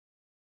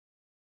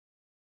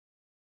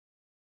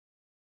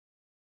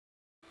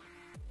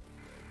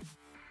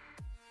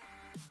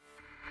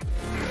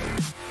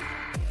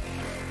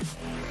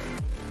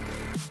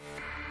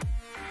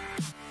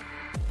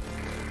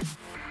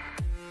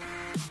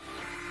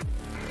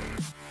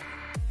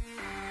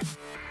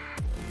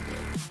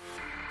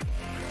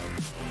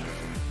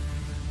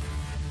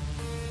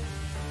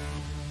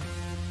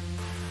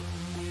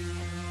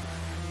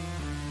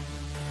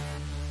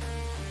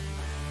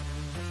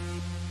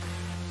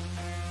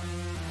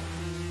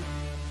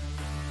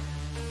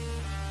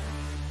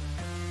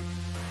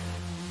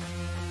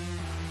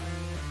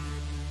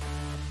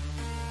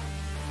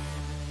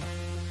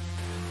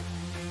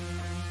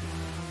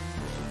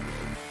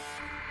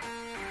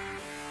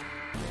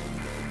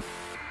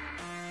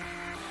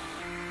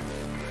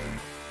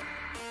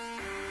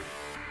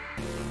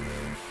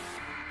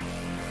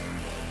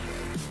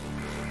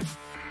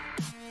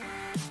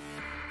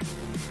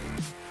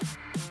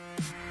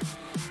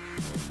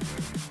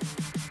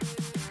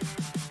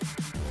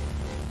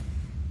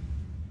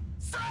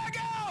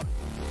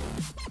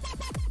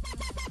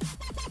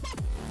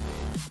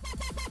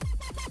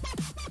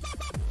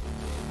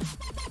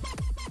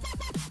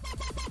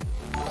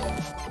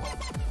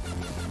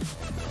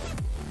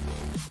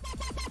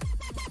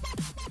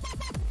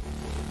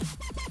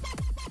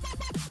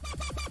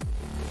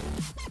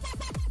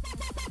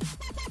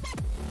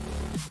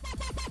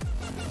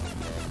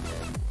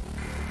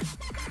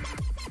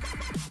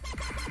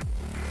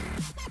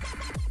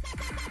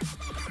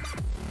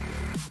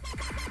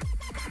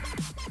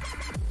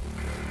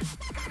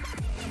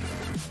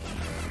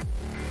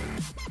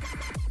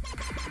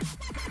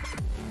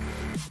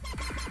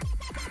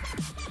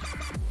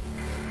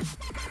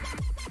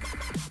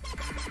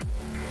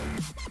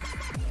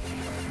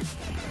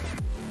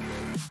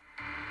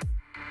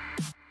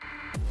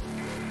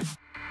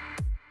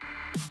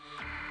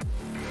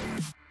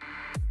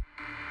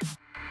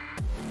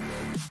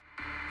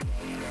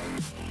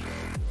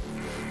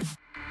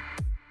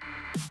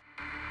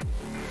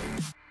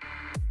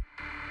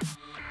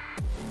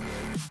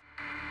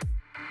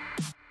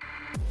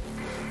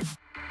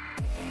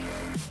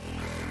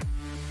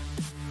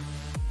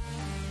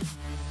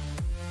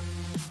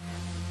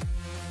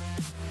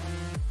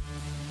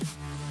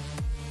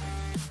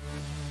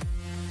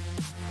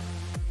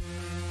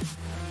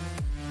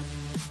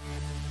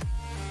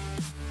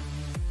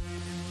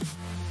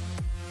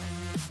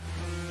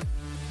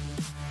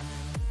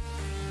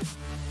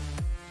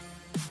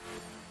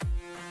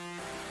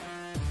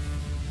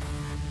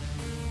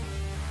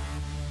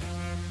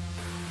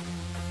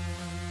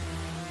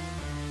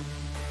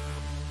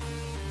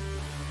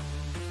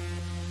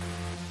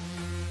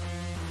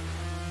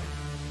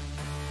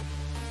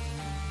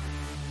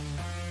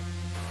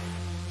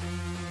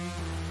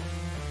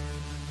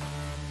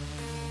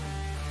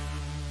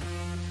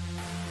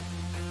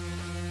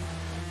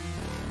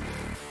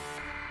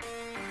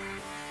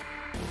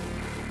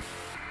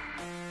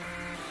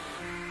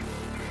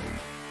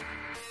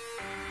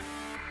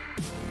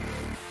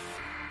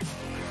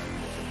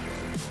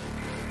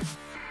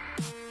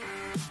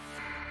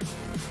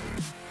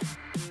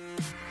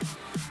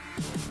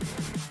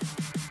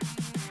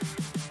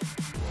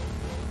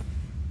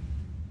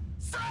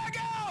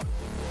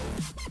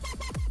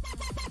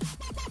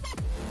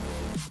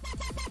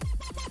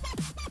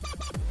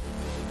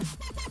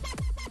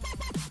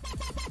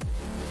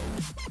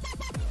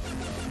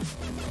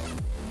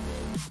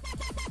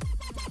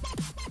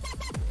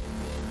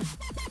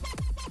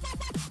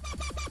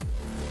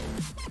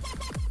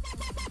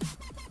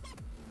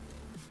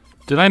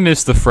Did I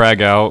miss the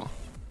frag out?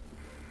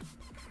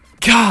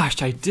 Gosh,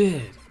 I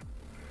did.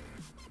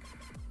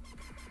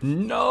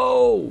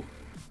 No.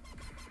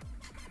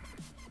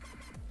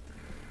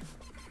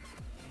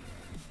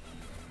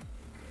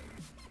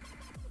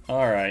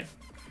 All right.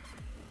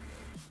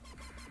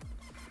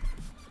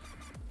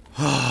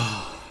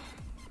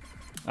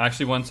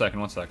 Actually, one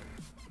second.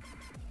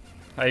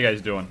 How you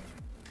guys doing?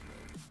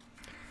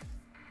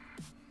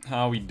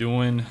 How we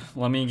doing?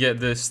 Let me get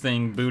this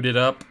thing booted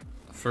up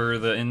for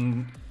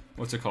the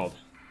what's it called?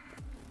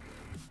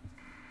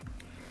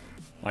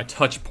 My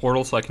touch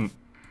portal so I can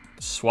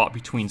swap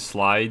between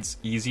slides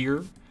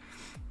easier. Let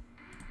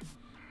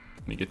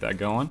me get that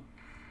going.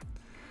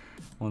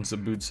 Once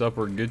it boots up,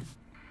 we're good.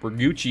 We're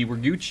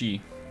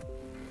Gucci.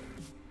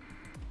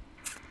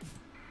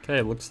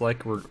 Okay, looks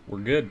like we're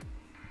good.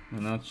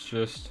 And that's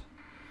just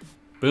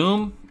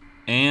boom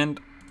and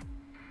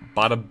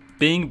bada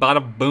bing,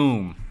 bada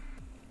boom.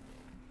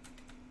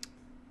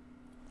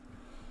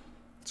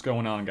 What's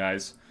going on,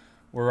 guys?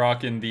 We're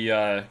rocking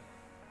the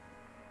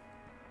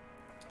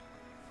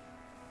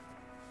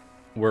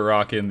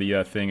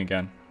thing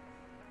again.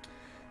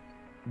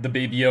 The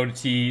Baby Yoda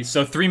tee.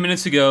 So 3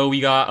 minutes ago,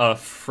 we got a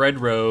Fred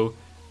Dro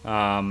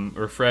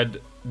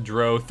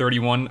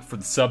 31 for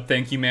the sub.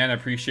 Thank you, man. I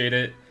appreciate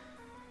it.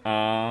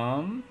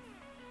 And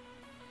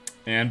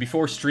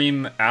before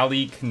stream,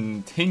 Ali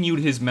continued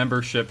his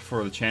membership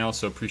for the channel,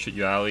 so appreciate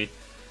you, Ali.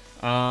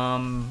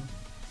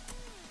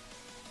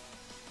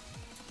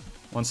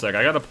 One sec,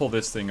 I gotta pull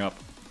this thing up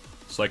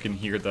so I can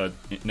hear the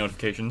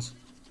notifications.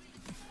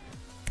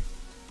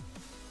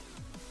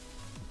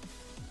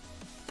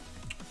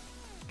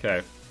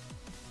 Okay.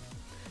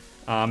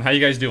 How you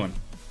guys doing?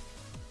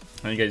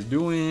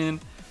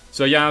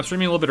 So yeah, I'm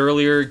streaming a little bit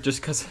earlier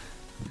just because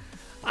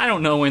I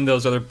don't know when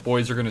those other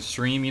boys are gonna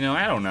stream, you know?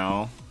 I don't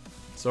know.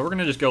 So we're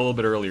gonna just go a little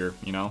bit earlier,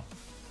 you know?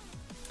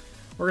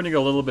 We're gonna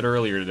go a little bit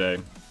earlier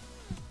today.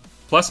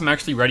 Plus, I'm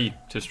actually ready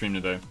to stream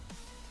today.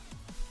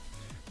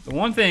 The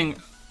one thing,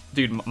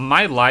 dude,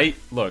 my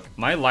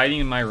lighting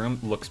in my room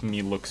looks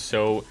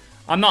so...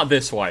 I'm not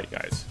this white,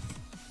 guys.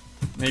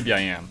 Maybe I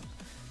am.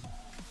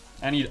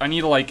 I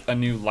need like a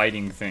new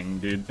lighting thing,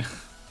 dude.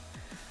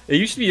 It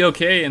used to be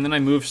okay, and then I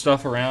moved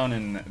stuff around,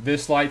 and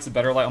this light's a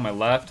better light on my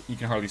left. You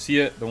can hardly see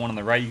it. The one on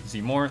the right, you can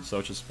see more, so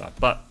it's just bad.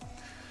 But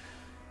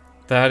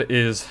that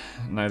is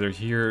neither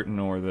here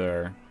nor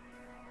there.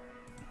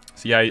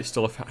 So yeah, I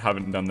still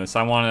haven't done this.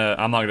 I'm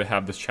not gonna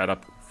have this chat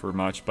up for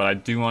much, but I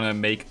do want to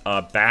make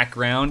a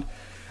background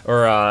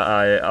or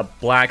a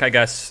black, I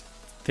guess,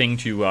 thing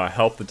to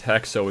help the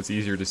text so it's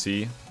easier to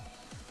see,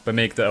 but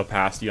make the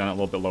opacity on it a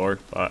little bit lower.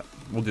 But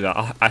we'll do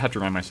that. I have to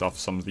remind myself of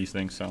some of these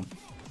things. So.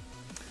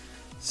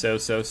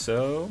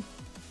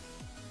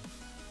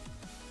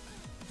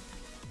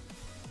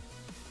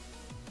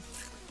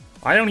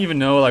 I don't even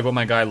know like what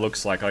my guy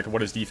looks like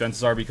what his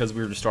defenses are because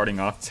we were just starting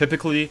off.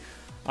 Typically,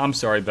 I'm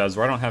sorry,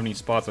 Bezler, I don't have any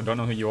spots. I don't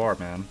know who you are,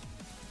 man.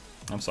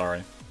 I'm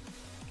sorry.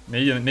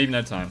 Maybe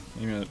another time.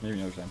 Maybe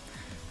another time.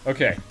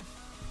 Okay.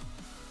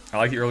 I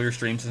like the earlier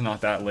streams. It's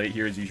not that late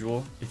here as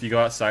usual. If you go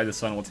outside, the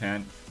sun will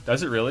tan.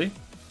 Does it really?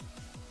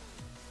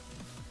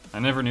 I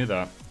never knew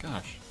that.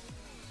 Gosh.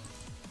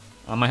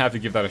 I might have to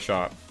give that a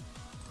shot.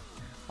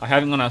 I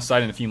haven't gone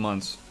outside in a few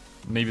months.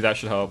 Maybe that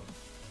should help.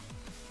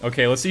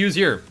 Okay, let's see who's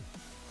here.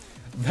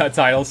 That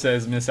title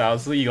says Miss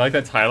Owsley. You like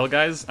that title,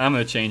 guys? I'm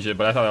gonna change it,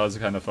 but I thought that was a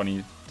kind of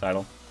funny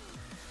title.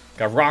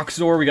 Got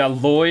Roxor, we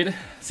got Lloyd.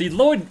 See,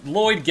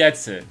 Lloyd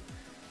gets it.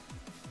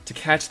 To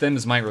catch them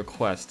is my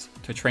request.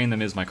 To train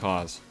them is my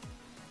cause.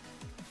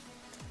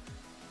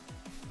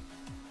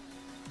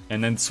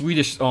 And then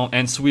Swedish,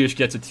 and Swedish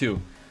gets it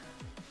too.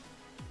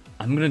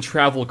 I'm gonna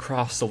travel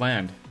across the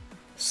land,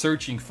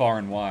 searching far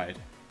and wide.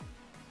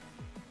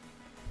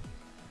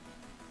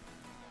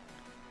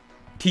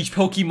 Teach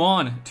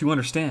Pokemon to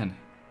understand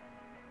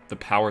the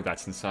power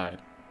that's inside.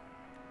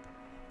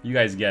 You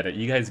guys get it.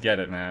 You guys get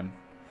it, man.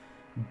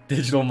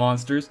 Digital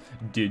monsters.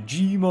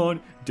 Digimon.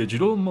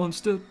 Digital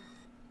monster.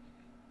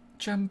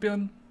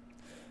 Champion.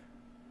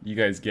 You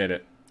guys get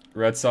it.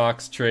 Red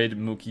Sox trade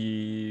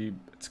Mookie.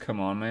 Come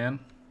on, man.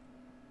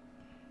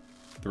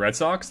 The Red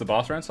Sox? The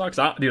Boston Red Sox?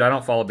 Dude, I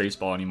don't follow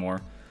baseball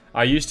anymore.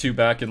 I used to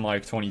back in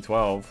like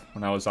 2012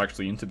 when I was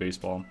actually into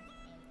baseball.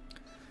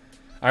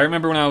 I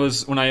remember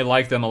when I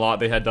liked them a lot,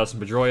 they had Dustin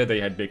Pedroia, they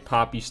had Big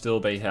Papi still,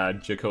 they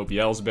had Jacoby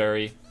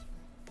Ellsbury,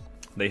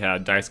 they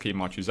had Daisuke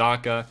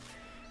Matsuzaka.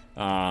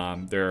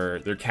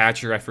 Their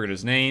catcher, I forget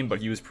his name, but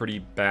he was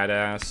pretty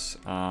badass.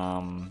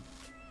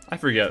 I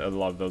forget a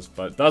lot of those,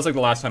 but that was like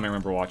the last time I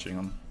remember watching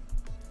them.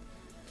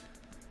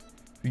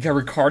 You got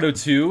Ricardo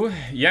too?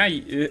 Yeah,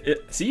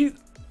 see?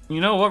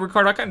 You know what,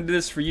 Ricardo, I kind of did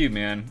this for you,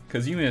 man,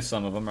 because you missed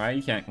some of them, right?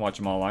 You can't watch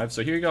them all live,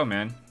 so here you go,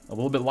 man. A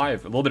little bit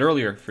live, a little bit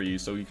earlier for you,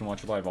 so you can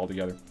watch it live all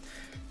together.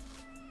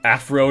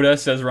 Afroda,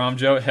 says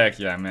Ramjo. Heck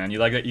yeah, man. You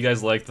like it? You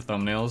guys like the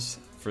thumbnails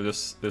for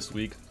this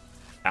week?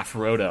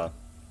 Afroda.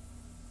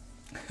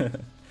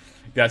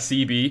 Got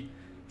CB.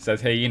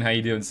 Says, hey Ian, how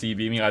you doing,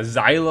 CB? We got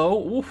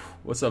Xylo. Oof.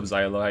 What's up,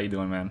 Xylo? How you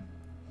doing, man?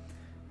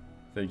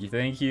 Thank you,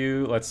 thank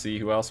you. Let's see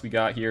who else we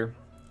got here.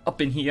 Up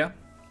in here.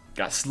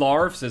 Got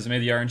Slarv, says may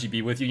the RNG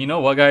be with you. You know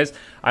what, guys?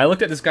 I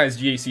looked at this guy's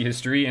GAC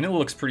history, and it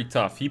looks pretty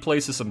tough. He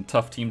places some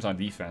tough teams on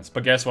defense.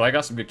 But guess what? I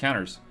got some good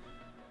counters.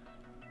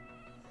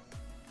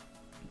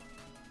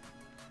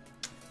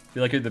 I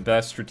feel like you're the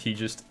best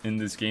strategist in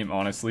this game,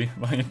 honestly.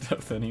 By in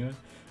depth anyway.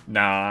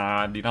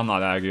 Nah, dude, I'm not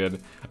that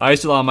good. I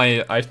still have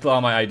my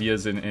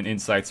ideas and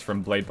insights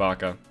from Blade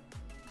Baka.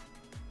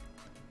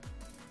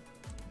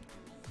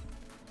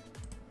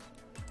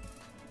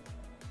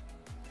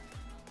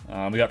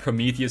 We got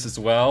Prometheus as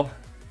well.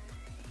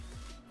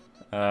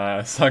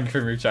 Song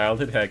from your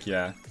childhood? Heck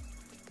yeah.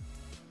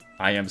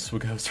 I am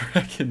Swiggo's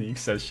Reckoning,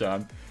 says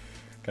Sean.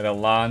 Got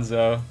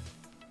Alonzo.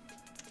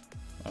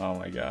 Oh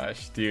my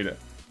gosh, dude.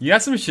 You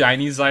got some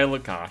shinies,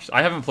 Xyla. Gosh,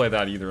 I haven't played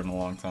that either in a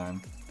long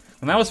time.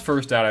 When that was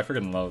first out, I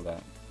freaking love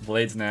that.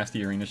 Blade's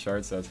Nasty Arena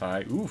Shard says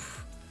hi.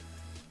 Oof.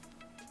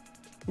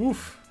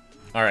 Oof.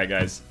 Alright,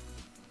 guys.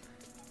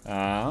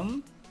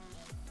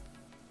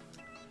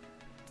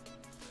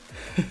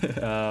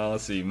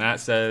 Let's see. Matt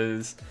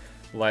says,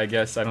 well, I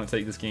guess I don't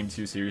take this game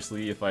too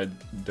seriously if I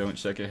don't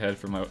check ahead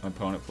for my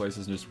opponent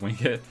places and just wing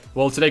it.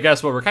 Well, today,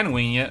 guess what? We're kind of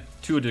winging it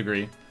to a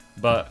degree,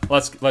 but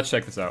let's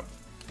check this out.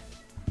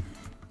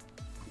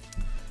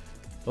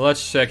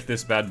 Let's check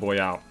this bad boy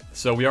out.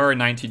 So we are at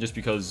 19 just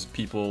because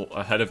people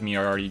ahead of me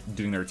are already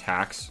doing their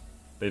attacks.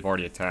 They've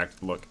already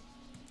attacked. Look.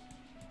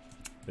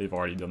 They've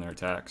already done their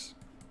attacks.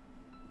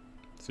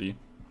 See?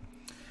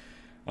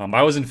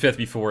 I was in 5th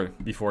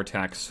before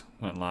attacks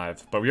went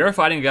live. But we are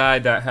fighting a guy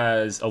that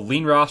has a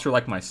lean roster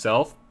like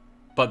myself.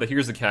 But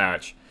here's the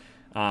catch.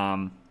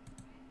 The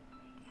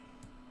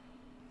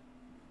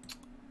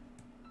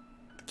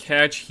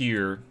catch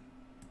here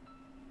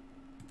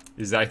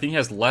is that I think he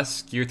has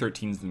less Gear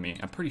 13s than me.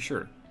 I'm pretty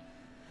sure.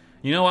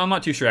 You know, I'm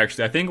not too sure,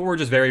 actually. I think we're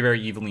just very,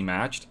 very evenly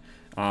matched.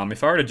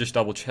 If I were to just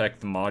double check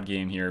the mod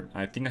game here,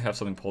 I think I have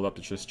something pulled up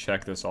to just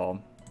check this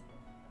all.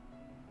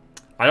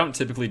 I don't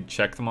typically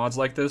check the mods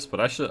like this, but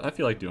I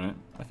feel like doing it.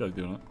 I feel like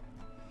doing it.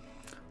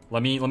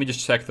 Let me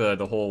just check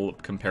the whole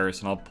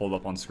comparison. I'll pull it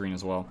up on screen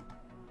as well.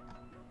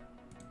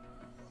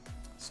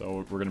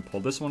 So we're gonna pull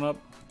this one up,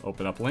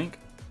 open up link.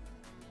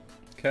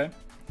 Okay.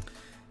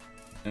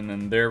 And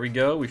then there we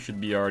go. We should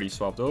be already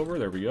swapped over.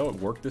 There we go. It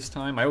worked this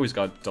time. I always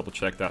got to double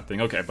check that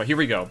thing. Okay, but here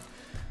we go.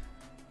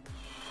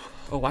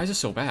 Oh, why is this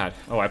so bad?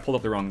 Oh, I pulled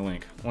up the wrong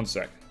link. One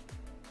sec.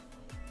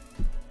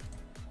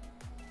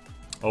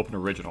 Open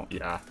original.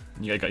 Yeah,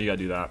 you gotta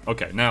do that.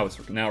 Okay, now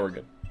we're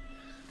good.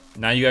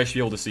 Now you guys should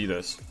be able to see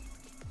this.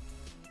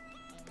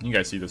 You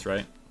guys see this,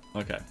 right?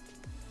 Okay.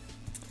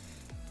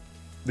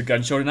 The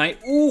gun show tonight.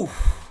 Ooh.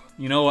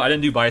 You know, I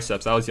didn't do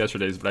biceps. That was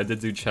yesterday's, but I did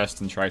do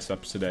chest and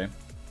triceps today.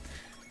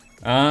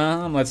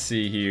 Let's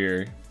see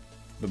here.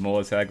 The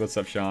mole tag. What's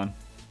up, Sean?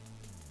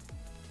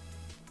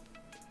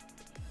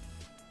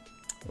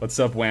 What's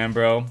up,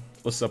 Wambro?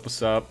 What's up?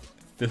 What's up?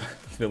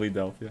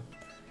 Philadelphia.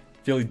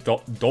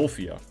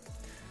 Philadelphia.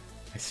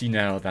 I see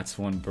now that's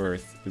one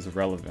birth is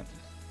irrelevant.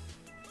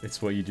 It's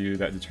what you do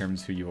that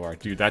determines who you are.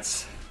 Dude,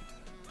 that's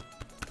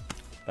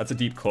a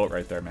deep quote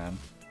right there, man.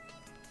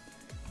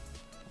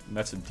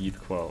 That's a deep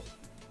quote.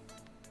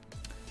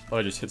 Thought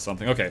I just hit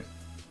something. Okay.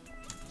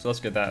 So let's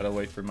get that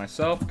away for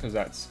myself, because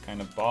that's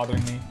kind of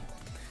bothering me.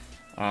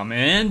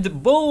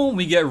 And boom,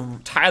 we get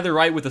Tyler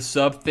Wright with a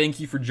sub. Thank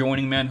you for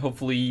joining, man.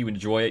 Hopefully you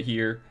enjoy it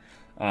here.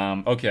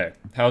 Okay,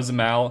 how's the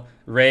Mal?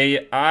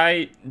 Ray,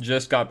 I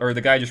just got, or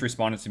the guy just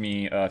responded to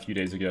me a few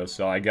days ago,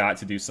 so I got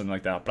to do something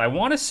like that. But I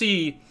want to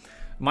see,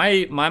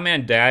 my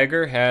man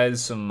Dagger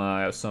has some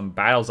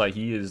battles that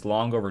he is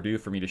long overdue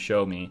for me to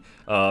show me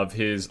of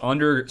his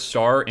under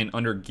Star and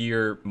under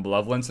Gear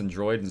Malevolence and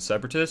Droid and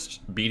Separatists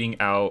beating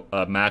out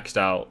maxed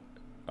out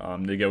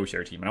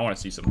Negotiator team, and I want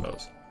to see some of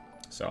those.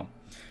 So,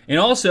 and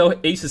also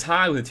Aces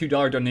High with a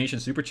 $2 donation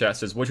super chat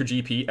says, "What's your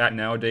GP at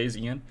nowadays,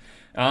 Ian?"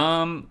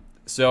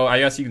 So I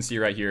guess you can see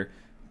right here.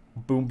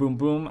 Boom, boom,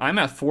 boom. I'm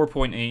at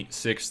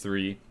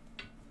 4.863.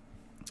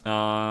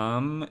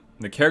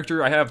 The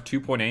character I have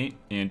 2.8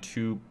 and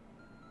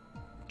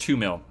 2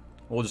 mil.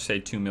 We'll just say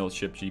 2 mil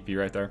ship GP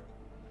right there.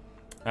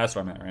 That's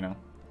what I'm at right now.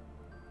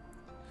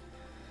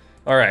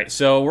 Alright,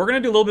 so we're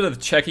gonna do a little bit of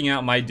checking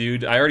out my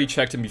dude. I already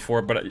checked him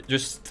before, but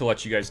just to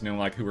let you guys know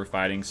like who we're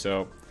fighting.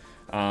 So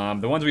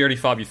the ones we already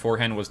fought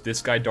beforehand was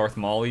this guy, Darth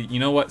Molly. You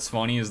know what's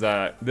funny is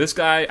that this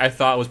guy I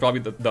thought was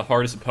probably the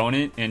hardest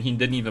opponent, and he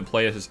didn't even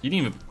play his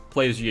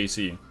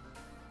GAC.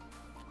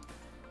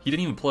 He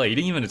didn't even play. He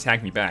didn't even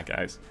attack me back,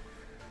 guys.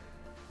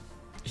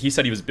 He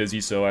said he was busy,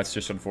 so that's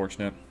just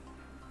unfortunate.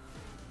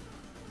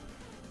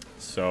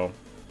 So,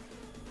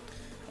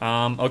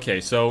 okay,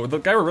 so the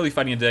guy we're really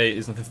fighting today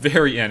is at the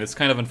very end. It's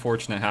kind of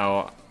unfortunate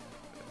how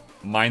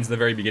mine's the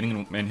very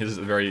beginning and his is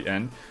the very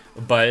end.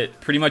 But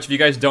pretty much, if you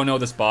guys don't know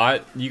this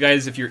bot, you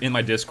guys, if you're in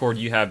my Discord,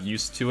 you have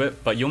use to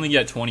it. But you only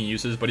get 20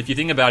 uses. But if you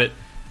think about it,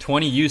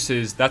 20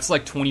 uses, that's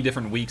like 20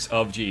 different weeks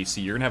of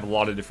GAC. You're gonna have a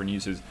lot of different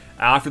uses.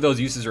 After those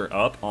uses are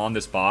up on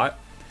this bot,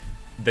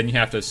 then you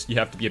have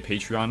to be a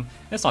Patreon.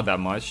 It's not that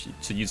much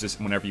to use this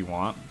whenever you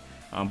want.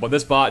 But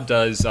this bot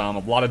does a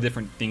lot of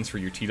different things for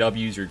your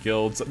TWs, your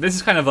guilds. This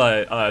is kind of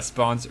a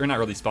sponsor, or not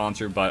really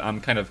sponsor, but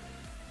I'm kind of...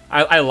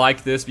 I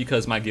like this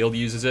because my guild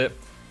uses it,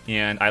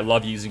 and I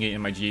love using it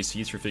in my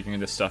GACs for figuring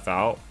this stuff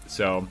out.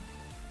 So,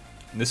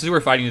 this is who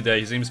we're fighting today.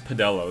 His name is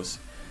Padelos.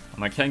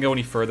 I can't go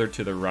any further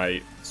to the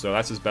right, so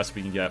that's as best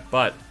we can get.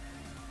 But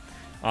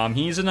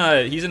he's in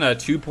a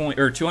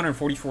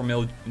 244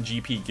 mil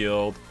GP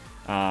guild.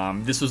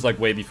 This was like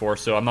way before,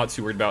 so I'm not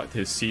too worried about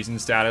his season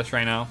status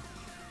right now.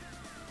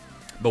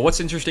 But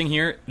what's interesting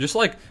here, just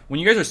like when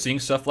you guys are seeing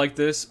stuff like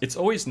this, it's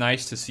always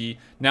nice to see,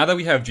 now that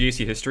we have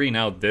GAC history,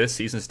 now this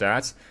season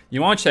stats, you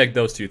want to check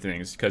those two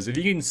things, because if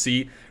you can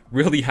see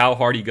really how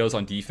hard he goes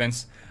on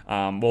defense,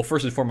 well,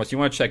 first and foremost, you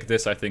want to check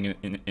this, I think,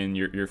 in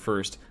your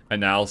first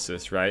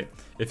analysis, right?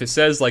 If it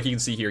says, like you can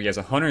see here, he has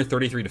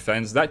 133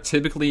 defense, that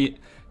typically,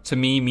 to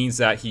me, means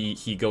that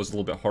he goes a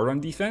little bit hard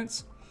on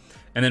defense.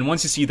 And then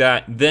once you see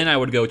that, then I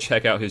would go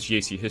check out his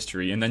GAC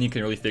history, and then you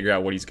can really figure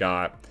out what he's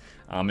got.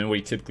 And what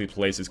he typically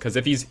places, because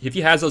if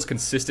he has those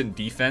consistent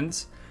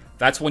defense,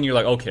 that's when you're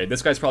like, okay,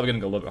 this guy's probably gonna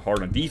go a little bit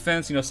hard on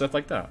defense, you know, stuff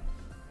like that.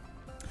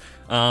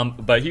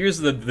 But here's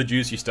the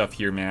juicy stuff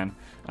here, man.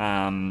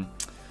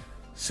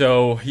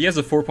 So he has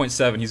a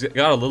 4.7. He's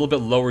got a little bit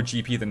lower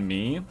GP than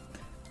me,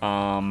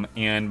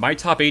 and my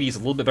top 80 is a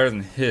little bit better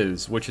than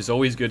his, which is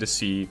always good to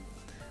see.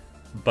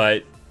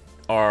 But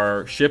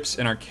our ships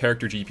and our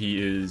character GP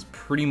is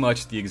pretty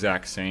much the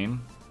exact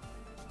same.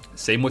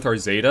 Same with our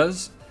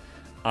Zetas.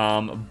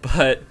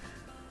 But,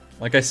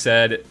 like I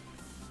said,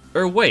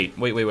 or wait.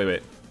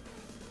 Do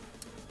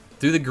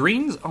the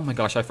greens, oh my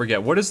gosh, I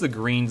forget. What does the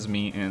greens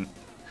mean?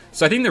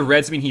 So I think the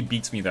reds mean he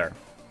beats me there.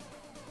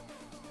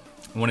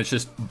 When it's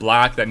just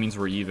black, that means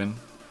we're even,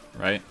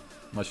 right?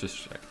 Let's just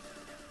check.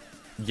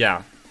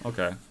 Yeah,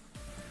 okay.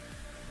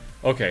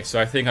 Okay, so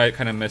I think I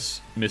kind of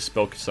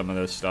misspoke some of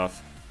this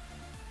stuff.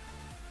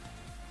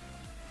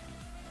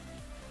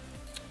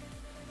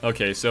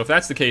 Okay, so if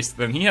that's the case,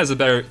 then he has a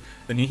better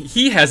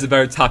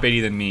top 80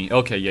 than me.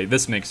 Okay, yeah,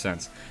 this makes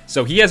sense.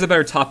 So he has a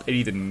better top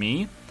 80 than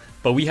me,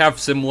 but we have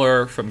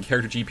similar from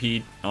character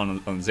GP on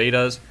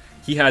Zetas.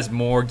 He has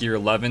more gear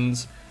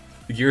 11s,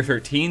 gear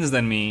 13s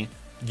than me,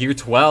 gear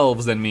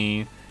 12s than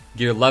me,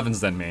 gear 11s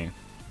than me.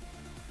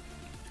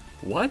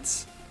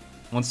 What?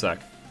 One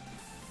sec.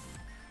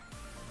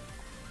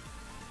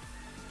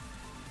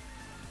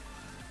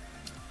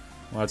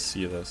 Let's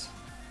see this.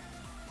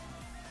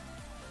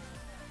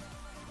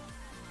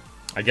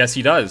 I guess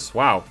he does.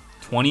 Wow.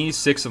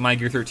 26 of my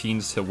gear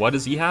 13s to what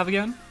does he have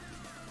again?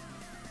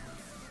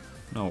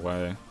 No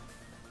way.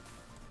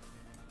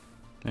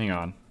 Hang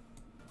on.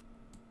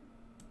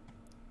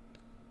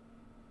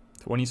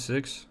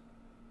 26?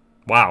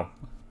 Wow.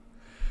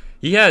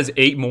 He has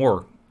 8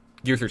 more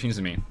gear 13s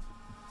than me.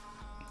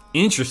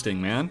 Interesting,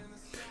 man.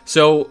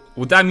 So,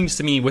 what that means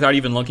to me, without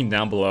even looking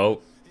down below,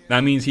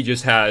 that means he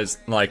just has,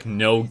 like,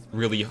 no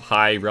really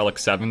high Relic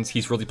 7s.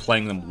 He's really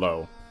playing them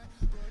low.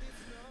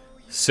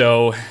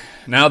 So,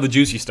 now the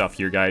juicy stuff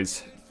here,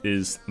 guys,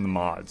 is the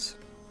mods.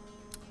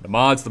 The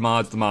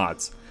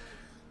mods.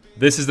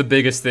 This is the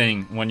biggest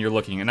thing when you're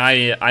looking, and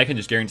I can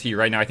just guarantee you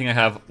right now, I think I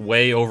have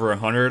way over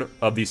 100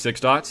 of these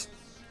 6 dots.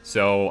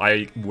 So,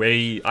 I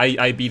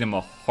beat him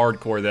a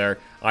hardcore there.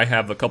 I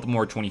have a couple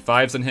more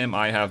 25s than him,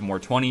 I have more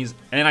 20s,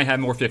 and I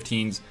have more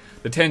 15s.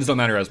 The 10s don't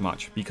matter as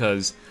much,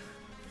 because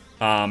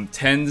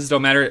 10s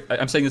don't matter.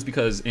 I'm saying this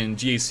because in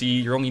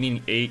GAC, you're only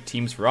needing 8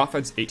 teams for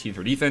offense, 8 teams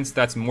for defense.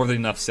 That's more than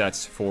enough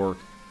sets for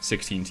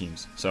 16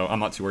 teams. So I'm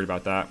not too worried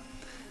about that.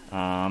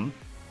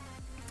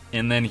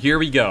 And then here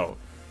we go.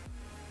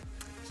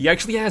 He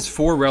actually has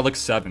 4 Relic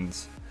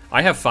 7s.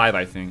 I have 5,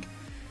 I think.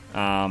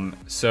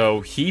 So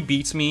he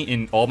beats me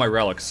in all my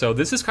relics. So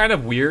this is kind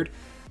of weird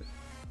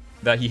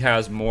that he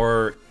has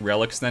more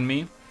relics than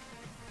me.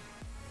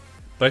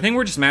 But I think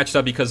we're just matched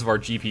up because of our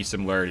GP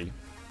similarity.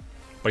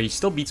 But he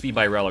still beats me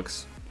by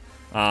relics.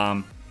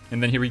 And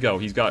then here we go.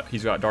 He's got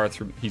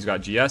Darth, he's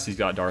got GS, he's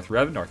got Darth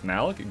Revan, Darth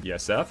Malak,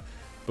 BSF.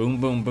 Boom,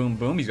 boom, boom,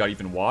 boom. He's got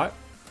even Watt.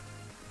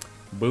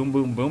 Boom,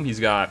 boom, boom. He's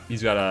got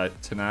a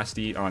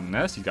Tenacity on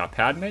Nest. He's got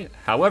Padme.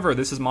 However,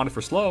 this is modded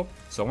for slow,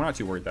 so we're not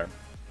too worried there.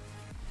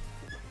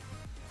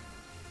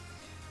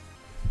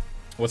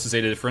 What's the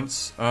Zeta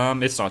difference?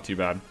 It's not too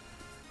bad.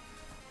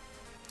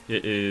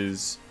 It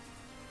is,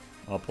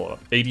 I'll pull it up,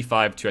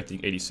 85 to I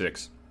think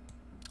 86.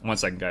 1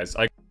 second, guys.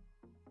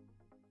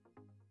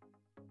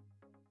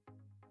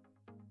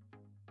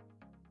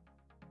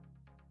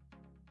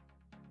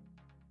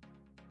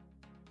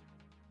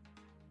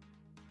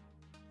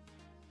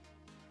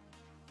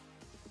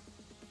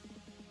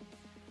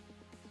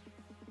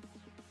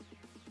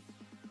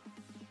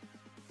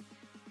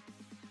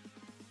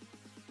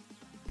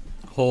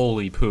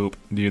 Holy poop.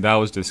 Dude, that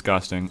was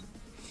disgusting.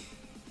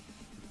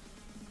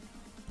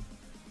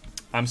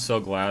 I'm so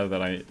glad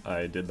that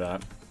I did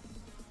that.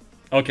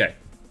 Okay.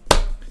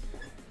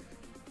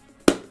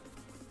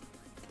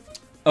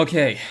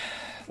 Okay.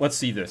 Let's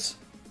see this.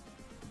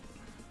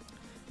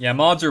 Yeah,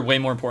 mods are way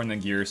more important than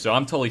gear, so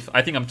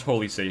I think I'm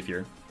totally safe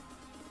here.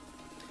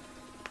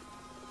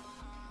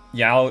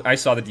 Yeah, I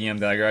saw the DM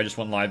dagger. I just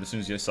went live as soon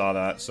as you saw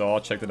that, so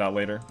I'll check that out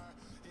later.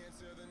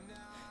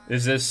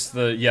 Is this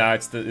the... Yeah,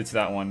 it's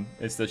that one.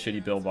 It's the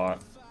shitty Billbot.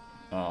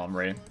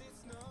 Ray.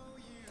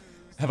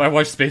 Have I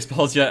watched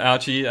Spaceballs yet,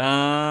 Ouchie?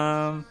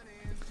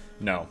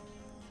 No.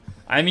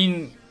 I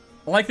mean,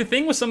 like, the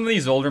thing with some of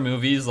these older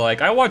movies,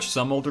 like, I watched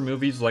some older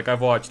movies, like,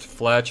 I've watched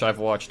Fletch, I've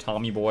watched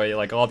Tommy Boy,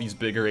 like, all these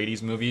bigger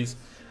 80s movies.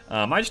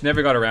 I just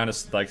never got around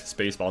to, like,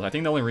 Spaceballs. I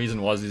think the only reason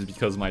is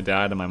because my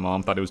dad and my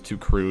mom thought it was too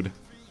crude.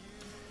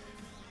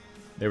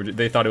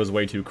 They thought it was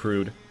way too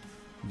crude.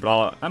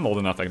 But I'm old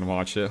enough I can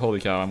watch it. Holy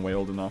cow, I'm way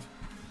old enough.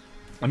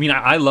 I mean,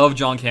 I love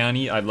John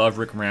Candy, I love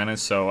Rick Moranis,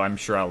 so I'm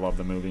sure I love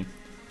the movie.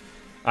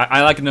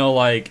 I like to know,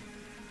 like,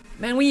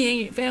 man, we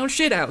ain't found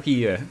shit out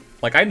here.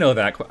 Like, I know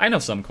that. I know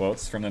some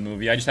quotes from the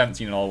movie. I just haven't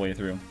seen it all the way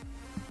through.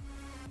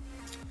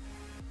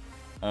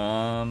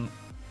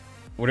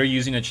 What are you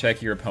using to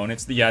check your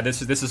opponents? Yeah,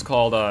 this is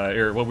called,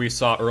 or what we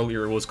saw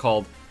earlier was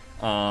called,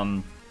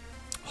 Hot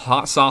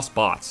Sauce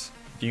Bots.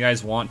 If you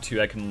guys want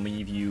to, I can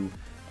leave you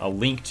a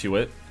link to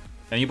it.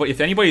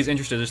 If anybody's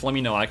interested, just let me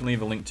know. I can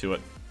leave a link to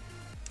it.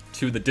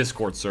 To the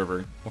Discord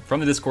server. From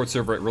the Discord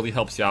server, it really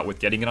helps you out with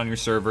getting it on your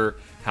server,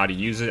 how to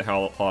use it,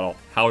 how it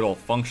all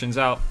functions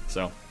out.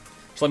 So,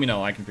 just let me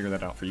know. I can figure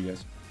that out for you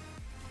guys.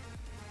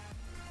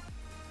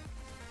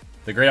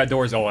 The Great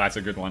Outdoors. Oh, that's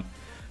a good one.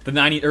 The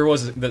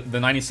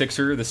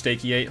 96er, the steak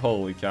he ate.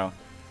 Holy cow.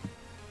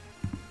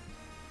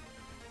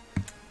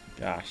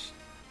 Gosh.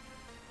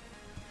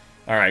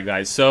 All right,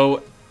 guys.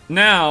 So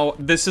now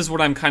this is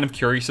what I'm kind of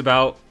curious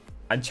about.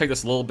 I'd check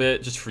this a little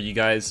bit just for you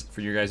guys,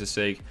 for your guys'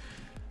 sake.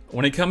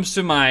 When it comes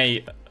to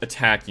my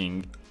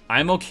attacking,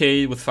 I'm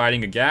okay with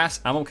fighting a Gas,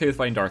 I'm okay with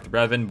fighting Darth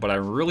Revan, but I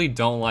really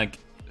don't like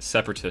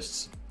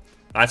Separatists.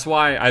 That's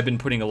why I've been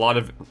putting a lot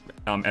of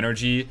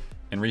energy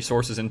and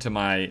resources into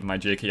my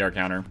JKR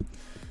counter.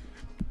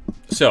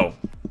 So,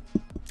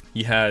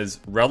 he has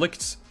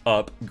Relics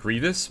up,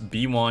 Grievous,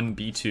 B1,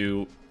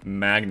 B2,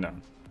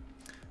 Magnum.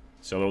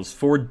 So those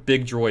 4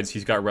 big droids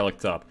he's got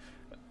Relics up.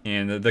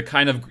 And the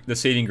kind of, the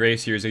saving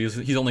grace here is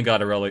he's only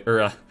got a Relic,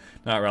 or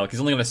not Relic, he's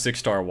only got a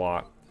 6-star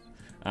Walk.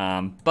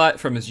 But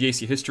from his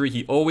JC history,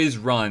 he always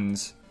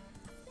runs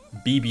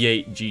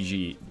BB-8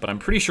 GG. But I'm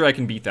pretty sure I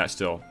can beat that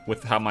still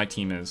with how my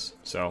team is.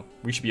 So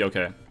we should be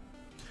okay.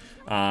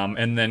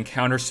 And then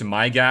counters to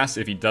my Gas,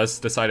 if he does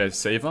decide to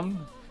save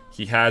him,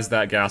 he has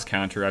that Gas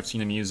counter. I've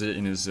seen him use it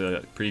in his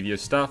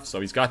previous stuff,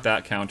 so he's got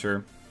that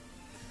counter.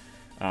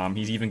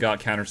 He's even got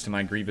counters to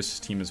my Grievous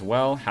team as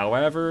well.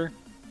 However,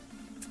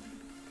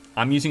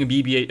 I'm using a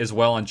BB-8 as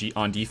well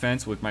on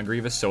defense with my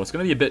Grievous, so it's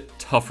going to be a bit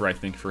tougher, I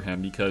think, for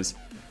him, because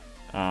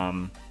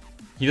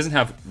he doesn't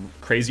have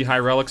crazy high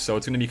relics, so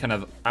it's going to be kind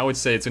of, I would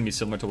say it's going to be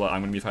similar to what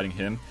I'm going to be fighting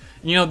him.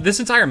 You know, this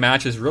entire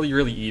match is really,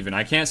 really even.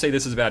 I can't say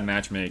this is a bad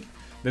match make.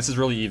 This is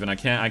really even. I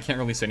can't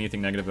really say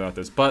anything negative about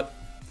this, but,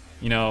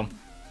 you know,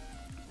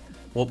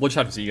 we'll just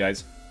have to see,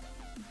 guys.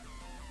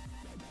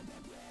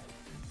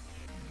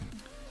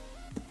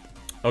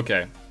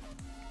 Okay,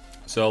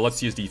 so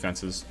let's use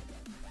defenses.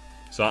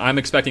 So I'm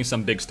expecting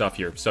some big stuff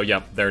here. So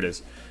yeah, there it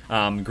is.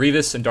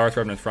 Grievous and Darth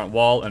Revan in the front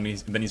wall, and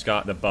then he's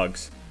got the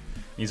bugs.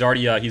 He's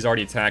already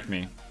attacked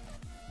me.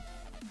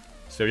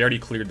 So he already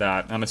cleared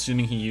that. I'm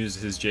assuming he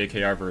used his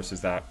JKR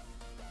versus that.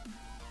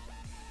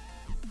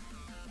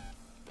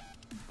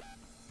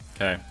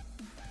 Okay.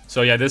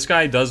 So yeah, this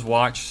guy does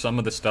watch some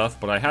of the stuff,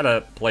 but I had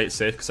to play it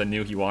safe because I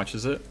knew he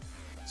watches it.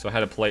 So I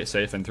had to play it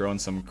safe and throw in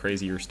some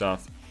crazier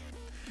stuff.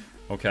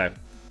 Okay.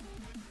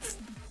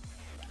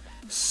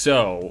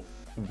 So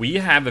we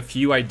have a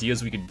few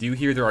ideas we could do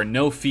here. There are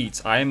no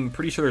feats. I'm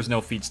pretty sure there's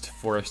no feats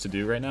for us to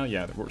do right now.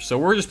 Yeah, so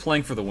we're just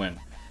playing for the win,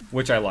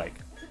 which I like.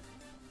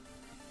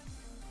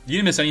 You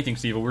didn't miss anything,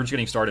 Steve. We're just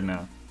getting started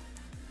now.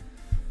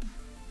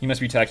 He must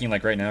be attacking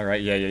like right now,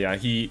 right? Yeah.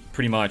 He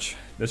pretty much,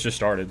 this just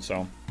started,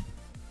 so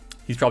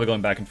he's probably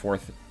going back and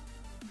forth.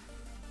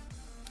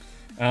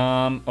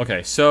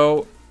 Okay,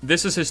 so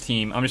this is his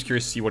team. I'm just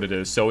curious to see what it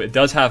is. So it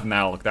does have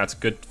Malak. That's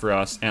good for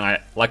us. And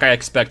like I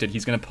expected,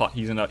 he's gonna toss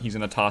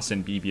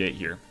in BB-8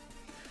 here.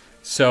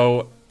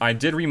 So I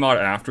did remod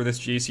after this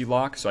JC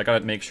lock, so I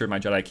gotta make sure my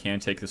Jedi can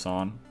take this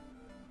on.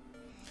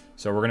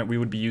 So we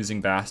would be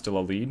using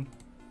Bastila lead.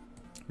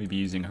 We'd be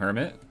using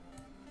Hermit,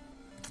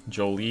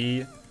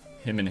 Jolee,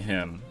 him and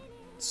him.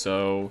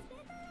 So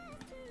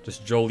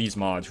just Jolie's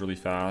mods really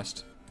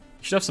fast.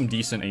 You should have some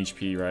decent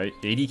HP, right?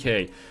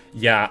 80k.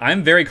 Yeah,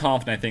 I'm very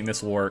confident I think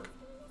this will work.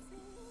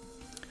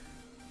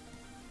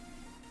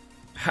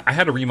 I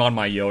had to remod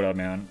my Yoda,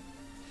 man.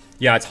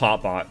 Yeah, it's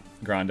Hotbot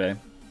Grande.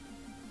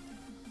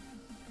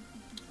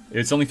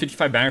 It's only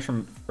 55 banners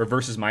from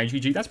versus my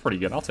GG. That's pretty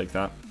good. I'll take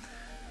that.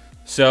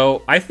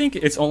 So I think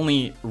it's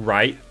only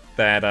right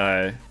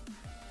that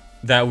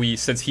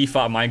since he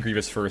fought my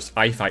Grievous first,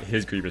 I fight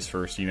his Grievous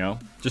first. You know,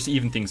 just to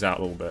even things out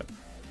a little bit.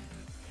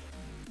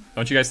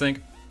 Don't you guys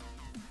think?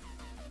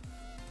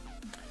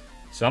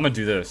 So I'm gonna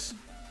do this.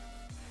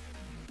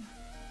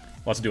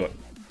 Let's do it.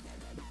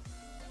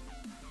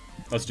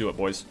 Let's do it,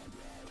 boys.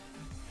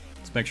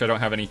 Let's make sure I don't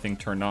have anything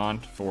turned on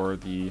for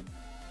the...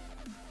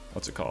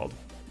 What's it called?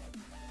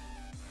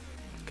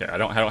 Okay, I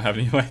don't have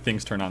any of my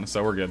things turned on,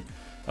 so we're good.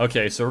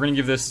 Okay, so we're gonna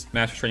give this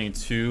master training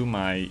to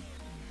my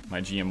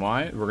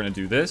GMY. We're gonna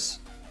do this,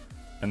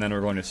 and then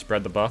we're going to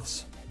spread the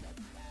buffs.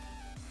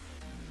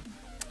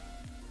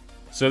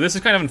 So this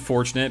is kind of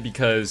unfortunate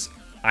because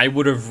I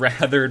would have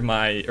rathered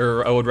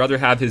I would rather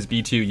have his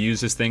B2 use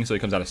this thing so he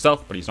comes out of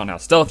stealth, but he's not out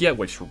of stealth yet,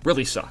 which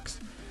really sucks.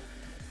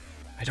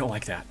 I don't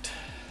like that.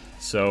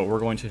 So we're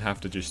going to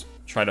have to just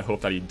try to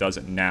hope that he does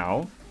it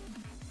now.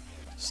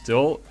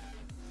 Still,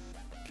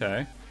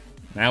 okay.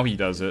 Now he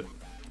does it.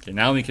 Okay,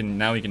 now we can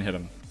hit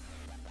him.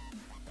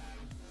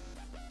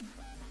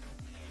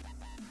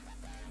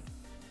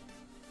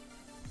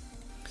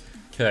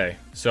 Okay,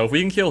 so if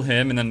we can kill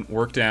him and then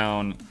work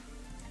down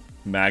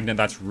Magna,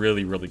 that's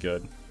really, really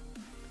good.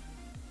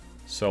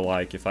 So,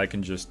 like, if I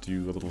can just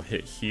do a little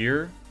hit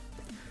here,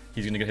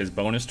 he's gonna get his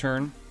bonus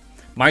turn.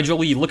 My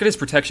Jolie, look at his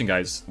protection,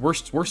 guys. We're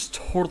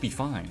totally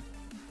fine.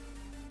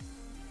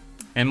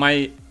 And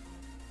my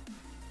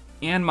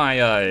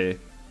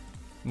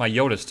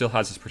Yoda still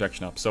has his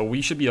protection up, so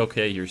we should be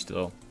okay here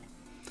still.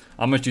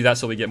 I'm gonna do that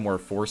so we get more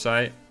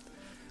foresight.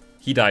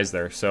 He dies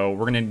there, so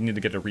we're gonna need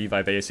to get a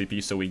revive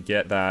ASAP so we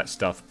get that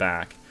stuff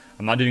back.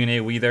 I'm not doing an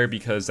AoE there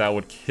because that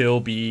would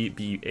kill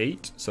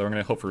B8, so we're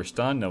gonna hope for a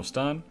stun. No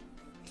stun.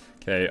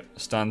 Okay,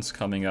 stun's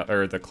coming up,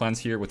 or the cleanse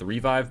here with the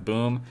revive.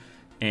 Boom.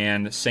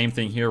 And same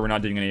thing here. We're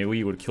not doing an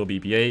AoE. Would kill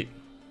BB8.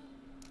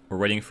 We're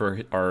waiting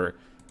for our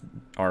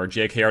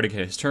JKR to get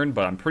his turn,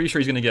 but I'm pretty sure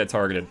he's gonna get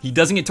targeted. He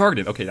doesn't get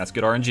targeted. Okay, that's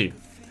good RNG.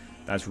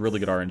 That's really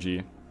good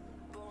RNG.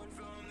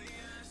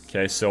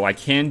 Okay, so I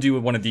can do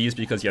one of these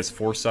because he has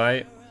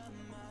foresight.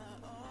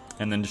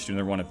 And then just do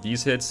another one of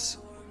these hits.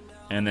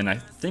 And then I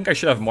think I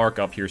should have Mark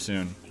up here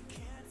soon.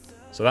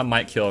 So that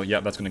might kill.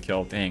 Yep, that's gonna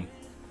kill. Dang.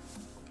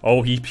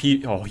 Oh,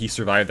 he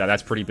survived that.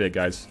 That's pretty big,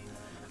 guys.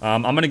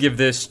 I'm gonna give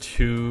this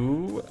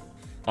to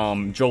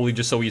Jolie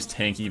just so he's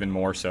tanky even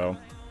more so.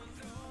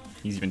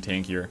 He's even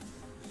tankier.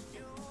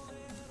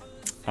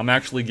 I'm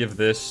actually give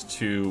this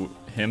to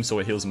him so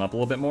it heals him up a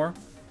little bit more.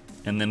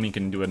 And then we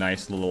can do a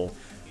nice little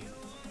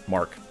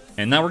Mark.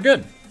 And now we're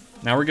good.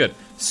 Now we're good.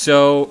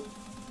 So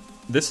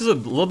this is a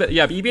little bit,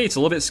 yeah, BB-8's a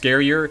little bit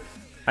scarier.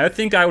 I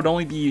think I would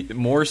only be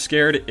more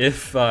scared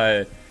if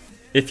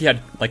he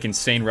had like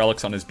insane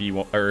relics on his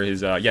B1 or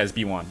his his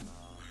B1,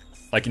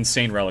 like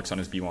insane relics on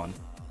his B1.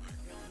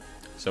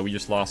 So we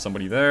just lost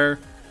somebody there.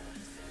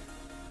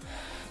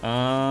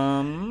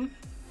 I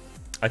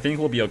think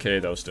we'll be okay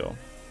though still.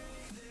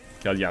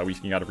 Cause yeah, we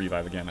got to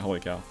revive again.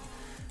 Holy cow!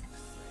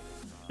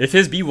 If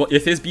his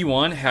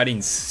B1 had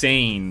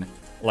insane,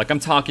 like I'm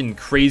talking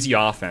crazy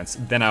offense,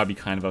 then I would be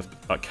kind of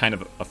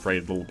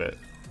afraid a little bit.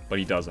 But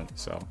he doesn't.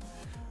 So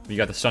we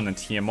got the stun and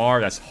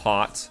TMR. That's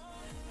hot.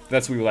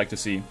 That's what we would like to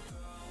see.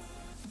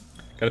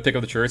 Gotta pick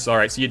up the turrets. All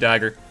right, see you,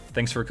 Dagger.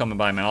 Thanks for coming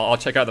by, man. I'll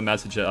check out the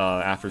message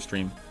after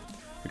stream.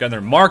 We got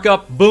another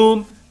markup.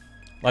 Boom.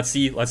 Let's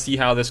see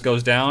how this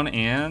goes down.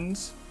 And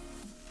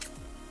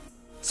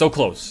so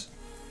close.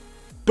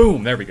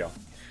 Boom. There we go.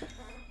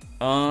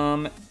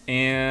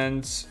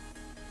 And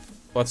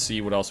let's see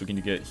what else we can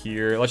get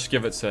here. Let's just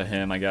give it to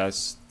him, I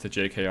guess, to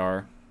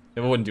JKR.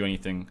 It wouldn't do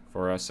anything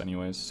for us,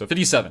 anyways. So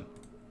 57.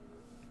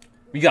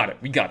 We got it.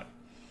 We got it.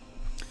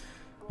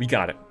 We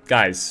got it,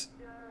 guys.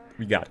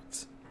 We got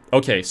it.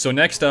 Okay, so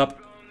next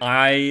up,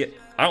 I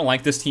don't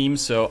like this team,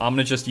 so I'm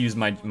gonna just use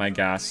my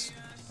gas.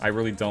 I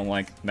really don't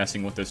like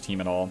messing with this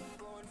team at all.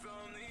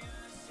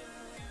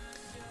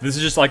 This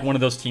is just like one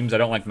of those teams I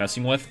don't like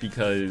messing with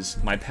because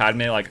my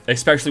Padme, like,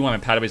 especially when my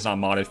Padme is not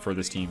modded for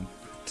this team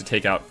to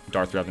take out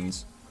Darth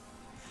Revan's.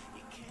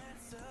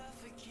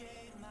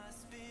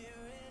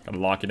 Gotta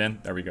lock it in.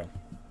 There we go.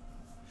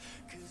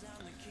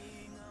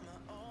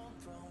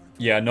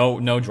 Yeah, no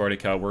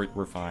Droideka.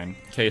 We're fine.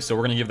 Okay, so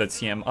we're gonna give the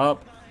TM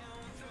up.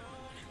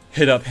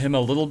 Hit up him a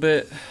little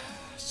bit.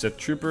 Sith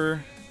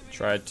Trooper.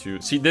 Try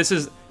to see.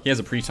 He has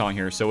a pre-taunt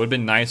here, so it would have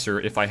been nicer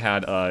if I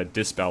had a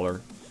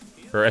Dispeller,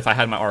 or if I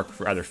had my arc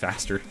rather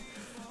faster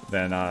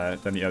than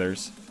the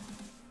others.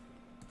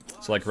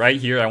 So like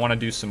right here, I want to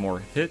do some more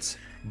hits.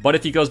 But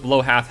if he goes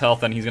below half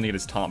health, then he's gonna get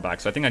his taunt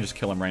back. So I think I just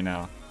kill him right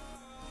now.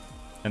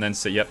 And then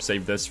say, yep,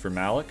 save this for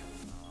Malik.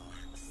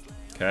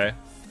 Okay.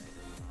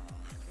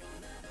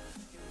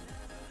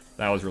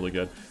 That was really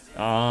good.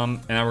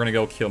 And now we're gonna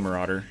go kill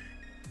Marauder.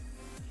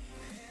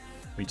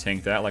 We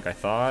tanked that like I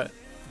thought.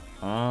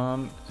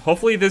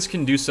 Hopefully this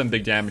can do some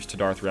big damage to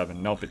Darth Revan.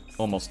 Nope, it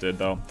almost did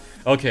though.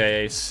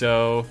 Okay,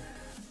 so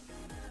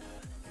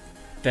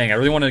dang, I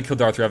really wanted to kill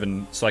Darth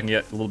Revan so I can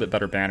get a little bit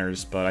better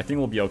banners, but I think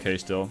we'll be okay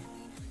still.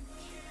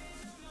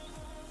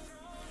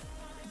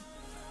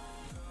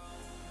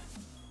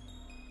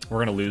 We're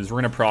gonna lose. We're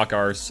gonna proc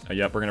ours.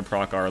 Yep, we're gonna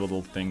proc our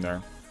little thing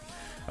there.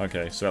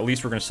 Okay, so at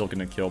least we're still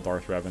gonna kill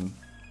Darth Revan.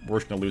 We're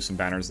just gonna lose some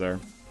banners there.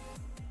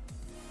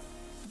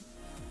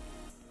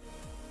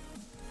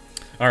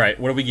 Alright,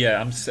 what do we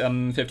get?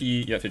 I'm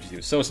 50, yeah,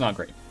 52. So it's not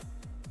great.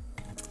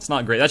 It's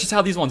not great. That's just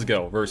how these ones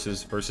go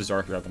versus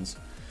Darth Revan's.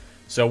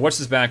 So what's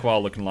this back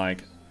wall looking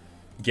like?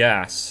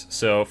 Gas.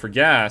 So for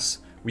gas,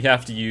 we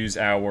have to use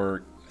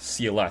our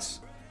CLS.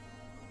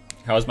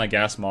 How is my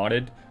gas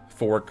modded?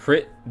 For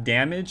crit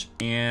damage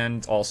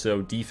and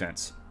also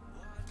defense.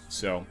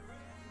 So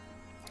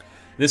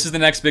this is the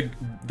next big,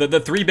 the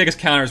three biggest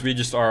counters we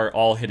just are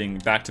all hitting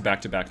back to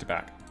back to back to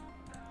back.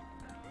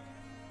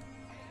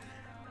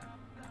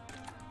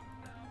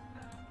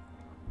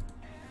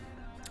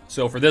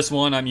 So for this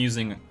one, I'm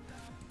using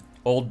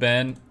Old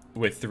Ben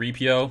with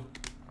 3PO.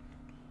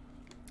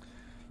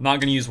 Not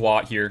gonna use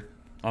Watt here.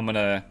 I'm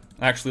gonna,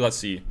 actually, let's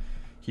see.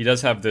 He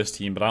does have this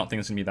team, but I don't think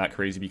it's gonna be that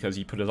crazy because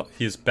he put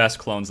his best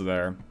clones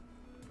there.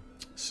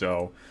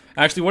 So,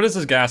 actually, what is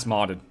his gas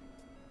modded?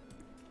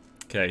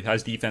 Okay, it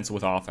has defense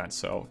with offense,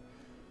 so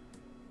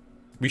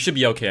we should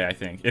be okay, I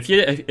think. If he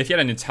had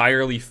an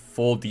entirely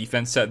full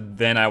defense set,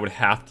 then I would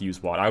have to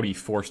use Watt. I would be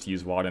forced to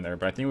use Watt in there,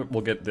 but I think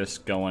we'll get this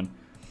going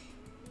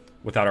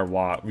without our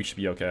Watt. We should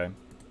be okay.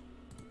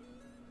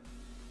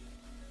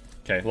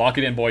 Okay, lock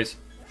it in, boys.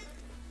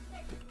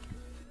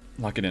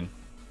 Lock it in.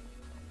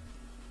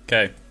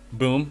 Okay,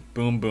 boom,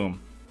 boom,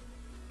 boom.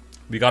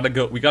 We gotta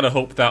go. We gotta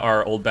hope that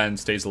our Old Ben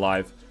stays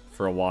alive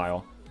for a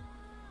while.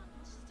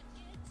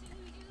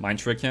 Mind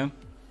trick him.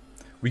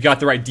 We got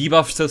the right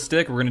debuff to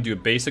stick. We're gonna do a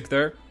basic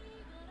there.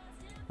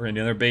 We're gonna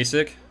do another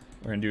basic.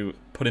 We're gonna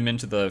put him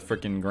into the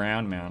freaking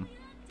ground, man.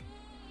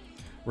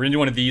 We're gonna do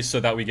one of these so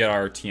that we get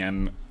our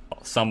TM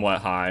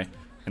somewhat high,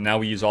 and now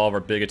we use all of our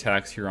big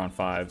attacks here on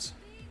 5s.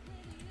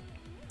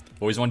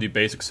 Always want to do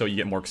basics so you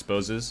get more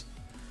exposes.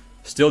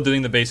 Still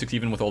doing the basics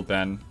even with Old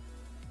Ben.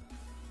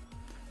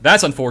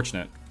 That's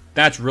unfortunate.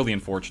 That's really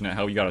unfortunate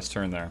how he got his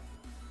turn there.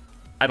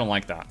 I don't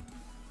like that.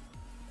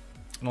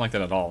 I don't like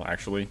that at all,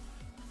 actually.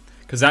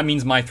 Because that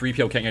means my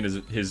 3PO can't get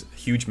his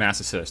huge mass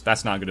assist.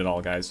 That's not good at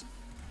all, guys.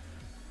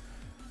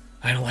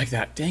 I don't like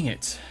that. Dang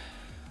it.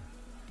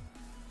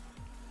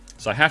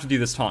 So I have to do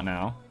this taunt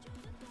now.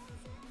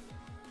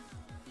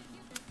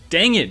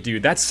 Dang it,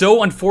 dude. That's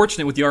so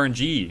unfortunate with the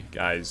RNG,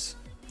 guys.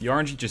 The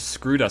RNG just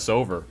screwed us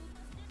over.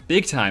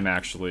 Big time,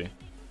 actually.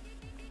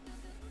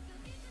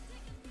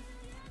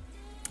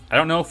 I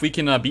don't know if we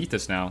can beat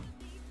this now.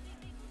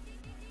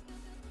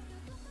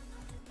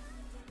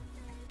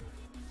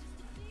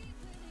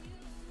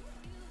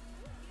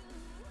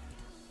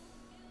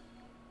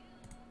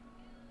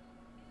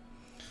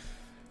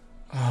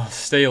 Oh,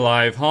 stay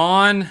alive,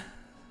 Han.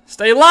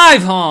 Stay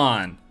alive,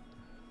 Han!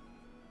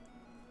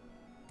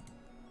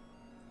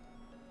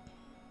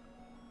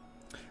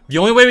 The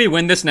only way we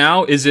win this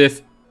now is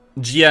if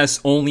GS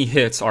only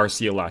hits our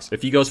CLS.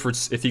 If he goes for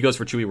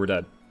Chewie, we're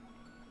dead.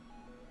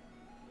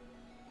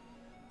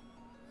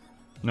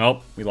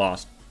 Nope, we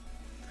lost.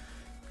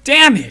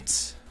 Damn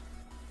it!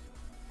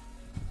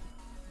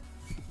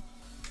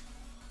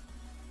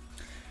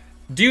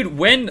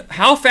 Dude,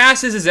 how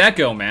fast is his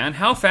echo, man?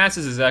 How fast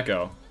is his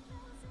echo?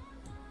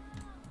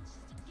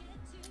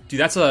 Dude,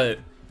 that's a...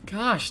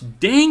 Gosh,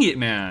 dang it,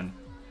 man.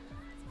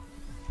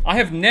 I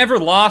have never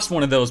lost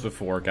one of those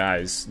before,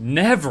 guys.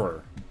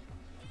 Never.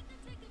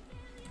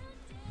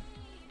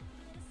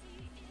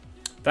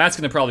 That's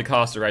gonna probably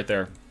cost it right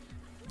there.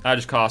 That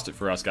just cost it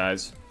for us,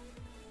 guys.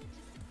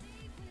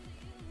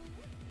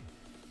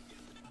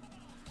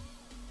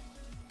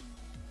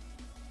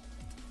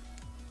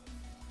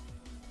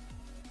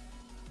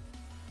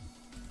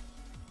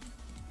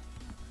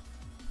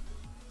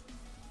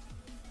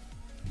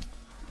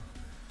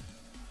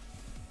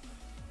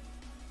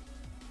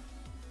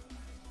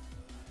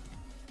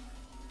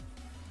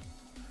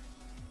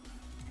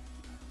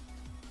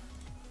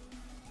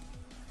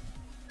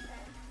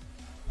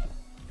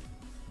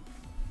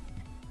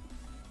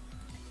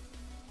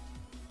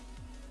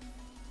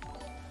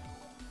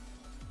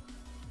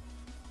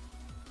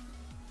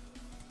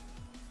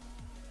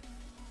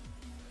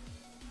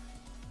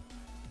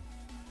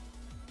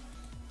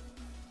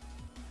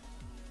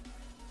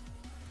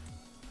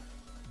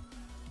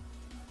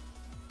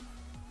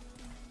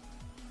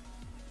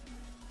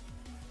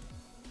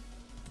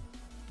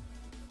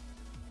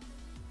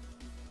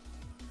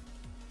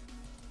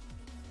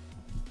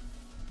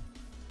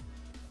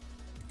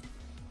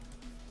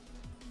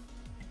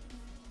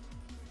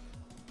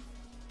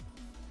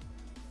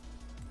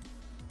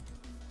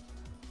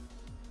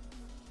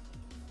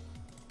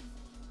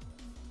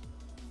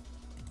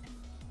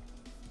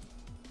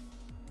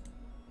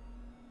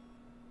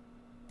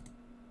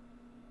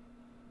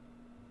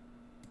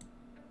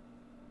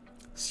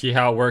 See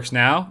how it works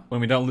now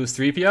when we don't lose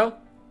 3PO?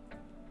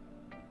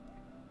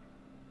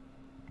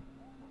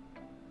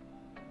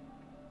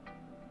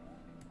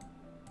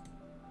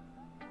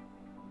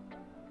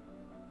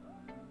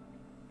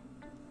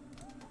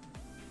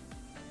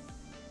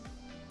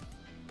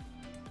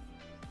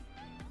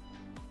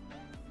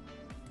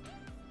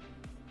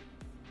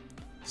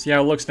 See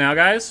how it looks now,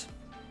 guys?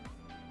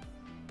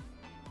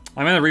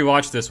 I'm gonna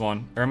rewatch this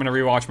one, or I'm gonna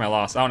rewatch my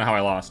loss. I don't know how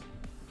I lost.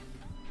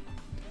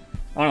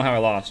 I don't know how I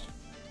lost.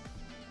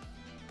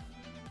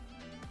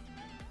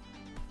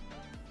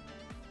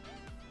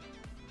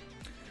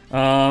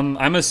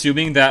 I'm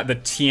assuming that the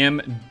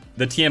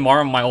TMR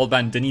on my Old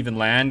Ben didn't even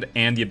land,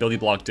 and the ability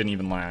block didn't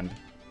even land.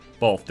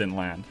 Both didn't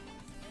land.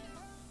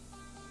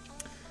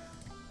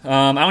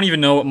 I don't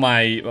even know what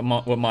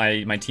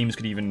my teams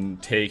could even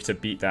take to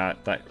beat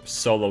that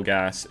solo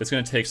gas. It's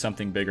gonna take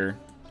something bigger.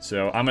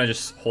 So I'm gonna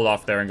just hold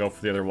off there and go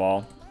for the other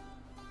wall.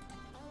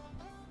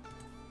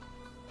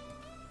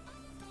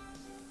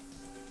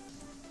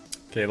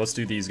 Okay, let's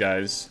do these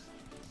guys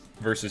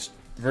versus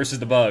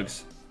the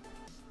bugs.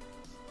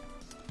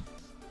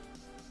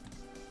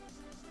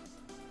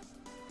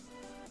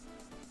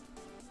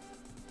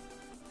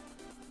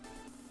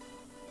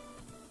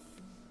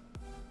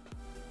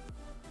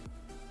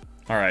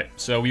 Alright,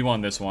 so we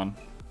won this one.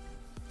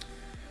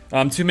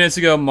 2 minutes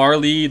ago,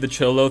 Marley the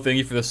Cholo, thank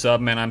you for the sub.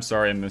 Man, I'm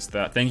sorry I missed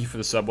that. Thank you for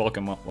the sub.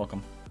 Welcome,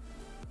 welcome.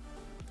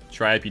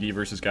 Try IPD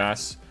versus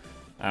gas.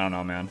 I don't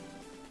know, man.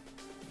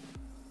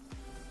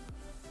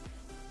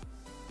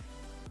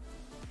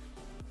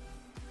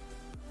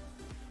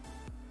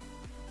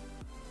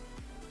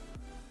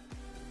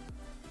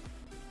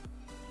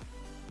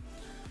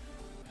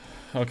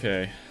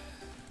 Okay.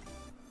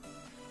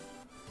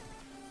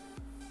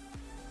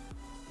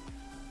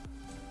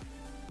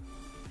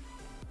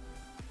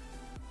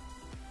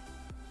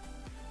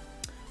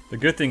 The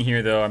good thing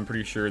here, though, I'm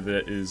pretty sure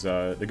that is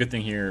the good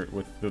thing here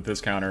with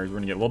this counter is we're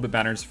gonna get a little bit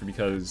banners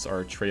because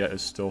our Traya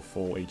is still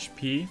full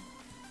HP,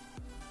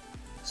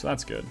 so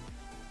that's good.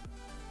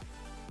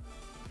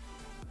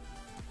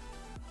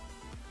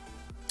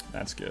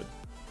 That's good.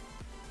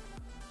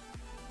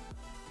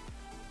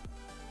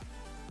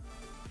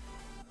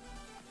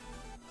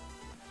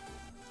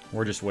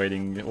 We're just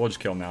waiting. We'll just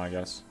kill him now, I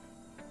guess.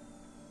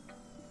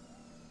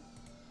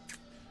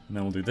 And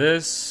then we'll do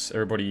this.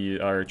 Everybody,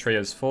 our Traya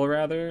is full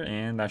rather,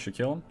 and that should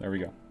kill him. There we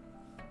go.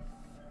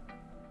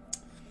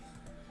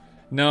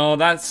 No,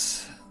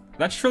 that's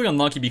truly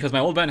unlucky because my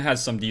old Ben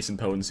has some decent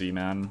potency,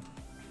 man.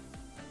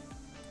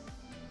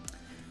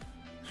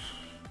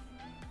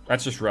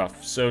 That's just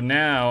rough. So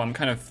now I'm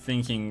kind of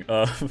thinking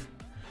of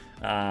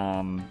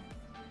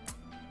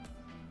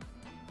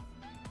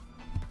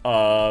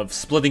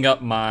splitting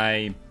up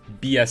my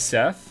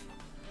BSF.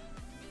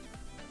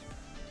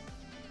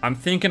 I'm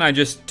thinking I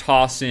just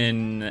toss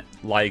in,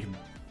 like,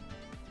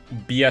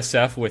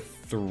 BSF with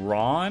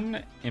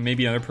Thrawn and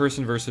maybe another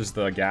person versus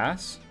the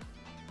gas.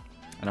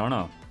 I don't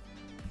know.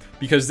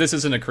 Because this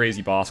isn't a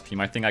crazy boss team.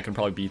 I think I can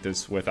probably beat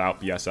this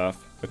without BSF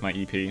with my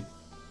EP.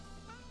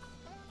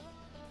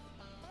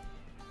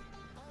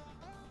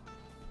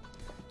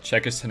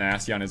 Check his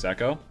tenacity on his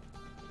Echo.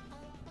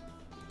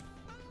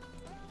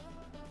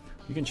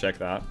 You can check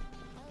that.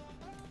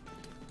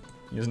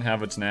 He doesn't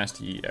have its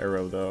nasty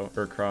arrow, though,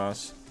 or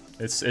cross.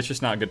 It's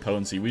just not good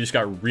potency. We just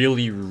got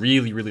really,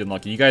 really, really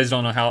unlucky. You guys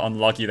don't know how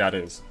unlucky that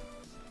is.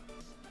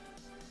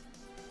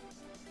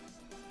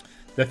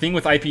 The thing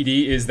with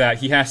IPD is that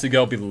he has to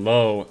go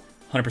below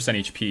 100%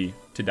 HP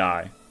to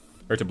die.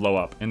 Or to blow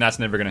up. And that's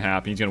never going to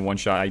happen. He's going to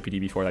one-shot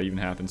IPD before that even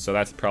happens. So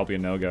that's probably a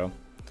no-go.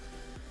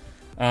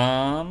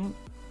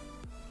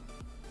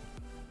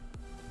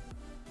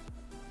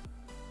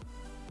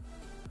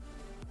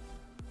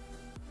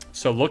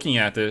 So looking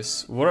at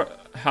this,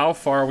 how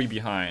far are we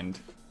behind?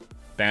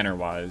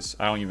 Banner-wise,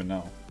 I don't even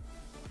know.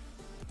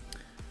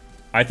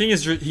 I think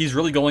he's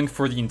really going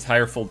for the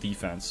entire full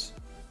defense.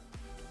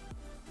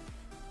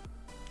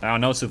 I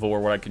don't know, Civil War,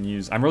 what I can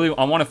use. I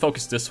want to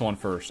focus this one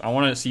first. I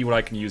want to see what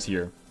I can use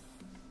here.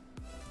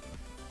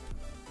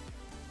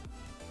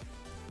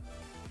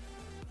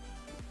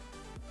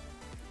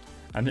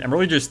 I'm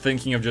really just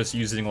thinking of just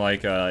using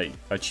like a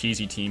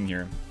cheesy team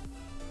here.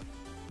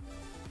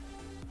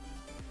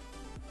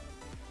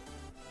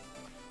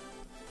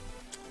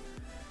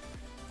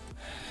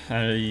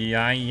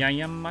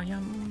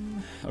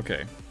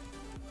 Okay.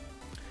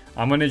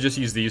 I'm gonna just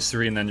use these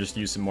three and then just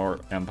use some more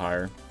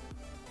Empire.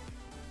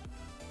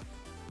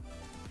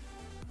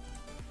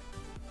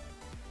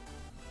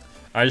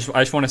 I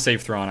just want to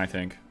save Thrawn, I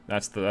think.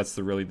 That's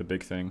really the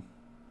big thing.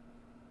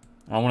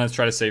 I want to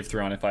try to save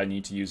Thrawn if I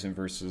need to use him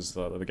versus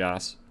the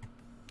gas.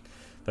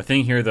 The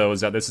thing here, though,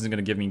 is that this isn't going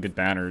to give me good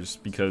banners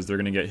because they're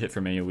going to get hit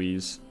from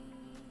AoEs.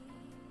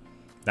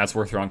 That's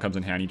where Thrawn comes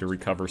in handy to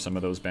recover some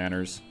of those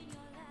banners.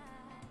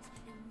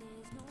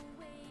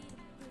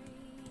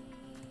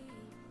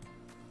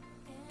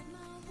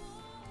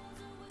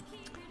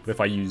 But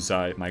if I use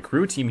my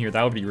crew team here,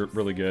 that would be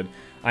really good.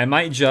 I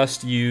might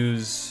just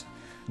use...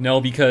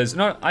 No, because...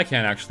 No, I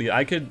can actually.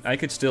 I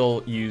could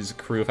still use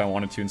crew if I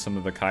wanted to in some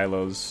of the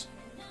Kylos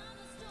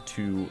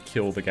to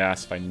kill the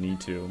gas if I need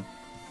to.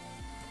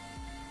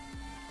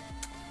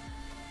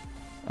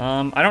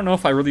 I don't know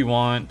if I really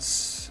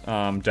want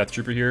Death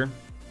Trooper here.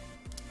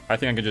 I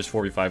think I could just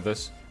 4v5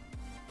 this.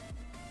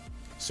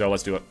 So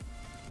let's do it.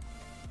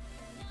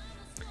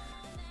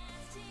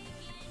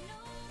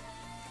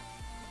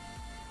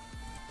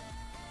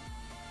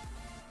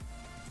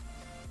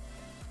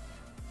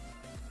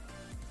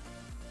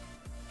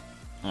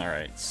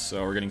 Alright,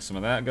 so we're getting some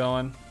of that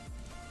going.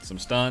 Some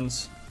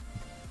stuns.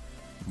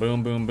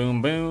 Boom, boom,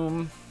 boom,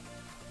 boom.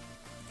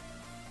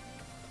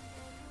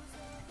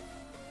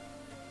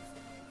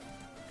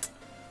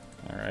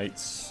 Alright.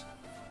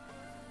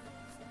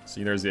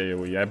 See, there's the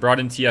AoE. I brought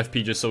in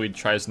TFP just so he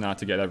tries not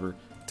to get ever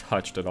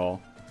touched at all.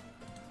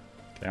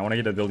 Okay, I want to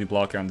get ability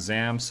block on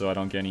Zam so I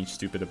don't get any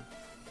stupid...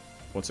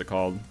 What's it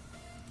called?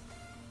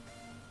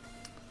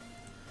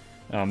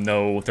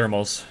 No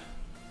thermals.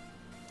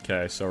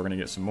 Okay, so we're gonna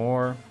get some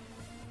more.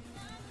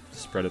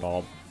 Spread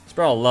all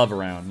love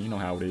around. You know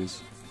how it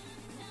is.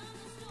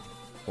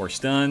 More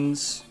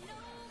stuns.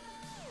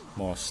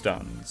 More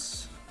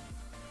stuns.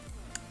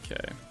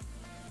 Okay.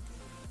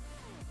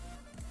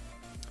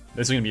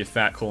 This is gonna be a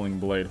fat cooling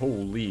blade.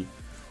 Holy.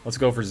 Let's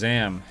go for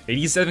Zam.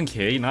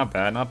 87k, not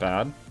bad, not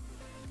bad.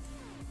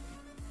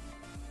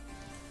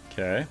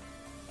 Okay.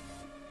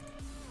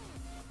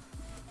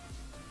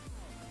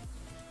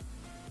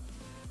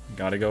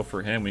 Gotta go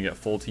for him. We get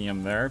full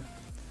TM there.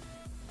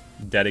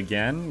 Dead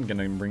again.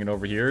 Gonna bring it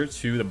over here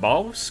to the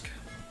Bosk.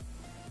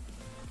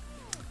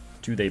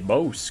 To the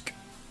Bosk.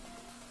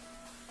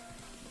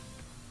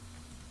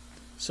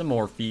 Some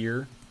more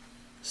fear.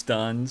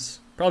 Stuns.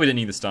 Probably didn't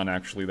need the stun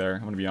actually there,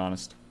 I'm gonna be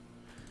honest.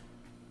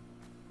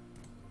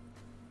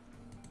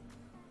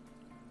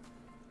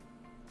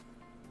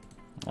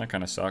 That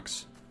kinda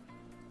sucks.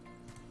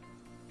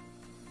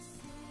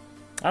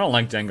 I don't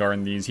like Dengar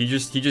in these. He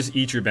just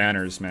eats your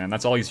banners, man.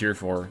 That's all he's here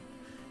for.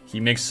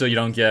 He makes so you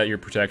don't get your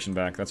protection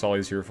back. That's all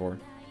he's here for.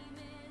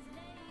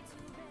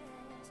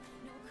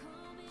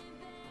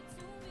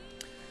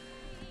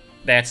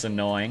 That's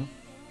annoying.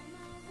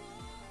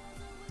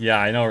 Yeah,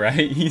 I know,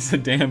 right? He's a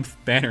damn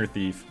banner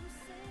thief.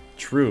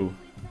 True.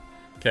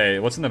 Okay,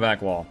 what's in the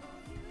back wall?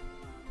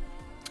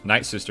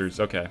 Night Sisters,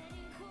 okay.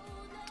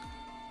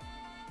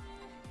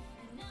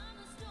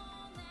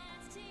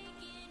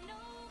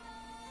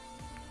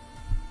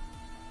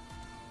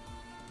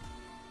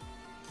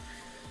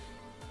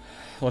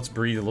 Let's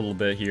breathe a little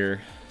bit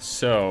here.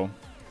 So,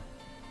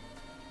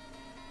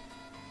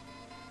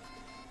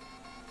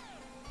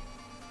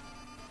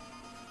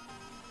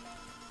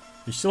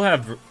 we still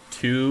have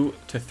 2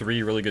 to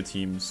 3 really good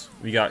teams.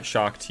 We got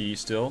Shock T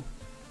still.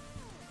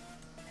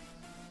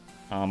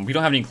 We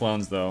don't have any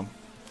clones though,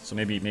 so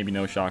maybe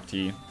no Shock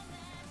T.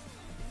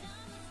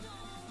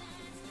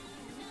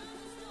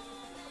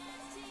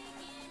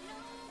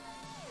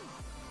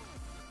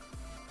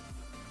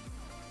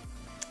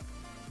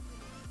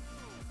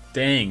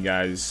 Dang,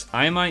 guys.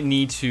 I might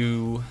need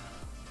to...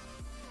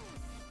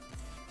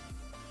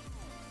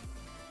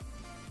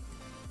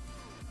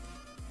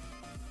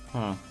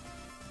 Huh.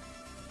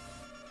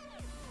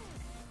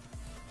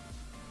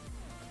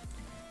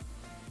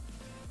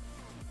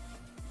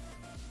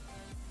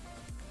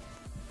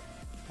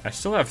 I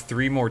still have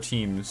 3 more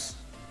teams.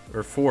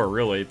 Or 4,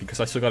 really,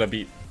 because I still gotta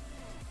beat...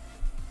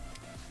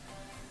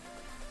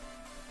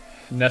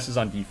 Ness is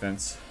on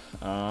defense.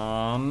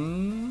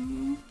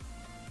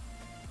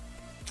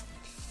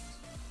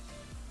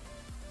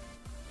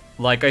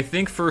 Like, I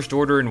think First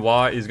Order and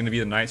Watt is going to be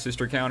the Night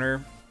Sister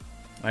counter.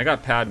 I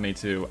got Padme,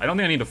 too. I don't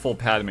think I need a full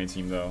Padme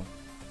team, though.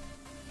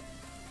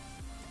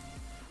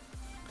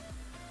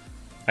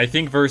 I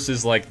think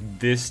versus, like,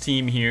 this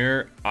team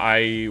here,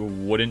 I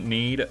wouldn't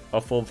need a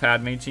full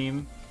Padme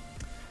team.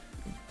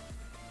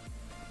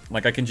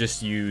 Like, I can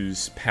just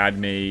use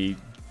Padme,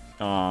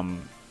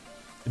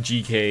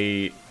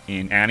 GK,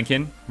 and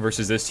Anakin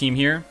versus this team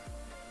here.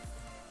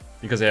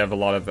 Because they have a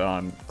lot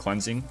of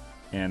cleansing,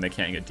 and they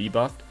can't get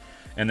debuffed.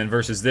 And then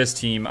versus this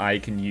team, I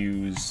can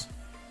use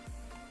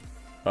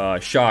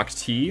Shock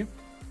T.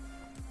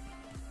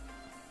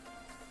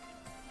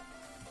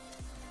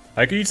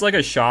 I could use like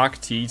a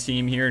Shock T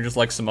team here, and just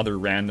like some other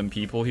random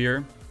people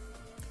here,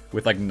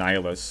 with like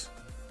Nihilus.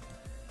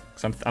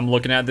 So I'm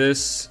looking at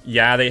this.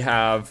 Yeah, they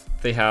have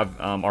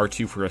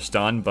R2 for a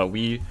stun, but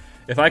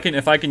if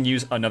I can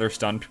use another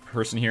stun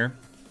person here,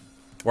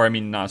 or I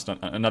mean not a stun,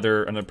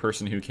 another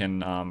person who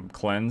can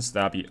cleanse,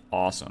 that'd be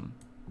awesome.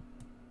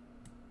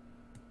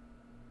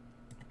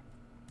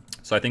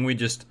 So I think we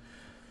just,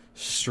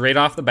 straight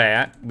off the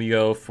bat, we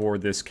go for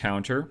this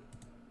counter.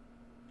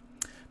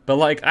 But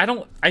like,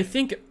 I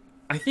think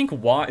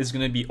Watt is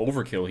going to be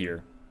overkill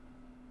here.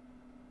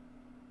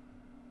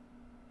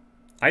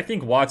 I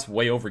think Watt's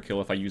way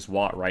overkill if I use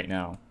Watt right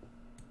now.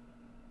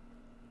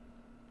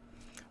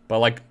 But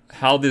like,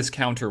 how this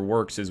counter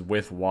works is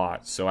with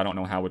Watt, so I don't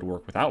know how it would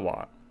work without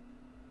Watt.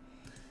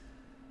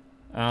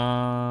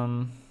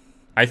 I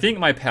think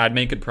my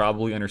Padme could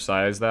probably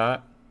undersize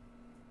that.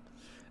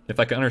 If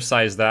I can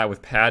undersize that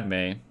with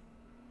Padme,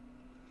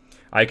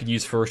 I could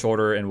use First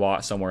Order and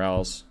Watt somewhere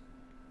else.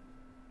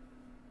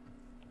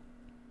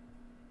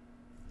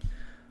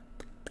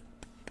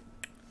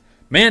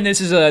 Man,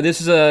 this is a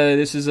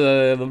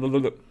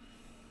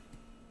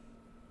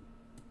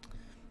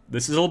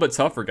little bit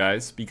tougher,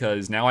 guys,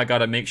 because now I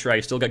gotta make sure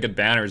I still got good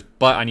banners,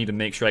 but I need to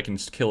make sure I can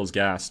kill his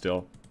gas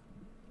still.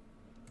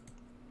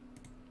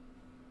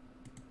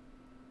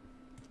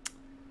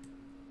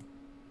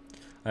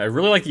 I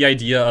really like the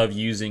idea of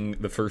using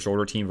the First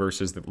Order team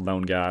versus the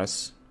lone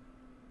gas,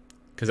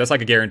 because that's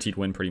like a guaranteed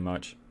win pretty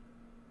much.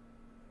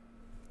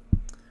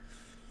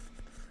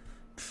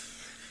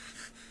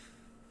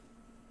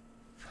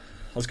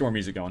 Let's get more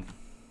music going.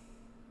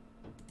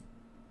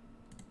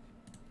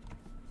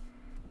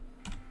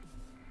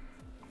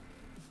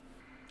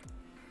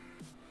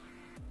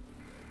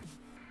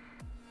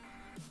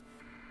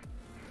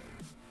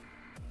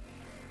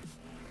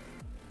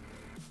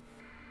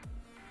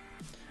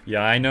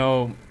 Yeah, I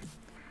know.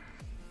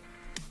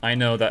 I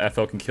know that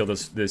FL can kill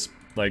this.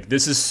 Like,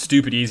 this is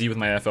stupid easy with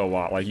my FL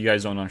Watt. Like, you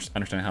guys don't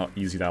understand how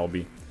easy that will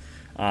be.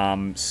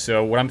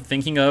 So what I'm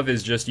thinking of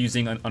is just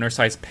using an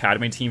undersized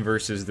Padme team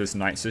versus this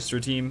Night Sister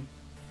team.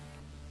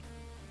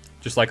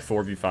 Just like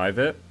 4v5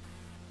 it.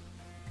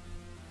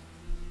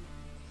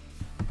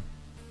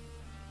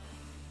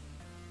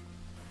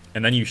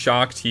 And then you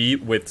Shock T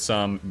with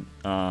some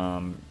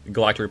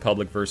Galactic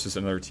Republic versus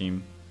another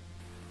team.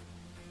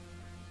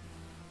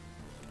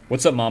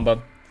 What's up,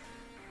 Mamba?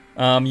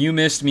 You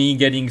missed me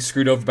getting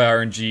screwed over by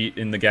RNG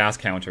in the gas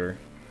counter.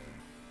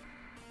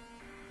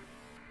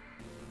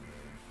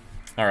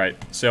 Alright,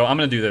 so I'm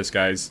gonna do this,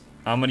 guys.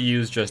 I'm gonna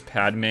use just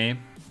Padme.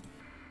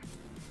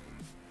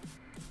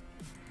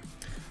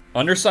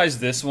 Undersize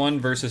this one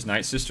versus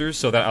Night Sisters,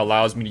 so that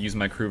allows me to use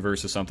my crew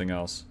versus something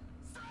else.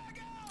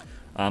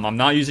 I'm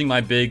not using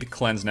my big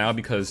cleanse now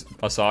because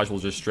Asajj will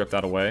just strip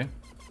that away.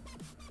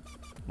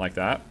 Like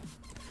that.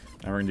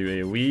 Now we're gonna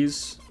do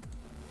AoEs.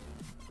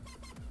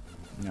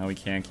 Now we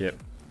can't get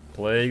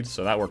plagued,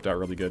 so that worked out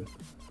really good.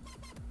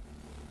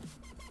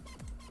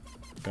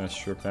 Gonna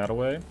strip that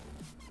away.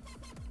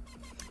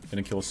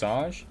 Gonna kill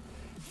Asajj.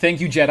 Thank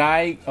you,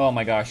 Jedi. Oh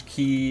my gosh,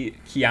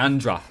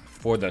 Kiandra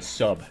for the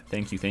sub.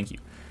 Thank you, thank you.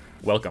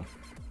 Welcome.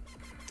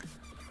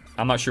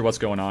 I'm not sure what's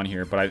going on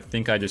here, but I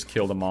think I just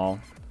killed them all.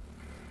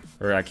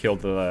 Or I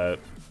killed the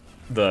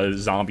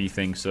zombie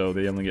thing, so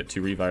they only get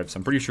 2 revives.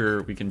 I'm pretty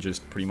sure we can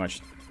just pretty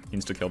much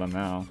insta-kill them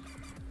now.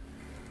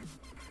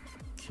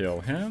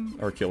 Kill him,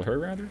 or kill her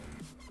rather.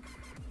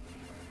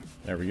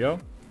 There we go.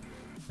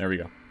 There we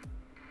go.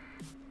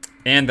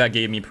 And that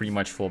gave me pretty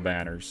much full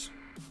banners.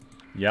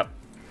 Yep.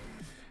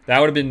 That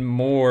would have been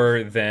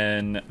more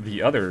than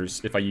the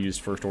others if I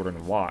used First Order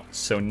and Watt.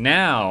 So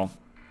now,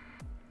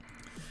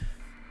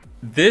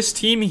 this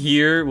team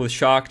here with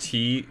Shock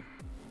T,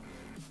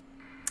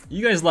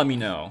 you guys let me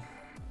know.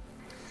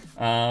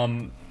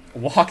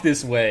 Walk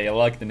This Way, I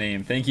like the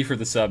name. Thank you for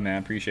the sub,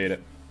 man, appreciate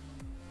it.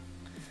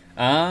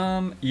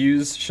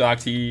 Use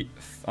Shock T,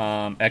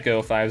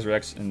 Echo, 5s,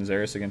 Rex, and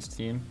Xeris against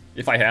team.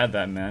 If I had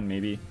that, man,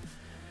 maybe.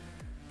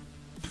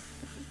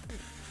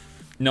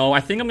 No,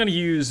 I think I'm going to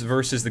use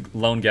versus the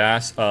Lone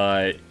Gas,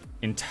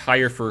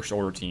 entire First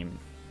Order team.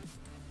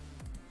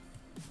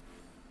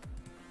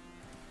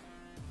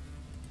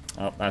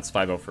 Oh, that's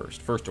 5-0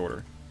 first. First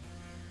Order.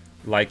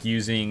 Like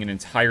using an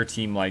entire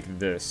team like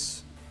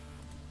this.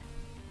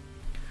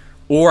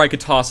 Or I could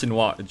toss in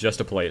Watt just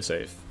to play it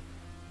safe.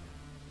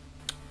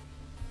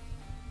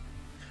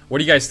 What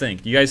do you guys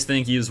think? Do you guys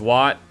think use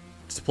Watt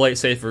to play it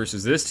safe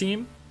versus this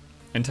team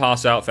and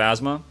toss out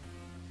Phasma?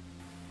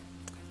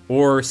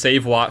 Or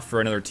save Watt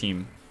for another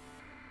team?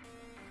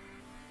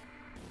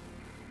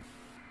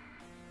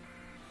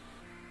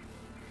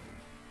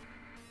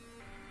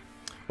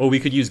 Oh, we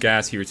could use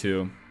Gas here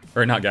too.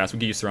 Or not Gas, we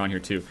could use Thrawn here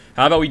too.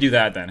 How about we do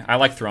that then? I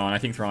like Thrawn. I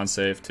think Thrawn's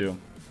safe too.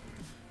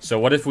 So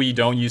what if we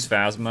don't use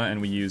Phasma and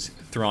we use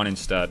Thrawn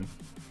instead?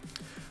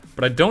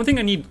 But I don't think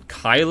I need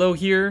Kylo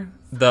here,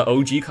 the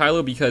OG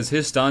Kylo, because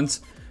his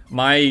stunts,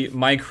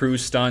 my crew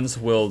stuns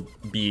will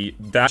be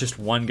that just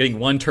getting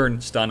 1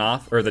 turn stun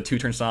off, or the 2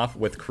 turn stun off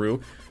with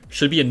crew,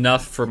 should be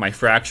enough for my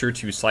Fracture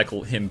to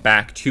cycle him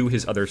back to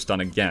his other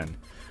stun again.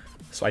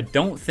 So I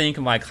don't think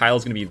my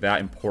Kylo's going to be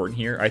that important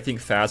here. I think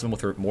Phasma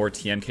with her more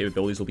TM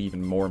capabilities will be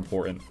even more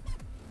important.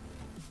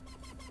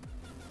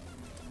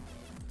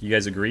 Do you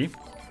guys agree?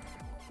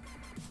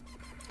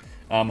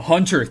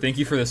 Hunter, thank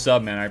you for the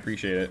sub, man. I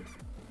appreciate it.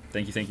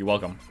 Thank you.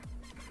 Welcome.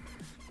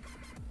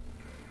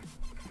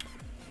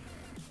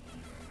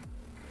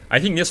 I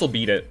think this will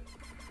beat it.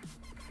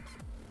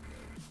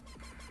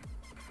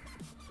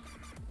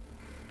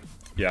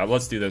 Yeah,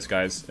 let's do this,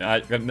 guys. I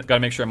gotta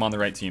make sure I'm on the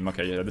right team.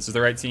 Okay, yeah, this is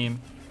the right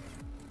team.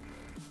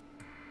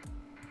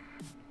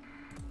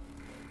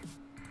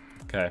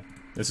 Okay,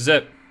 this is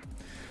it.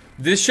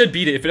 This should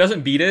beat it. If it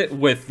doesn't beat it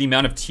with the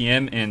amount of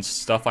TM and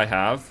stuff I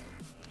have...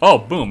 Oh,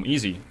 boom,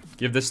 easy.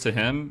 Give this to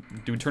him.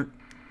 Do we turn...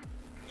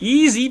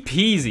 Easy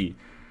peasy.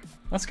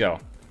 Let's go.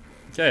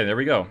 Okay, there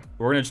we go.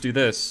 We're gonna just do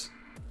this.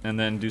 And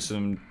then do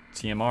some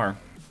TMR.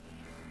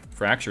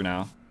 Fracture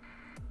now.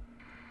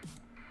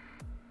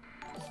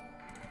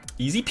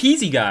 Easy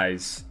peasy,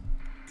 guys.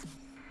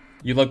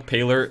 You look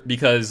paler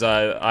because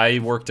I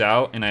worked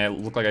out and I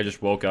look like I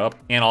just woke up.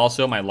 And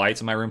also, my lights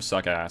in my room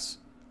suck ass.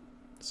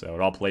 So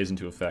it all plays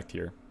into effect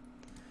here.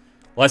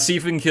 Let's see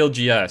if we can kill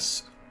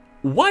GS.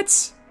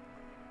 What?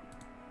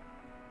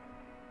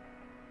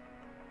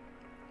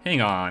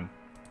 Hang on.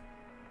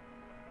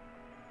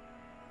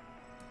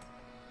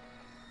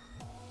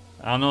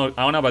 I don't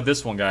know about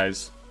this one,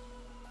 guys.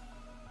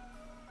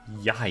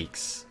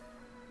 Yikes.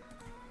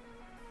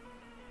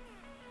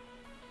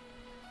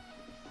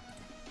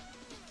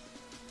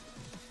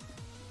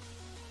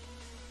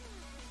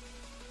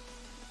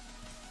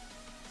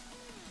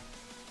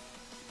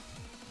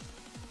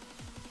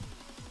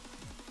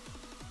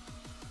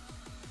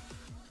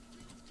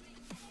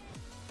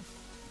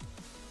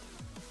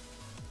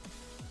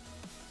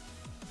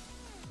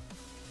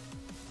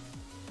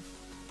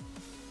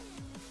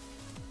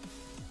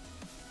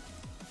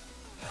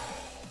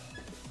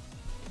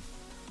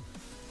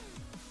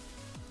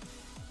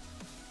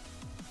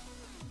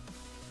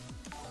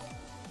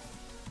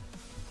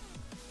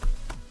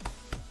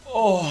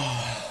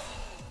 Oh.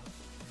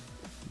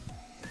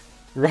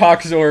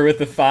 Roxor with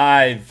the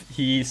 5.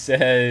 He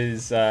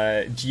says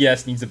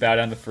GS needs to bow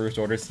down the first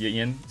order. See you,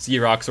 Ian. See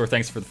you, Roxor.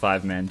 Thanks for the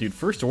 5, man. Dude,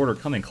 first order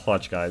coming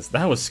clutch, guys.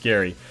 That was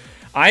scary.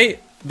 The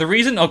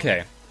reason,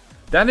 okay,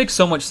 that makes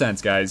so much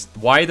sense, guys.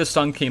 Why the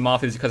stun came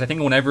off is because I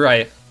think whenever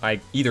I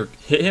either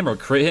hit him or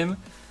crit him,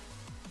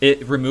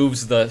 it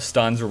removes the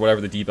stuns or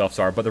whatever the debuffs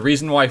are. But the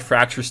reason why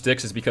Fracture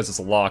sticks is because it's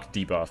a locked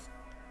debuff.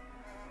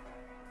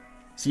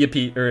 See ya,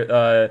 Pete.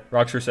 Or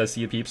Roxor says,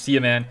 see ya, peeps. See ya,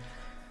 man.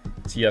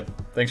 See ya.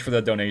 Thanks for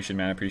the donation,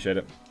 man. I appreciate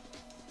it.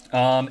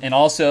 And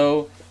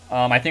also,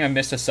 I think I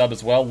missed a sub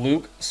as well.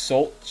 Luke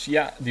Solt.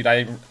 Yeah,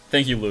 dude.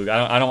 Thank you, Luke.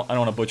 I don't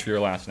want to butcher your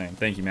last name.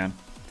 Thank you, man.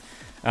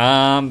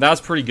 That's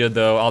pretty good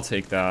though. I'll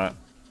take that.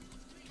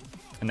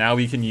 And now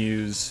we can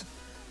use.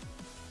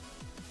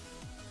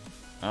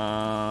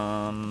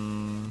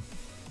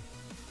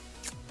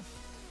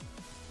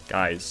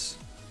 Guys,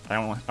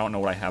 I don't know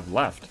what I have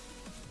left.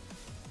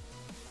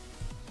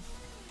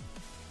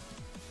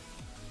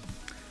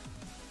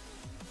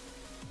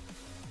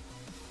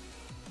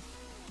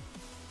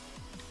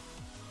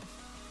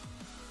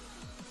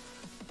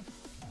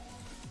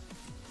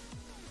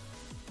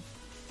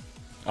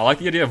 I like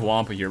the idea of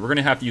Wampa here. We're going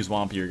to have to use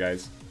Wampa here,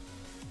 guys.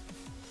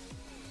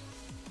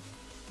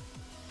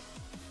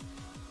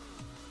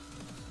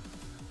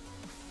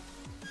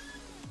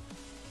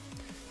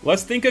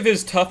 Let's think of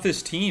his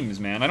toughest teams,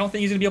 man. I don't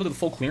think he's going to be able to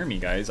full clear me,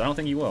 guys. I don't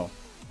think he will.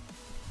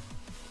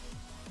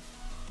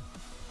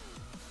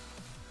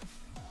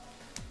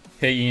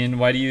 Hey, Ian,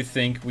 why do you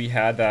think we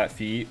had that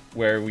feat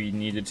where we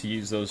needed to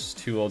use those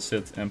 2 old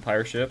Sith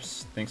Empire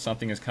ships? Think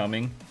something is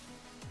coming?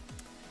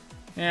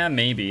 Yeah,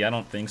 maybe. I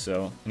don't think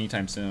so.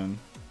 Anytime soon.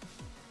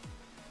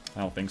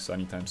 I don't think so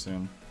anytime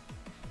soon.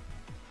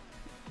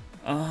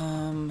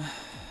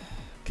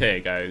 Okay,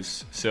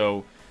 guys.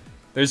 So,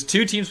 there's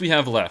 2 teams we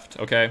have left,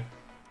 okay?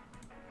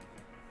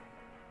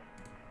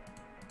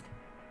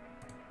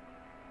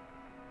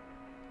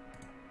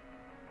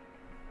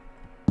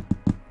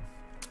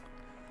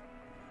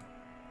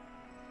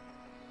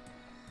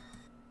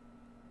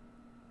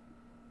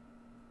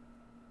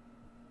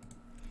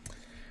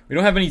 We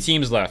don't have any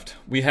teams left.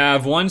 We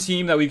have 1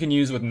 team that we can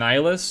use with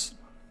Nihilus.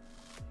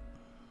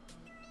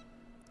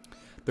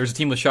 There's a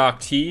team with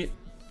Shock T.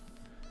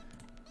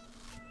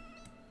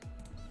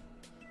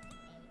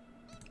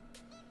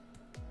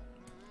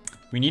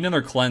 We need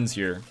another cleanse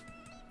here.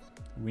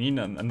 We need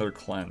another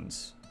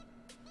cleanse.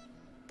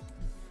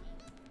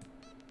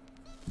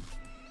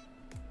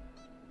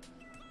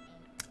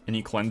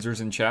 Any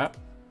cleansers in chat?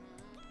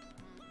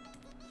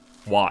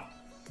 Watt.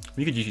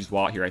 We could just use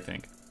Watt here, I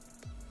think.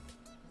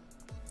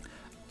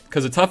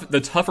 Because the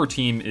tougher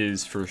team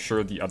is for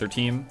sure the other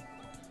team.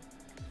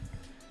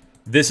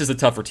 This is the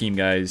tougher team,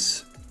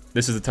 guys.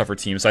 This is the tougher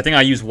team. So I think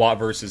I use Watt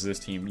versus this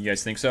team. You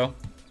guys think so?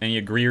 Any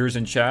agreeers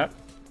in chat?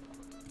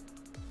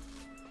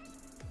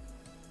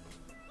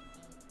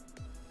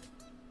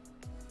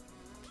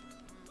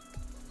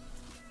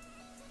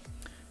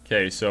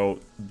 Okay, so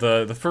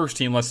the first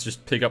team, let's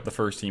just pick up the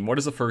first team. What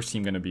is the first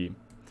team going to be?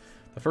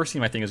 The first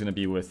team I think is going to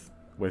be with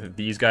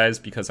these guys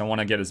because I want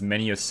to get as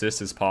many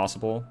assists as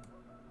possible.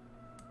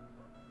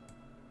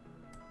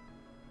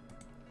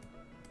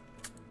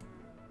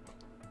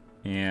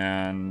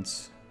 And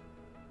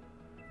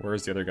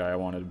where's the other guy I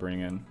wanted to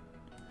bring in?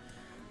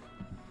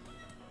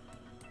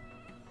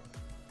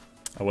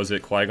 Oh, was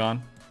it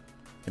Qui-Gon?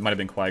 It might have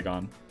been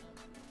Qui-Gon.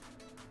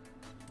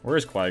 Where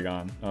is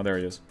Qui-Gon? Oh, there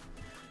he is.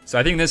 So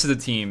I think this is a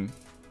team.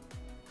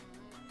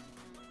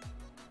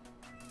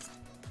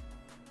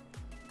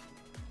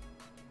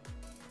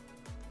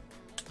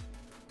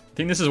 I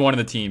think this is one of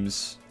the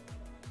teams.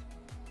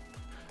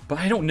 But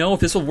I don't know if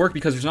this will work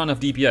because there's not enough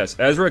DPS.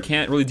 Ezra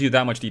can't really do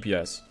that much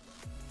DPS.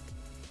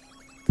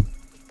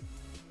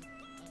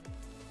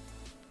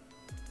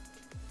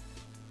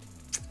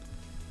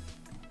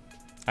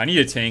 I need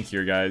a tank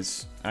here,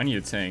 guys. I need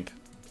a tank.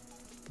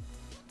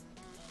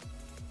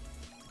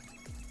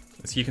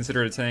 Is he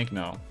considered a tank?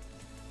 No.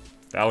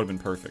 That would have been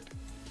perfect.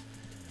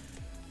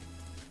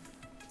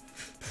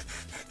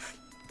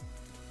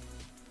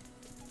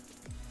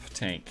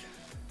 Tank.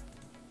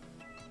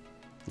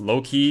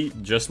 Low-key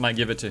just might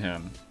give it to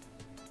him.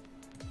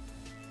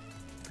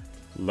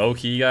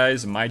 Low-key,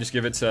 guys, might just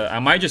give it to... I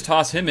might just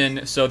toss him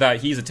in so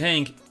that he's a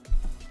tank.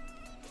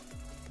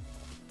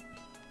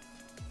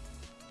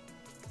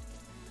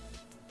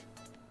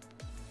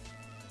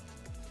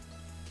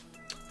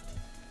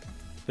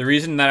 The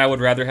reason that I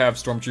would rather have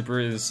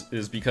Stormtrooper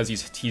is because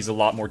he's a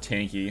lot more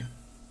tanky.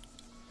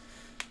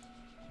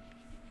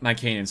 My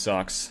Kanan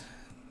sucks.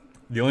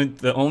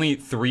 The only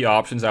 3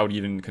 options I would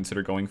even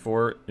consider going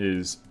for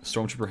is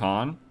Stormtrooper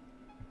Han.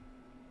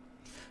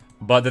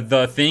 But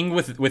the thing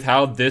with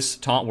how this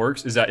taunt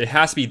works is that it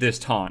has to be this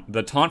taunt.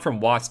 The taunt from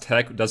Watt's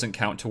tech doesn't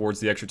count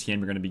towards the extra TM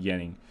you're going to be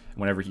getting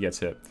whenever he gets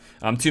hit.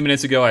 2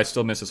 minutes ago, I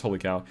still missed this. Holy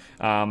cow.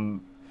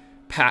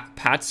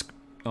 Pat's...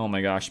 Oh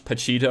my gosh.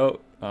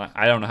 Pachito...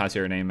 I don't know how to say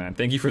her name, man.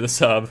 Thank you for the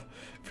sub.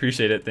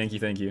 Appreciate it. Thank you,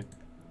 thank you.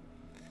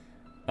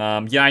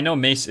 Yeah, I know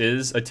Mace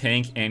is a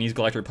tank and he's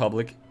Galactic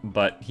Republic,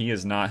 but he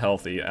is not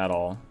healthy at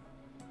all.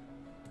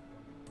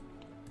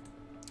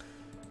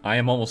 I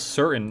am almost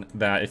certain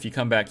that if you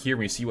come back here and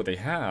we see what they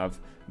have,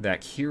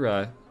 that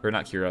Kira, or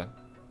not Kira.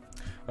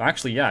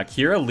 Actually, yeah,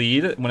 Kira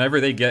lead, whenever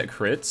they get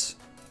crits,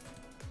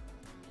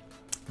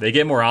 they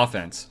get more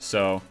offense.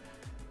 So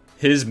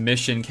his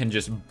mission can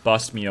just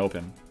bust me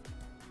open.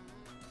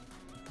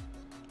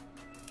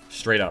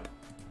 Straight up.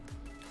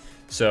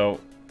 So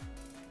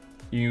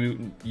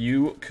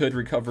you could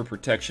recover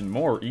protection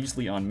more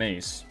easily on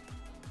Mace.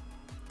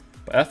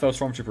 But FO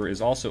Stormtrooper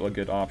is also a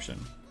good option.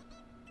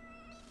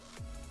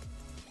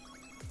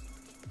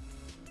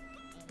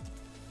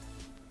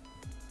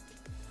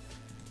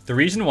 The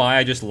reason why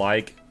I just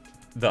like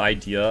the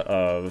idea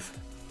of...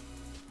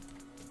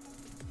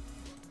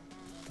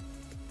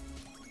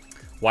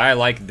 Why I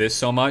like this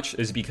so much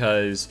is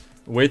because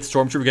with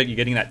Stormtrooper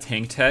getting that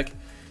tank tech,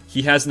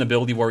 he has an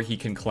ability where he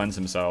can cleanse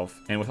himself.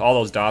 And with all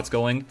those dots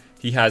going,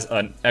 he has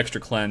an extra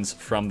cleanse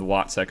from the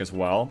Watsec as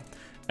well.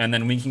 And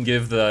then we can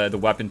give the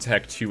weapon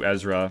tech to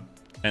Ezra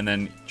and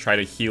then try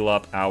to heal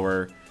up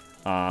our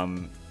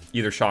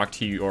either Shock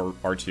T or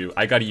R2.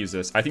 I gotta use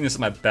this. I think this is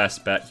my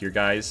best bet here,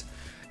 guys.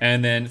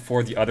 And then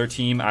for the other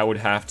team, I would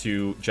have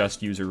to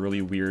just use a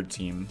really weird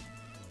team.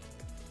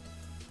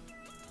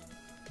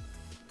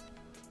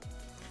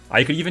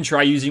 I could even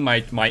try using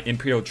my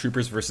Imperial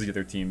Troopers versus the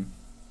other team.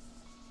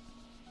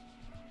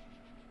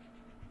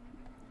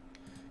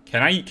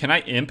 Can I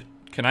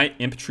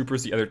imp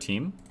Troopers the other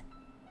team?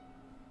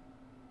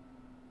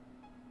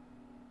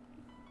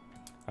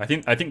 I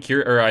think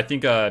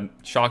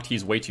Shock T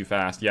is way too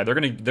fast. Yeah, they're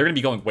gonna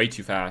be going way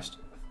too fast.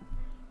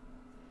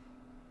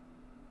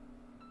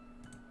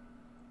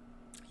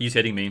 He's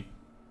hitting me.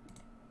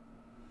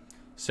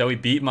 So he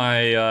beat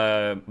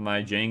my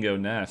my Jango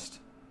Nest.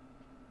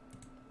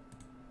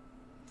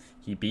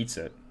 He beats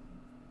it.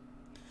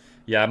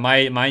 Yeah,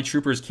 my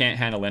troopers can't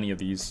handle any of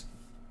these.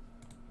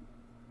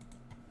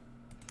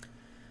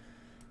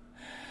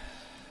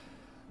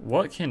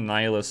 What can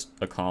Nihilus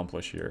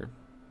accomplish here?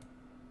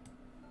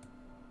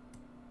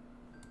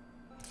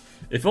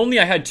 If only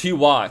I had 2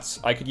 Watts,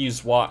 I could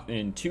use Watt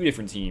in 2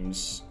 different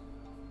teams.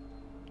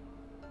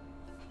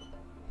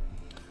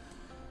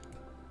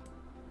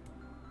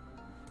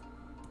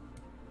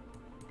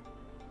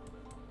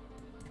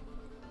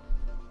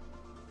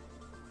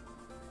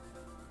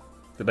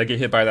 Did I get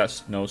hit by that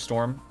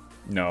snowstorm?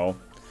 No.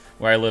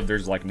 Where I live,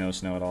 there's like no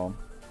snow at all.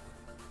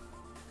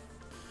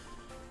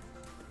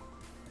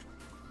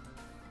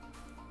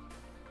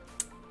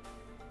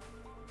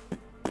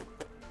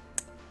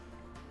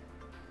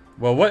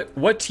 Well,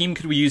 what team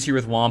could we use here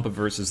with Wampa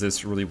versus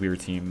this really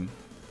weird team?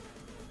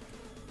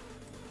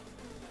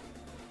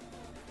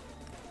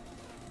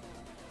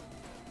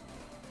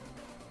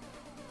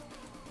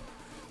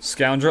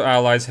 Scoundrel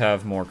allies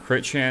have more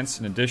crit chance.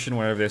 In addition,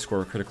 whenever they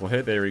score a critical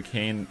hit, they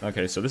regain...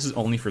 Okay, so this is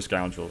only for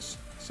Scoundrels.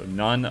 So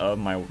none of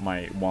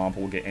my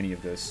Wampa will get any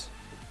of this.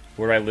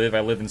 Where do I live?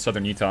 I live in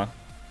southern Utah.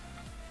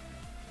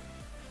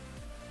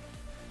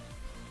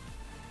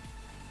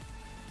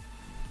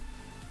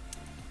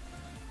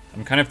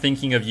 I'm kind of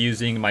thinking of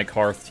using my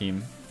Karth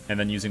team and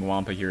then using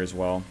Wampa here as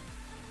well.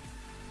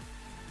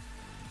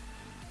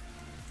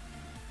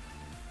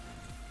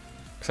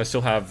 Because I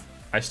still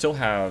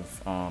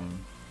have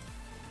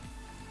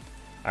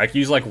I could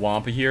use like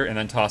Wampa here and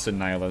then toss in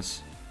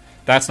Nihilus.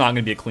 That's not going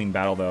to be a clean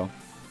battle though.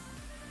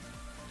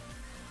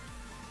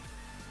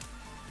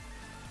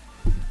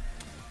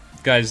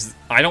 Guys,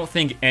 I don't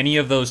think any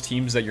of those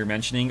teams that you're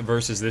mentioning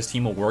versus this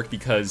team will work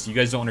because you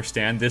guys don't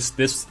understand.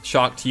 This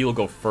Shock T will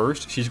go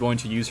first. She's going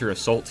to use her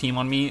assault team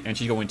on me and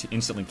she's going to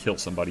instantly kill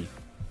somebody.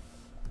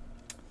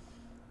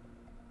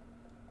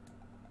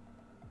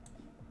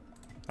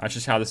 That's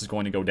just how this is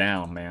going to go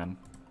down, man.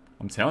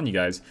 I'm telling you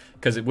guys.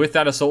 Because with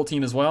that assault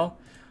team as well,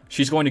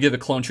 she's going to give a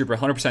clone trooper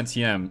 100%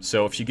 TM.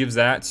 So if she gives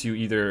that to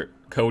either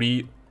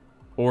Cody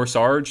or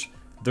Sarge,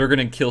 they're going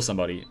to kill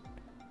somebody.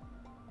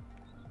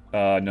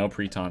 No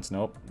pre-taunts.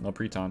 Nope, no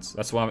pre-taunts.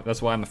 That's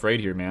why I'm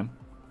afraid here, man.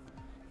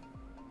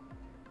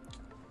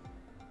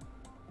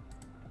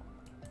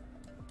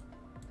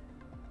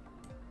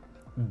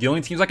 The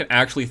only teams I can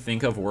actually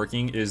think of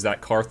working is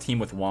that Karth team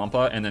with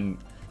Wampa and then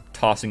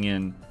tossing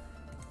in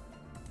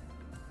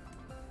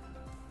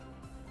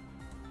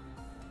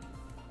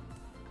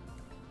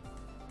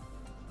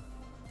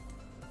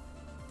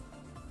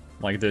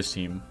like this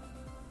team.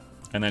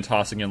 And then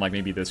tossing in like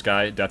maybe this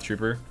guy, Death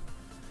Trooper.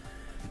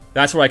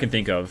 That's what I can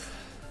think of.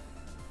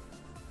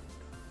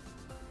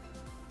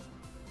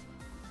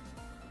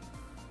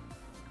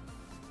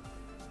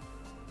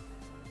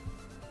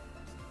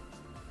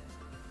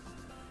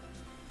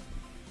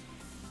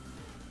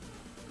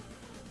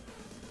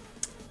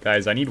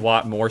 Guys, I need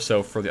Watt more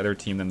so for the other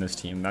team than this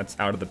team. That's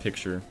out of the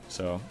picture,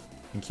 so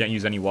you can't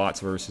use any Watts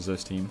versus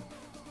this team.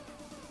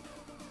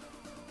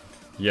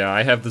 Yeah,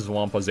 I have the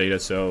Zwampa Zeta,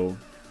 so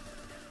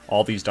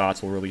all these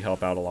dots will really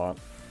help out a lot.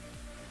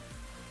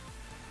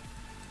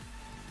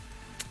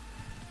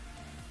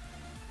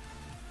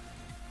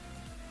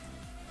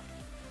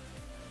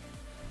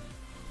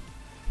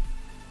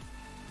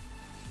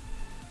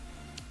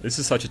 This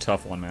is such a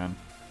tough one, man.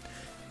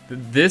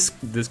 This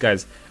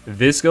guys,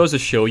 this goes to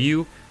show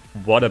you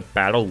what a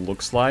battle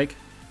looks like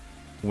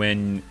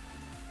when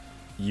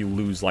you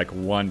lose like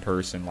one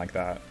person like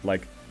that.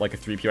 Like a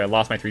 3PO. I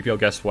lost my 3PO.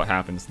 Guess what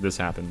happens? This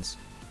happens.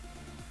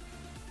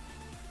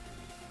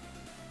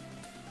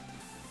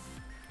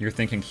 You're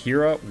thinking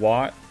Kira,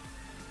 Watt,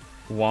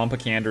 Wampa,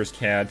 Canderous,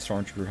 Cad,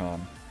 Stormtrooper,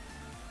 Han.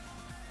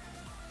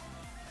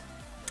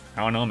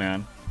 I don't know,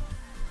 man.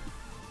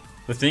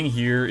 The thing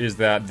here is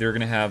that they're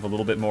going to have a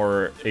little bit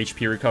more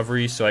HP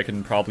recovery, so I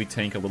can probably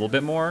tank a little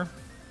bit more.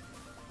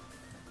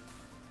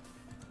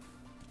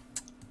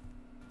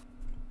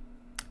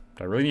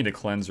 But I really need a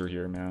cleanser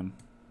here, man.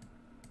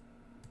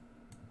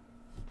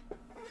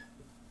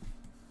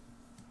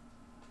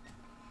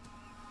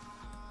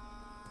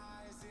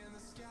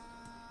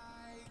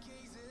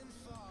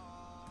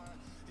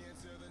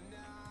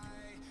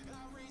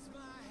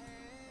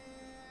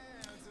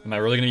 Am I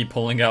really going to be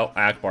pulling out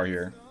Akbar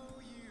here?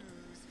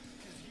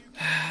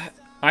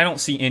 I don't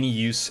see any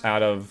use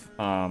out of,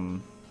 I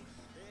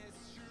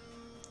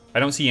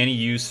don't see any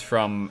use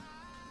from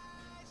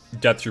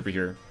Death Trooper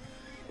here.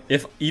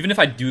 Even if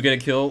I do get a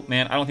kill,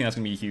 man, I don't think that's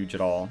going to be huge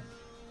at all.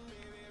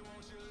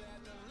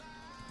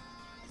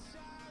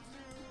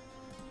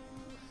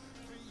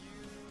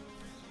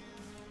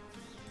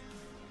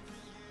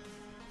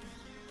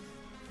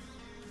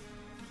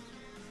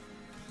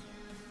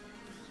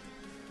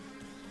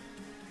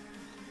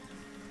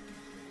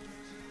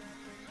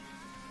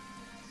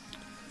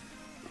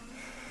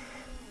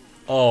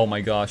 Oh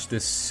my gosh,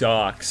 this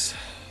sucks.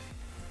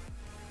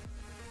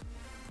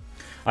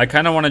 I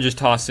kind of want to just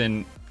toss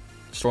in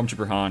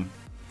Stormtrooper Han.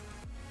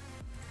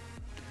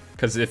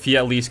 Because if he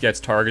at least gets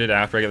targeted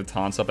after I get the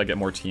taunts up, I get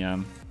more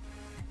TM.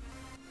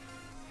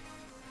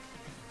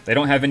 They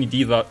don't have any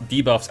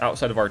debuffs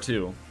outside of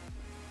R2.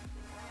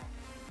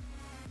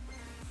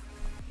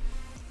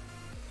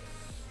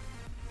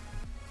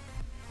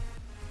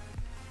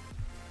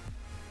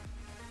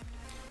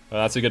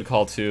 Well, that's a good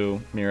call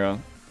too, Mira.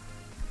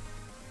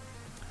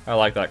 I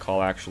like that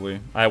call, actually.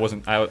 I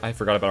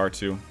forgot about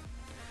R2.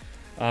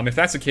 If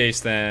that's the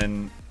case,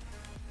 then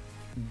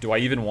do I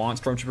even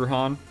want Stormtrooper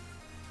Han?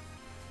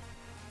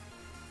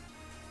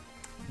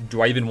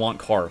 Do I even want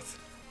Karth?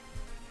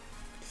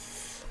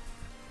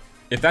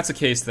 If that's the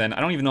case, then I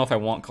don't even know if I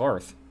want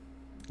Karth.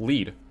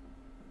 Lead.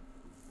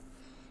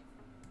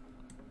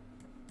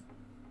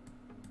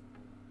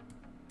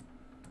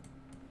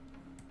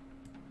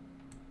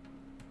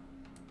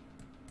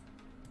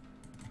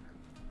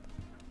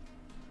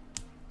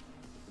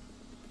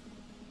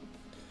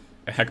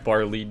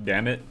 Akbar lead,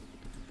 damn it.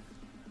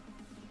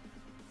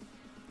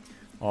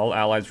 All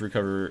allies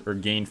recover or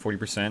gain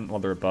 40% while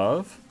they're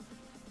above.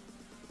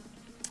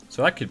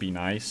 So that could be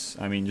nice.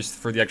 I mean, just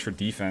for the extra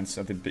defense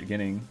at the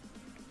beginning.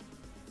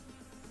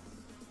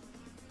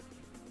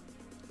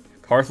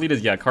 Karth lead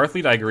is, yeah, Karth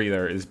lead, I agree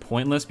there, is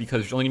pointless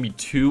because there's only going to be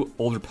 2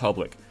 Old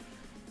Republic.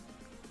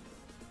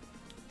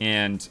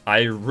 And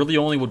I really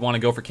only would want to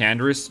go for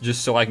Canderous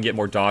just so I can get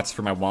more dots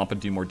for my Wampa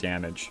and do more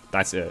damage.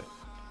 That's it.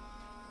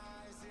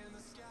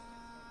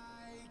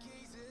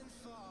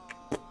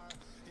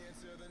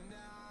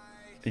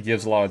 He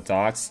gives a lot of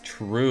dots,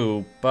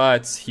 true,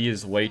 but he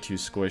is way too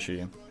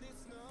squishy.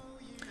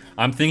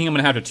 I'm thinking I'm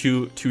gonna have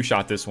to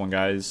two-shot this one,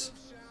 guys.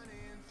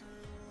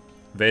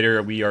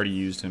 Vader, we already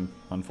used him,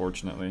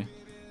 unfortunately.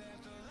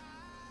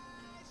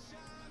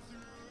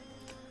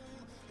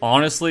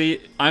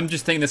 Honestly, I'm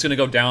just thinking that's gonna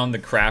go down the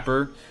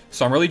crapper,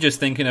 so I'm really just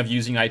thinking of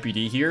using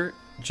IPD here,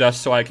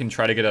 just so I can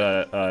try to get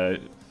a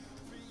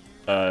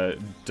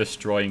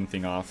destroying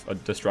thing off, a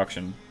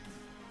destruction,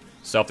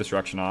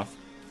 self-destruction off.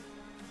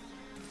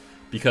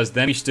 Because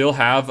then we still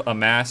have a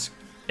mass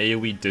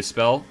AoE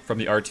Dispel from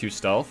the R2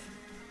 stealth.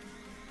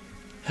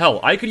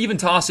 Hell, I could even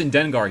toss in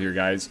Dengar here,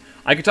 guys.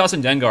 I could toss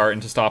in Dengar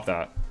and to stop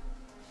that.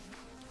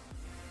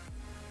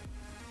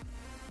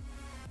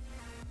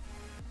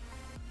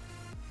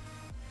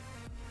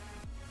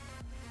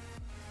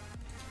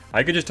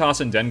 I could just toss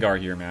in Dengar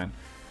here, man.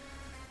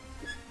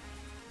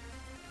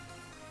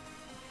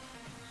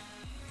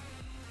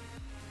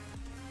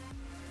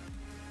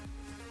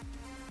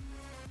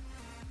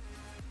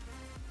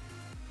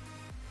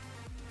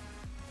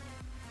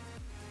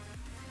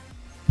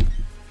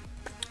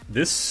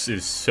 This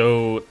is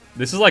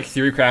like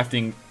theory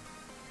crafting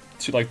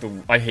to like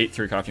I hate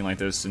theory crafting like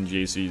this in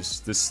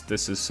JCs.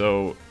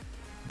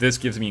 This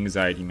gives me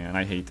anxiety, man.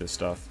 I hate this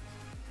stuff.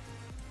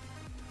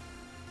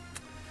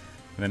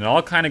 And then it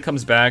all kind of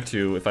comes back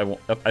to if I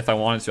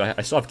wanted to,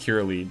 I still have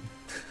Kira lead.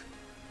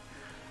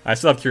 I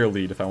still have Kira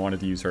lead if I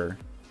wanted to use her.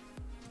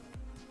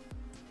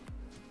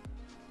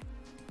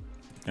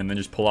 And then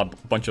just pull out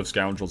a bunch of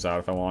scoundrels out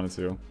if I wanted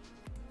to.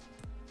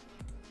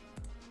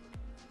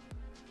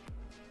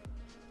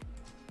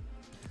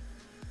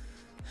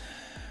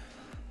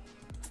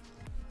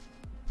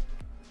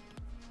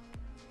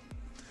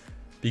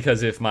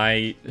 Because if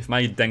my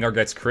Dengar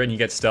gets crit and you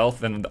get stealth,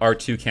 then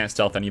R2 can't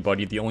stealth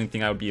anybody. The only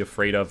thing I would be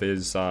afraid of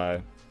is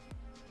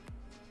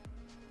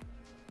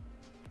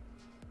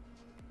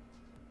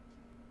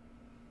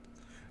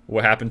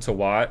What happened to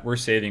Watt? We're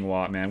saving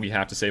Watt, man. We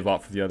have to save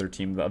Watt for the other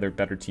team, the other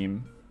better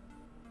team.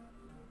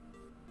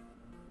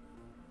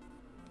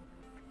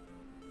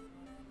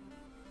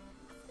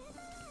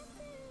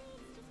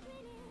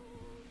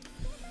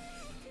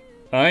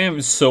 I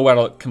am so at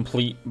a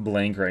complete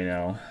blank right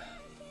now.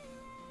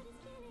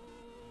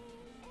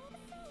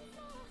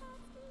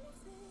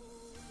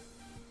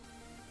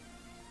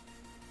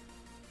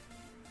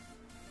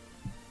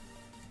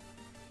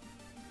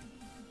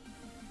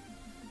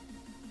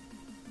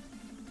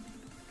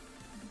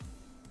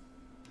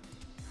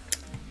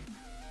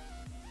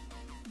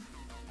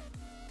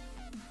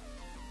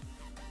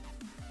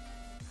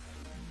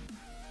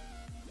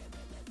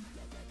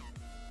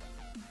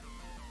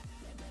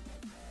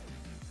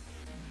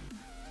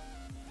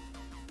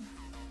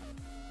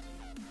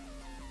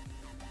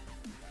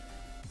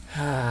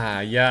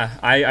 Yeah,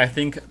 I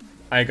think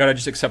I gotta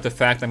just accept the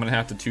fact I'm gonna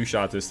have to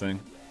two-shot this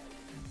thing.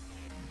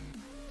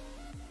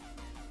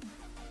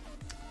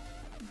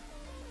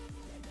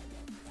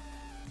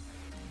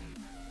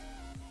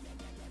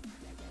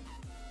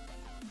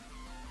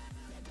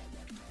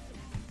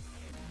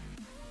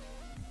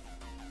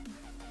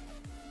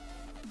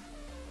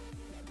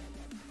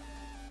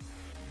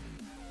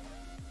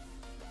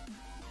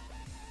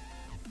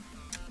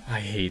 I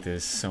hate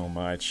this so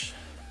much.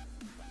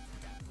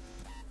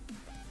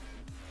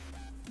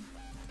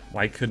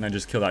 Why couldn't I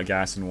just kill that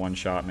gas in one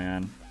shot,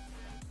 man?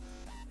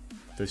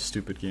 This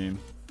stupid game.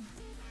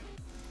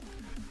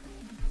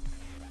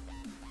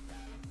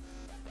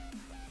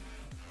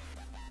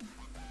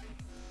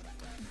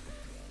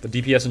 The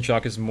DPS in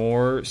Shock is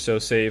more, so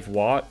save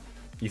Watt.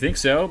 You think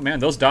so? Man,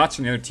 those dots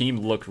from the other team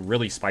look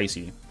really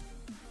spicy.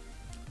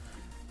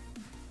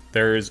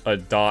 There's a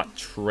dot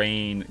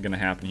train gonna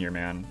happen here,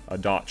 man. A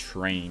dot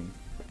train.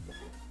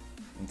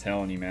 I'm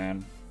telling you,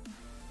 man.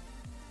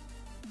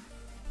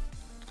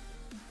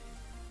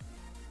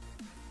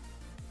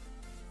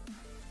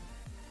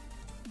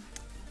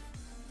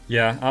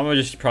 Yeah, I'm gonna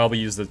just probably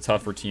use the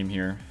tougher team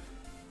here.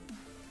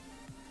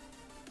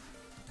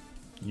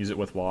 Use it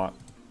with Watt.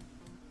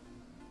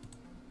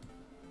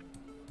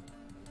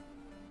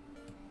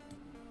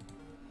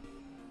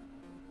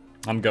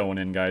 I'm going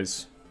in,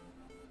 guys.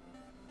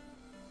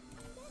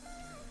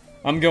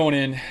 I'm going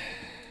in.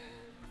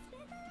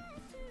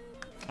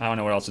 I don't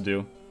know what else to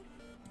do.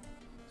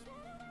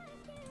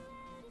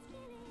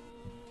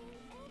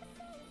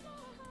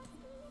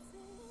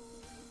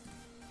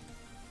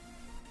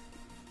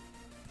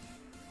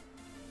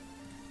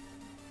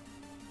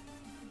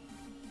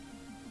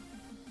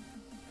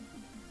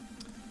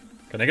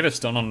 Can I get a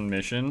stun on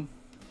mission?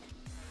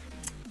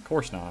 Of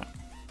course not.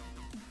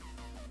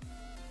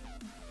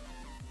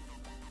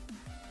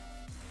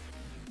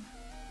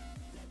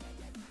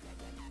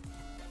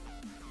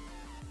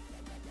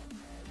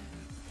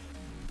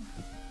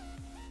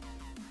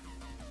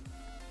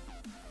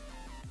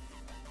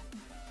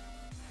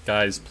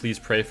 Guys, please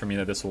pray for me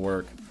that this will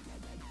work.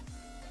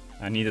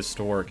 I need this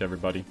to work,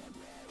 everybody.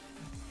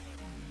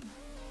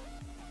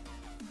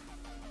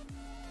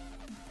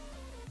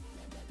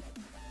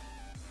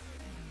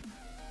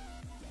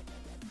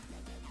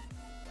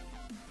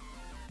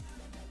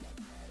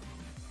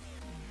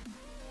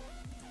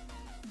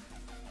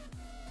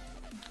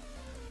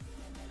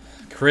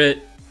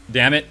 Crit.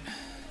 Damn it.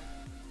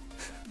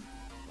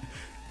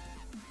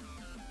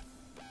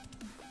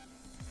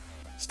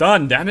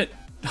 Stun, damn it.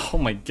 Oh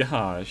my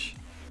gosh.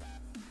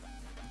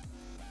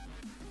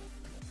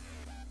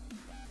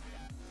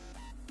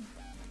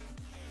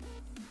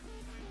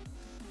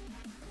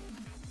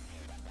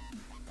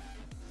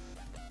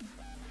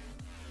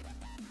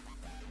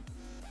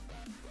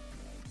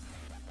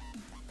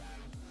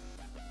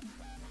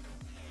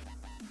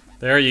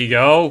 There you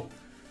go.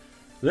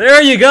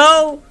 There you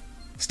go.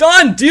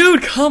 Stun,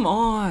 dude, come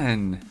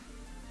on.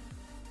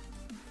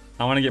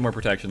 I want to get more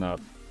protection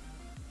up.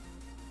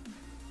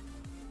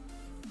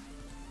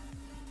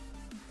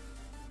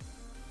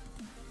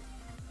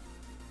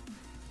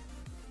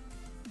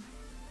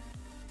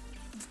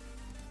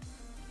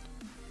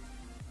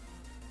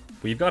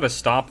 We've got to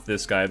stop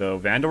this guy though.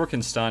 Vandor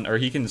can stun, or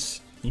he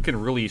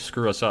can really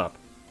screw us up.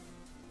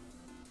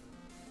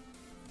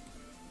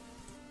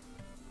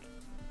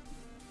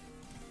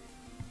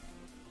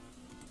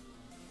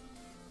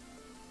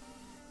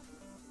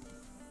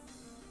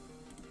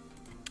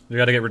 We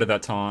got to get rid of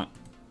that taunt.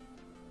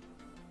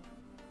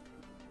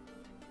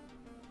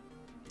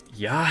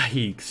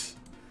 Yikes.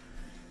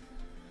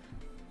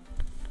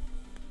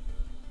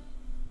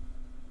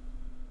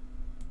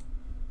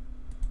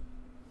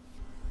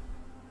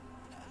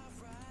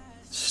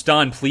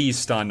 Stun, please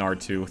stun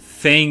R2.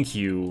 Thank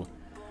you.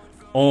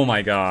 Oh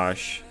my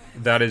gosh.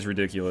 That is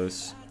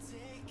ridiculous.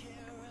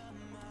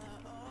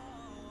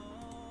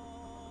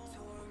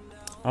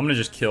 I'm gonna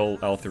just kill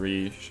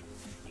L3.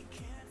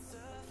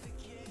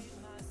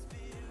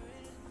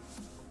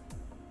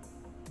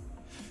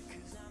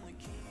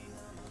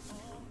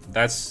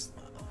 That's...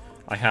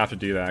 I have to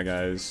do that,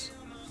 guys.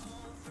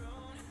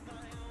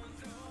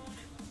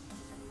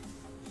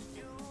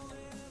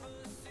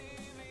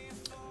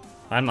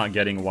 I'm not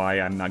getting why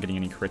I'm not getting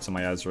any crits on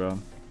my Ezra.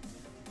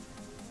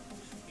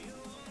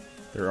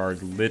 There are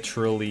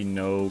literally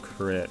no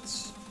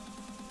crits.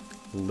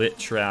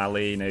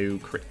 Literally no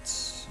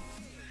crits.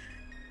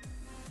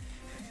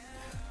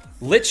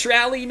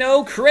 Literally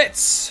no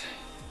crits!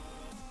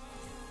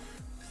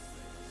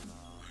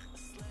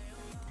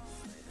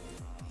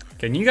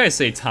 Can you guys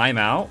say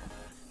timeout?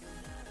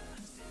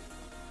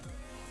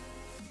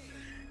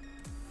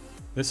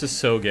 This is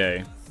so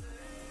gay.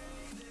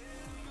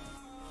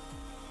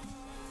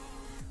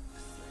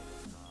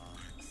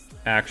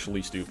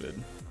 Actually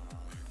stupid.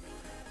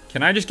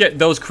 Can I just get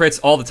those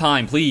crits all the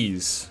time,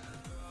 please?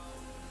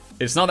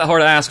 It's not that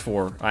hard to ask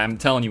for. I'm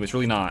telling you, it's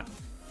really not.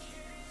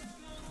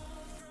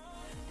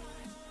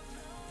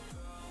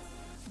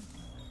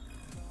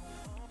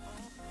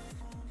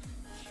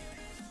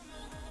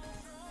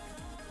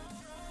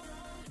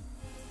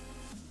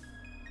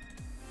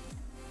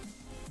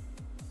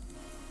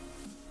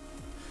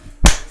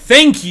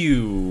 Thank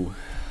you!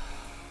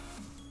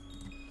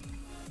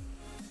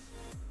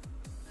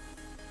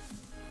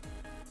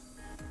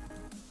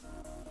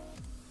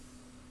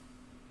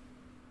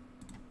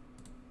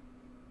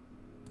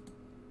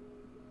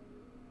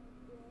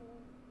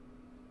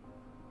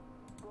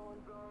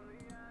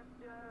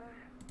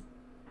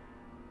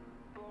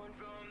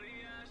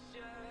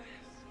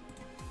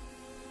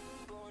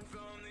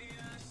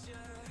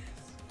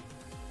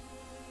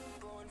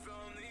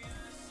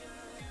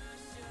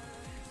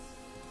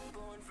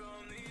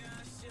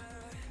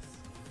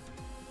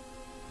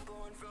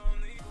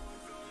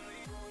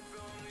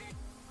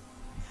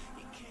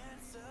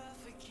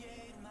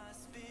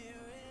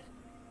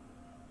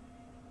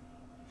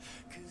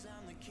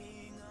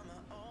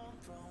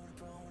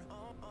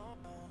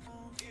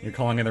 You're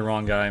calling me the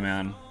wrong guy,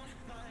 man.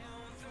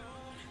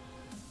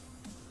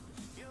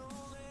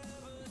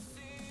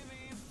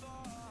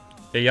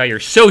 Yeah, you're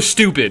so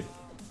stupid!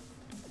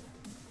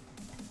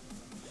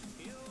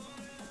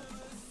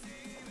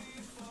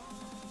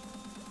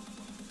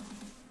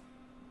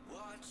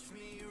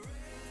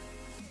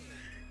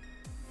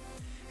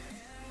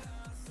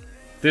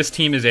 This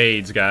team is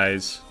AIDS,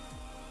 guys.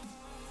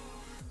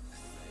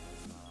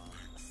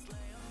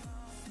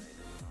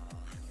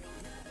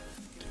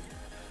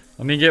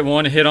 Let me get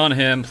one hit on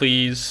him,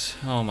 please.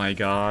 Oh my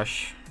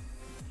gosh.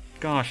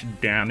 Gosh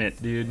damn it,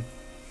 dude.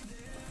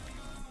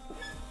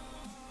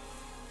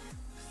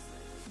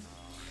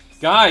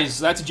 Guys,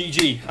 that's a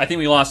GG. I think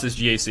we lost this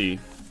GAC.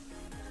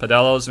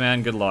 Padelos,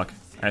 man, good luck.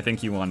 I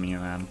think you won me,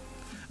 man.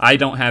 I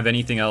don't have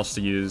anything else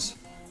to use.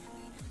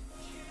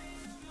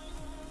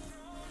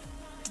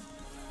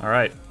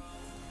 Alright.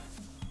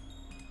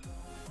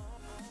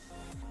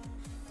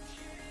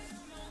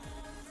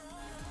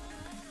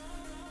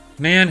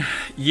 Man,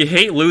 you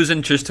hate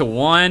losing just to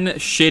one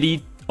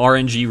shitty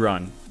RNG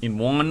run in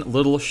one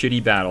little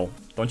shitty battle.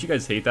 Don't you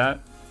guys hate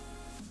that?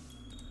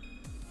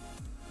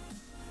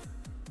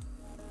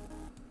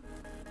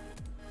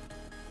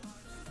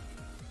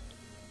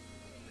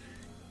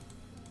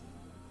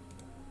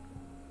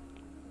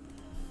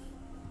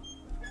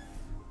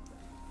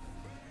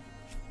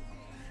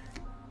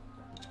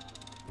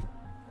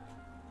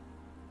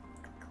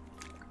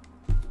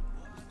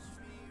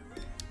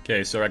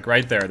 Okay, so like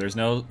right there, there's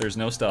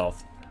no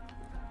stealth.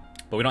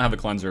 But we don't have a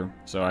cleanser,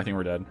 so I think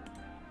we're dead.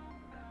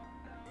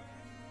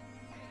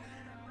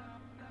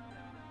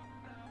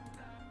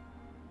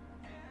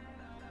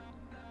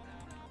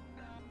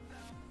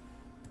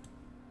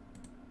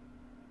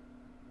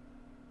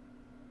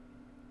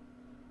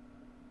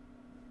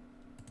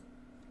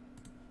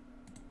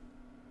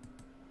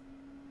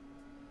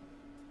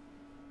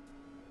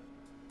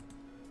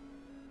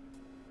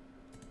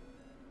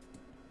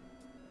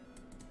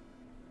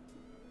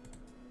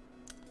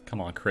 Come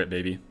on, crit,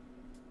 baby.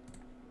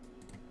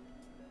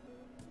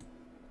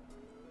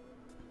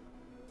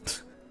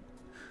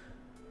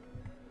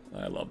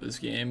 I love this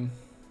game.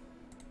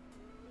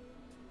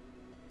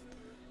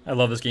 I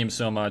love this game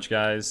so much,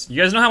 guys.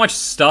 You guys know how much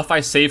stuff I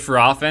save for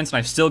offense, and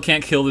I still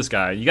can't kill this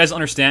guy. You guys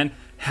understand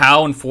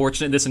how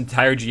unfortunate this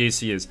entire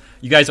GAC is.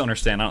 You guys don't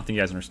understand. I don't think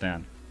you guys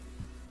understand.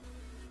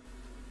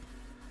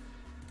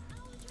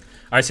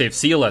 I save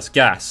CLS,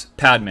 Gas,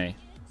 Padme.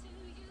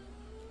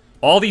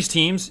 All these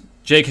teams,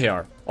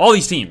 JKR. All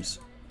these teams.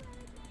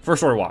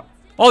 First order walk.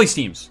 All these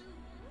teams.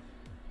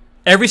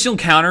 Every single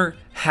counter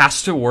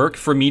has to work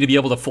for me to be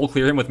able to full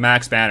clear him with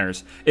max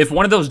banners. If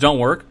one of those don't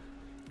work,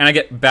 and I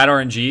get bad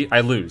RNG, I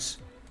lose.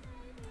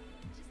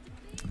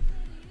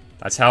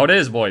 That's how it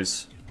is,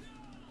 boys.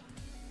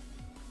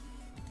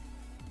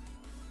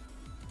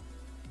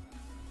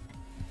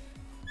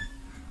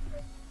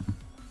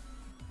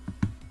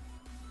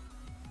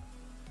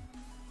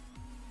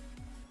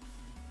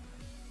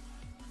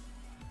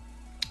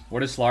 What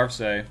does Slarv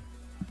say?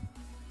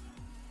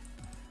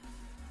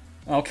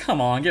 Oh, come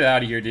on. Get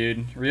out of here,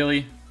 dude.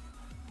 Really?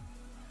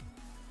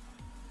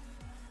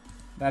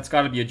 That's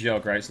got to be a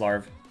joke, right,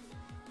 Slarv?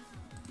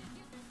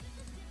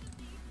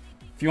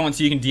 If you want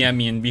to, you can DM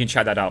me and we can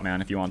chat that out,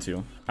 man, if you want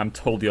to. I'm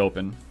totally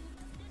open.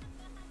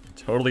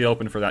 Totally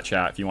open for that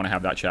chat if you want to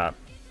have that chat.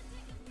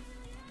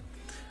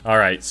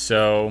 Alright,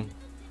 so...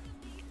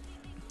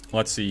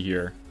 let's see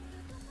here.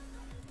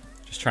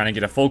 Just trying to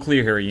get a full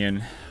clear here,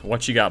 Ian.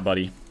 What you got,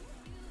 buddy?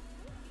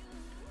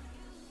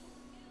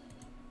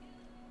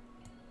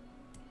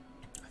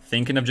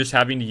 Thinking of just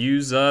having to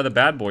use the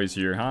bad boys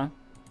here, huh?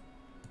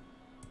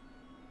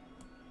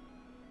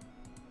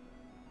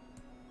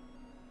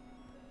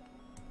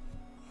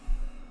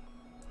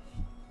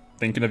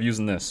 Thinking of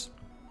using this.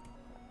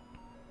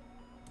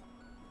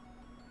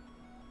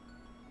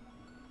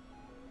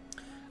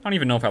 I don't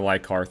even know if I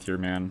like Karth here,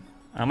 man.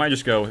 I might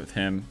just go with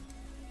him.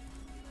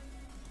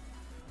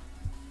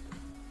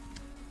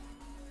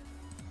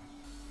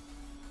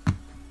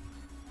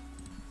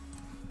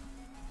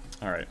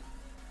 Alright.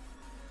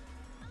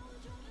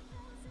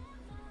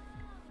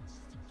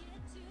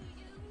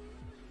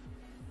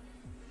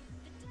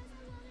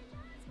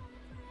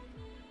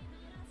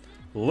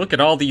 Look at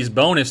all these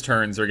bonus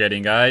turns they're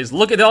getting, guys.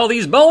 Look at all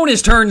these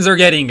bonus turns they're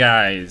getting,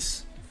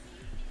 guys.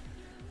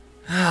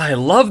 I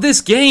love this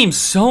game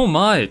so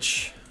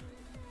much.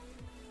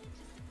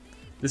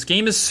 This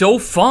game is so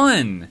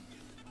fun.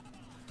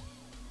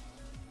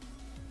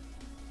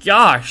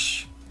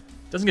 Gosh.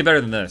 Doesn't get better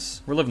than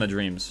this. We're living the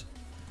dreams.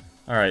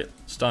 Alright,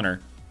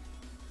 stunner.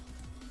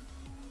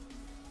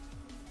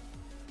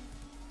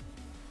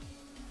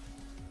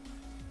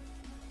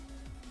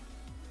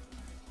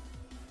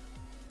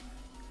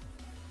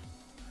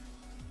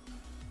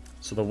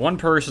 So the one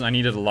person I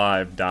needed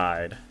alive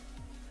died.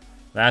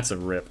 That's a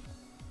rip.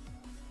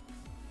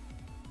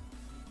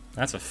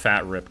 That's a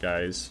fat rip,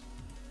 guys.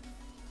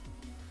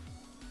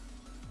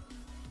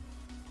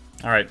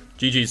 Alright,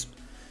 GG's.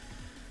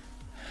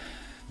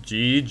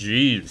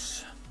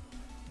 GG's.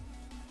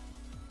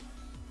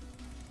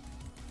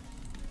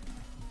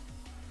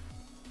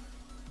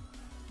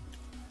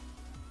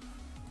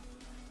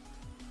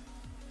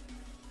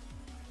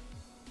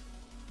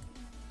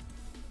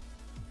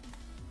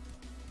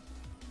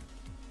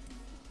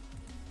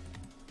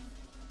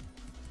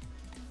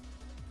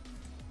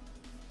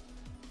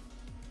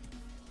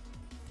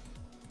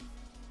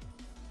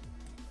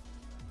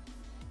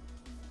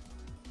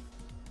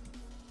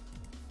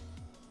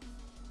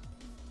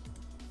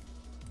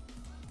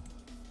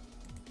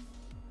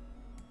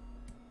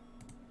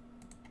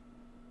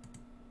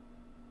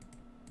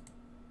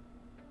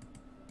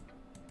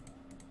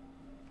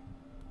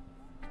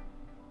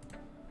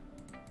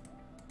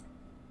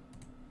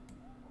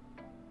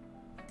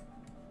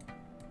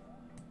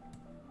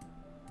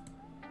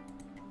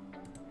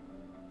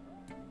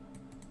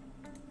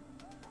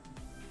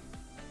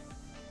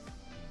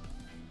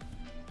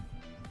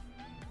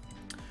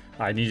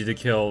 I needed to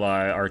kill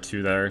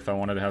R2 there if I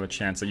wanted to have a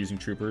chance at using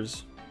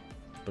troopers.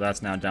 But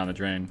that's now down the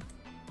drain.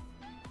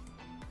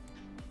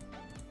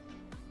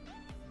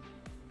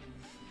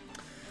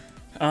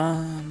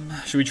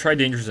 Should we try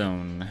Danger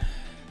Zone?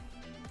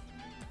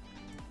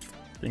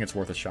 I think it's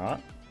worth a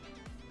shot.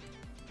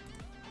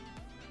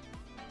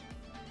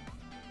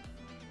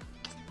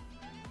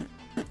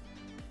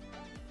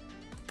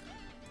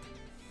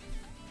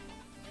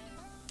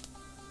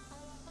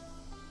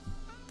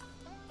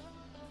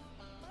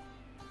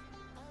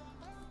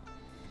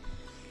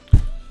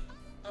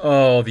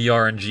 Oh, the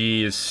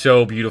RNG is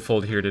so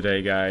beautiful here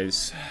today,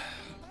 guys.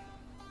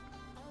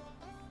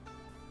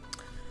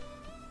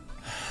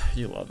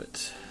 You love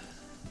it.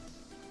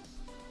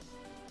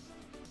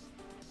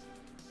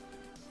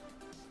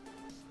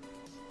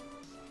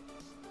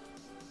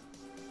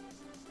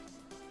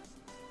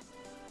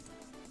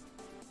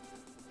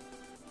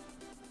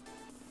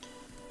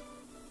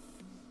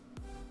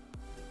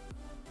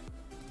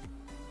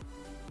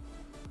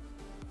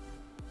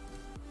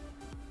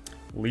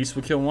 At least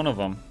we kill one of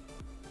them.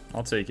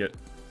 I'll take it.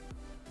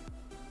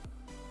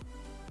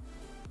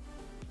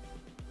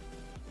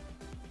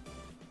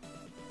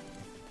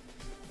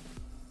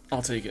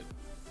 I'll take it.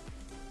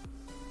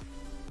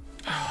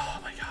 Oh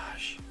my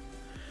gosh.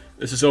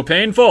 This is so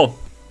painful.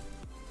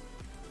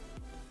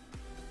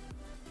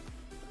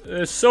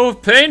 It's so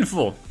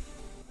painful.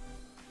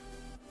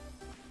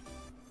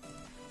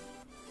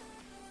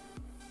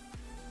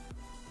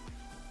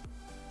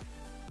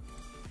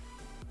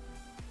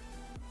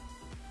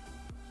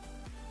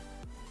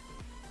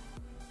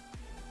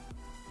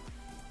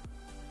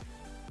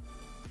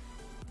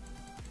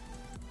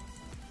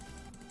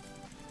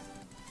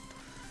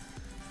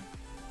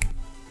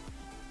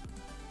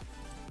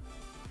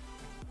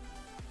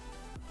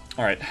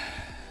 Alright.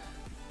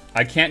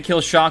 I can't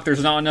kill Shock,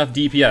 there's not enough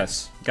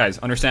DPS. Guys,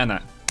 understand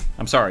that.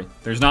 I'm sorry.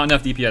 There's not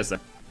enough DPS there.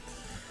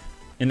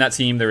 In that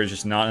team, there is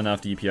just not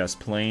enough DPS.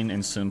 Plain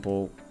and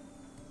simple.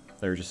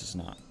 There just is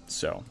not.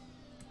 So.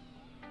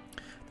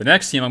 The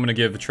next team I'm going to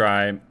give a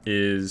try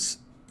is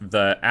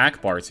the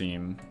Akbar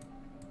team.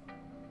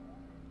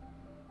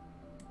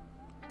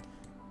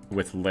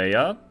 With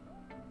Leia.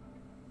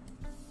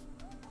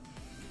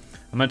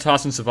 I'm going to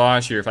toss in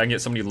Savage here. If I can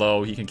get somebody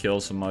low, he can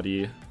kill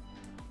somebody.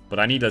 But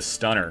I need a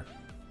stunner.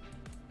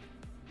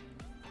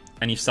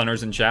 Any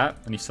stunners in chat?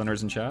 Any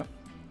stunners in chat?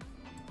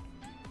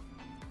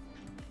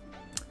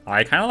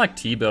 I kind of like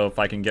T-Bow if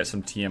I can get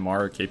some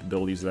TMR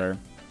capabilities there.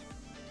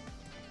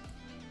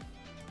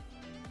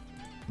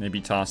 Maybe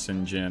toss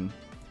in Jin.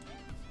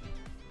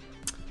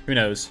 Who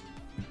knows?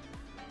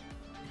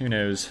 Who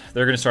knows?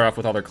 They're going to start off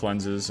with all their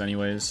cleanses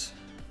anyways.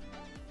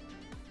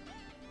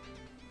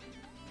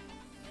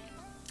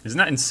 Isn't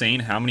that insane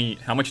how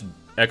much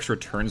extra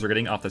turns they're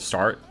getting off the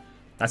start?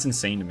 That's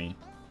insane to me.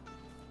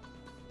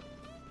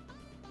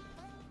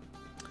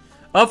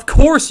 Of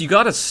course, you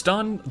gotta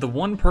stun the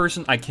one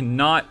person I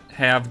cannot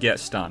have get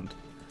stunned.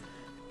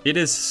 It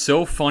is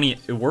so funny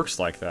it works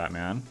like that,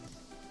 man.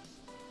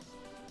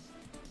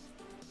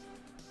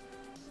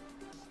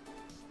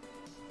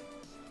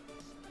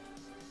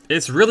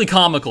 It's really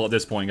comical at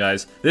this point,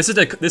 guys. This is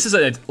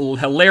a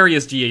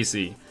hilarious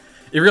GAC.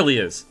 It really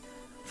is.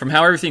 From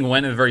how everything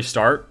went at the very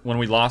start, when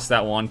we lost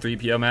that one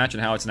 3PO match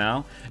and how it's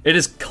now, it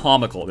is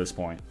comical at this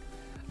point.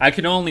 I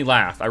can only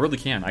laugh. I really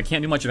can. I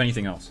can't do much of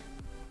anything else.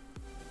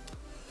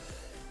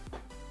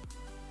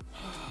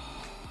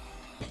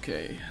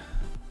 Okay.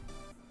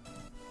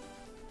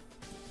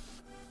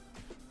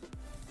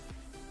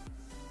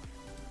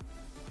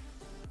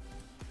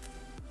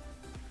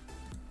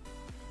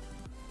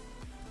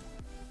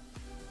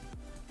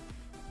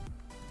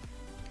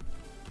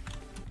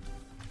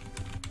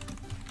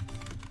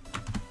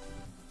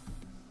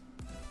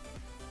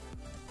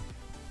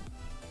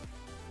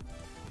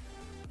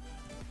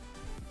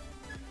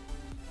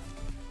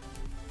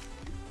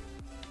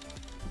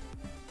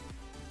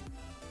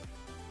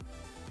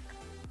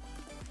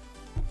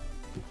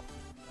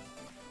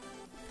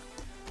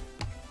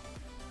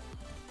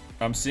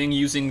 I'm seeing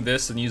using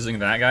this and using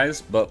that,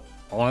 guys, but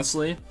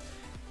honestly,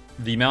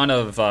 the amount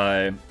of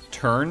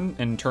turn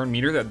and turn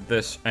meter that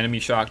this enemy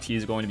Shock T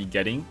is going to be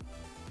getting,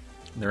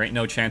 there ain't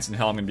no chance in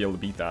hell I'm going to be able to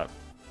beat that.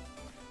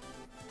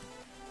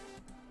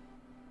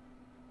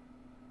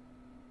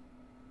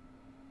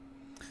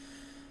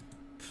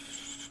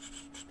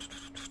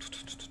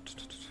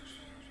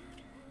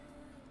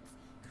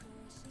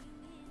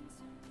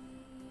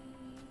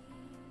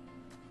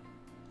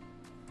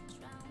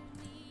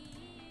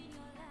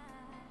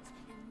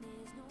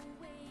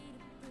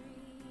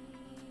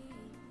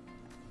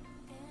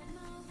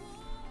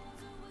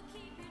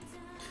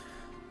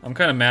 I'm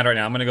kind of mad right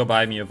now. I'm going to go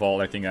buy me a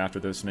vault, I think, after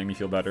this to make me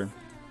feel better.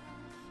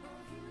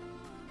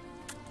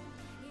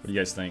 What do you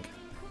guys think?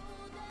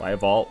 Buy a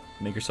vault,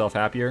 make yourself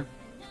happier?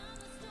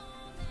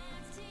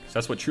 'Cause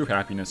that's what true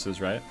happiness is,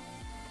 right?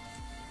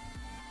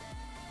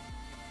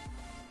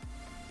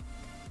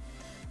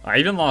 I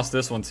even lost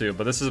this one too,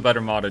 but this is a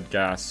better modded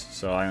gas,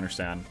 so I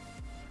understand.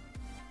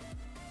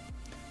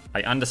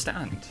 I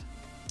understand.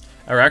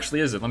 Or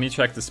actually is it? Let me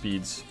check the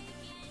speeds.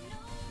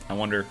 I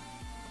wonder.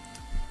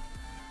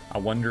 I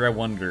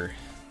wonder.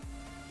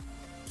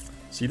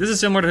 See, this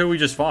is similar to who we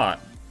just fought.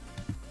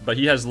 But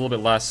he has a little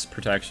bit less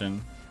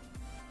protection.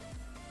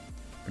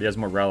 But he has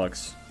more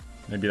relics.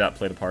 Maybe that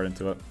played a part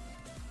into it.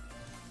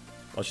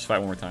 Let's just fight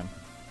one more time.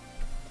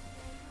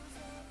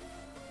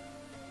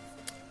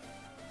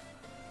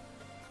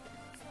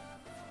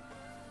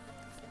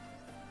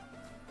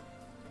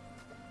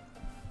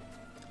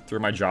 Throw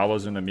my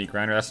Jawas in the meat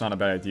grinder. That's not a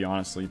bad idea,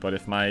 honestly. But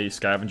if my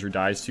scavenger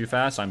dies too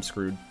fast, I'm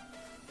screwed.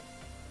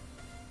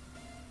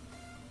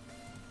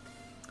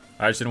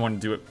 I just didn't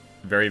want to do it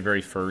very,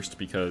 very first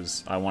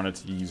because I wanted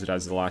to use it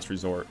as the last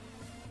resort.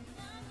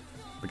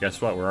 But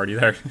guess what? We're already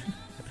there.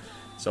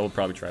 So we'll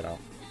probably try it out.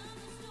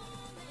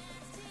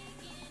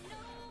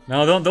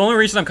 No, the only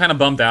reason I'm kind of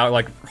bummed out,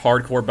 like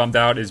hardcore bummed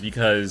out, is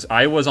because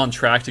I was on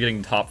track to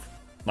getting top,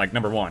 like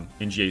 #1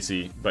 in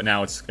GAC, but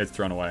now it's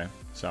thrown away.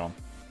 So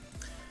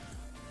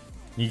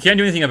you can't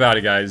do anything about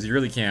it, guys. You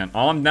really can't.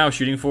 All I'm now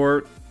shooting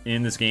for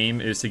in this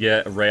game is to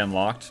get Rey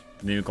unlocked.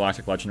 New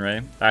Galactic Legend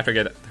Rey. After I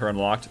get her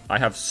unlocked, I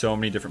have so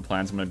many different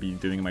plans I'm going to be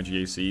doing in my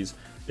GACs.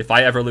 If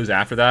I ever lose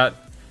after that,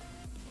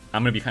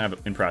 I'm going to be kind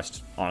of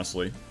impressed,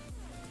 honestly.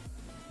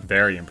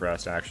 Very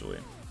impressed, actually.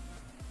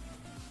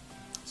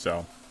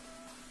 So.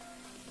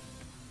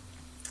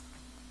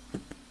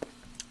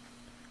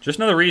 Just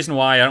another reason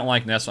why I don't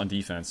like Ness on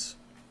defense.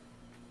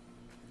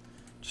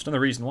 Just another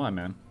reason why,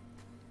 man.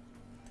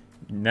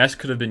 Ness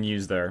could have been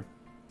used there.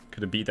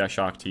 Could have beat that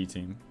Shock T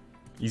team.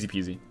 Easy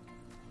peasy.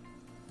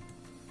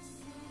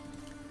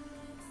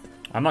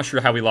 I'm not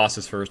sure how we lost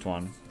this first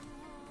one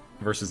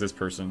versus this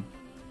person.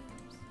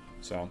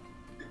 So.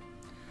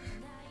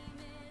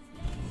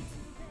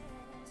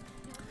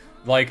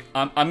 Like,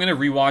 I'm going to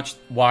rewatch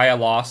why I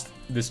lost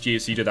this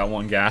GAC to that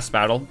one gas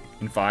battle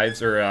in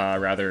 5s, or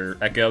rather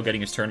Echo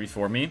getting his turn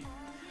before me.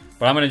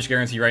 But I'm going to just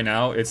guarantee right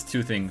now, it's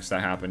 2 things that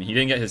happened. He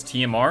didn't get his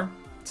TMR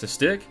to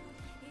stick,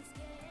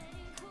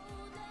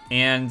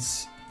 and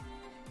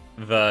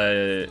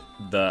the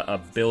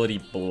ability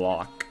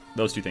block.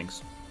 Those 2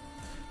 things.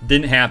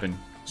 Didn't happen,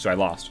 so I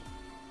lost.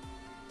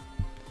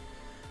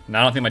 And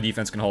I don't think my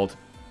defense can hold.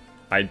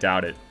 I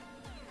doubt it.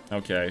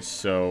 Okay,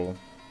 so...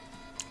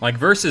 like,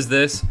 versus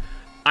this,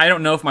 I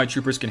don't know if my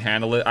troopers can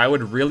handle it. I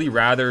would really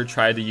rather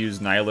try to use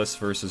Nihilus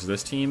versus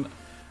this team.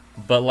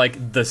 But,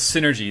 like, the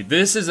synergy.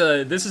 This is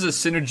a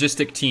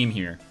synergistic team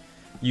here.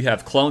 You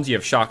have clones, you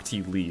have Shock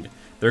T lead.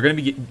 They're going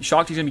to be...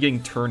 Shock T's going to be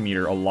getting turn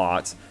meter a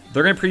lot.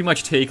 they're gonna pretty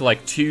much take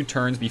like 2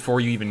 turns before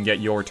you even get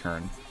your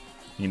turn,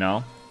 you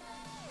know?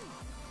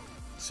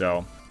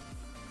 So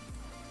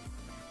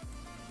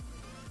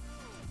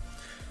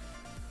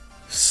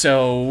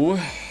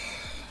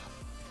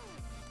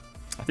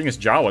I think it's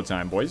Jawa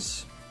time,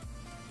 boys.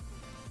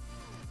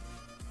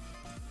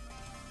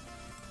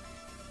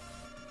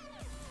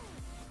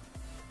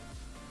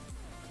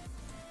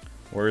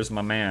 Where's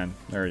my man?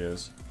 There he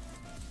is.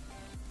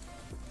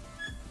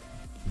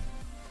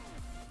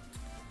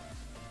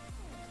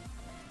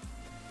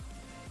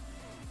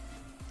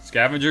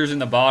 Scavenger's in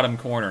the bottom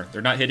corner.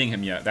 They're not hitting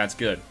him yet. That's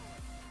good.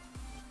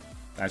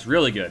 That's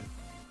really good.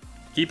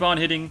 Keep on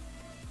hitting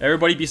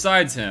everybody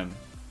besides him.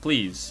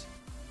 Please.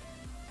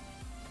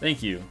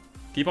 Thank you.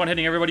 Keep on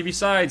hitting everybody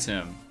besides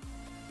him.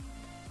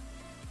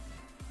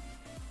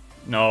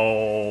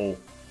 No.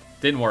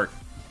 Didn't work.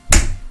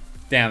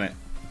 Damn it.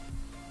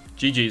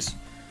 GG's.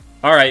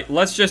 Alright,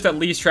 let's just at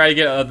least try to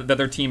get the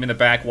other team in the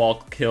back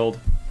wall killed.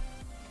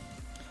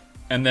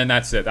 And then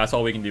that's it. That's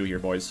all we can do here,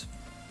 boys.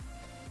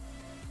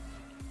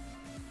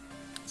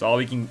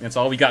 That's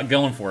all we got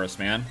going for us,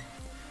 man.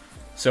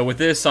 So with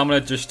this, I'm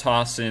gonna just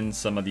toss in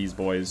some of these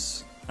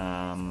boys.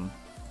 Some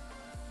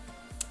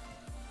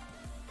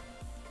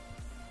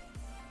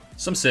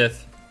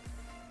Sith,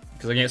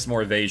 because I can get some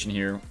more evasion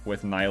here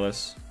with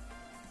Nihilus.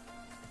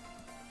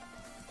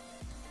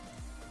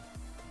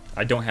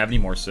 I don't have any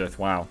more Sith.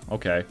 Wow.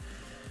 Okay.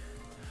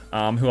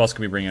 Who else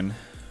can we bring in?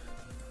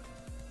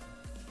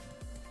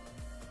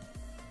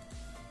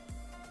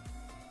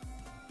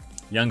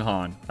 Young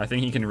Han. I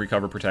think he can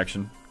recover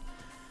protection.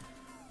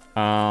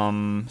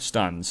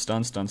 Stuns.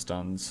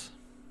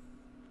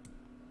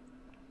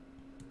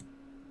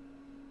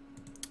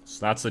 So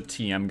that's a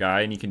TM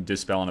guy, and he can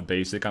dispel on a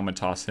basic. I'm gonna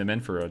toss him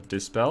in for a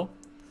dispel.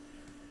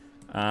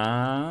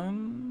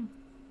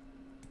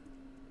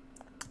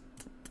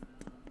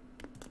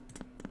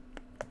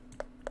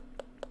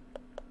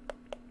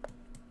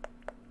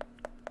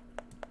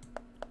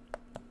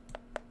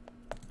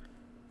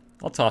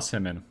 I'll toss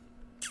him in.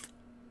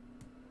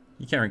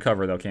 He can't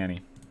recover though, can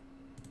he?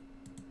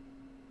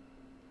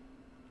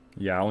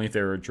 Yeah, only if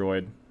they were a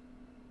droid.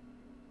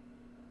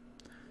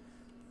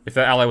 If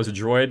that ally was a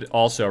droid,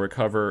 also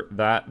recover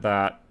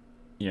that.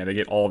 Yeah, they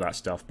get all that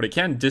stuff. But it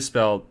can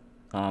dispel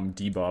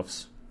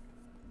debuffs.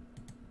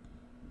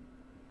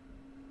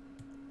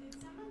 Did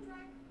someone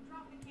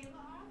drop Michaela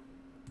off?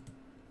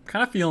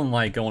 Kind of feeling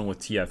like going with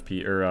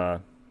TFP,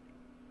 or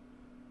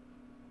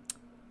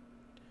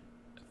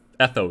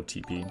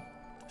FOTP.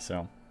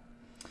 So.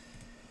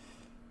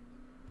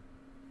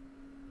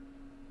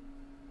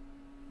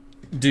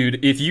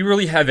 Dude, if you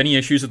really have any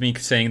issues with me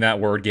saying that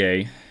word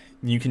gay,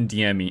 you can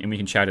DM me and we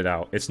can chat it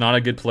out. It's not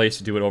a good place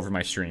to do it over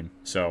my stream.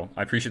 So,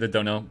 I appreciate the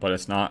dono, but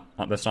it's not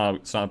a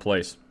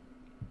place.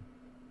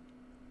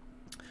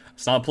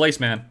 It's not a place,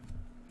 man.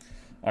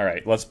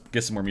 Alright, let's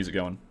get some more music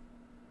going.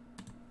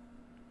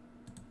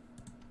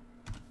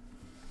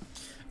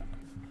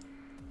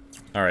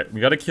 Alright,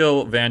 we gotta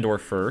kill Vandor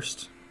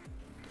first.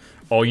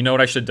 Oh, you know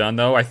what I should have done,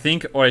 though? I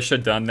think what I should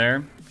have done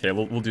there... Okay,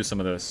 we'll do some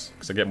of this,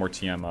 because I get more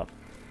TM up.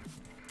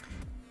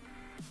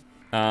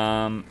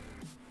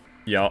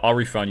 Yeah, I'll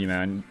refund you,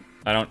 man.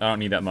 I don't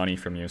need that money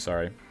from you,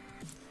 sorry.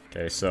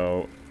 Okay,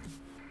 so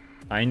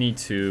I need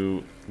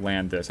to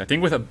land this. I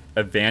think with a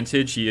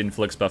advantage, he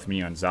inflicts buff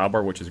me on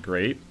Zaalbar, which is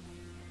great.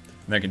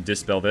 And then I can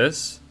dispel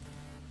this.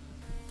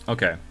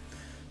 Okay.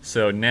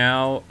 So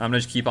now I'm gonna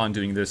just keep on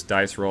doing this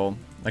dice roll.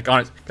 Like,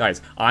 honest,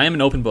 guys, I am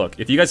an open book.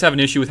 If you guys have an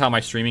issue with how my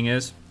streaming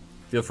is,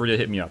 feel free to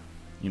hit me up,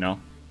 you know?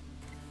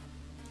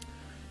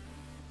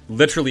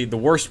 Literally, the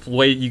worst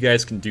way you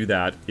guys can do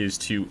that is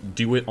to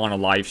do it on a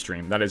live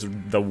stream. That is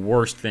the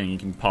worst thing you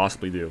can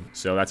possibly do.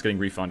 So that's getting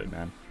refunded,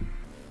 man.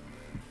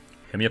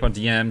 Hit me up on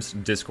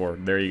DMs,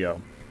 Discord. There you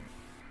go.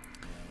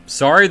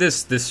 Sorry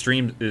this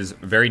stream is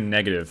very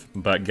negative,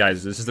 but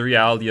guys, this is the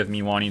reality of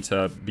me wanting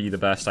to be the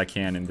best I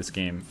can in this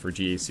game for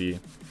GAC.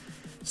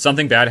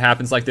 Something bad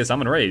happens like this, I'm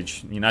gonna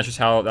rage. I mean,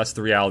 that's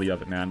the reality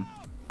of it, man.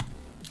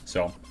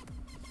 So...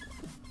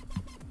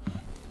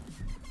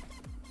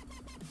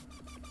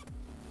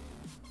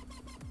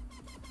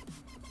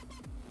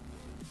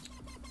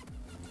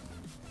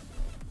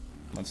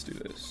 let's do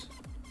this.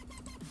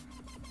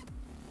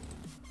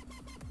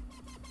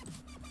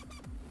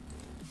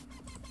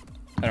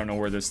 I don't know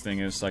where this thing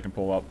is, so I can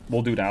pull up.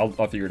 We'll do it. I'll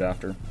figure it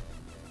after.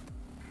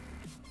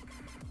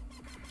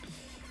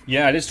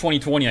 Yeah, it is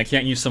 2020. I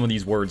can't use some of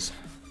these words.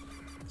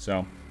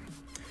 So,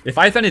 if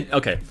I offended...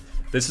 Okay,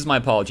 this is my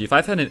apology. If I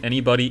offended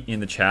anybody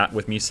in the chat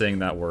with me saying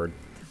that word,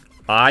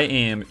 I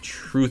am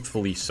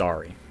truthfully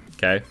sorry.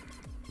 Okay?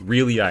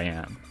 Really, I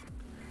am.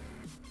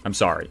 I'm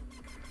sorry.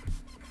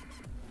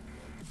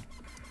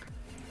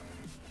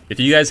 If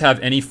you guys have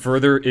any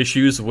further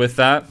issues with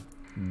that,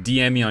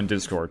 DM me on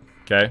Discord,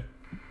 okay?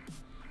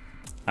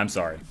 I'm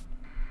sorry.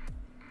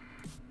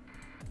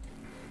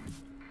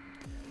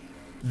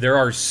 There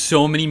are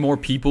so many more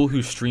people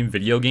who stream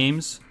video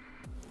games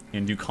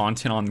and do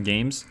content on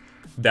games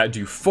that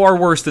do far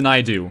worse than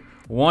I do.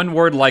 One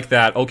word like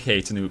that, okay,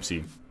 it's an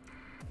oopsie.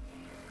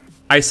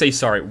 I say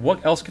sorry.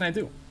 What else can I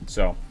do?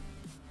 So.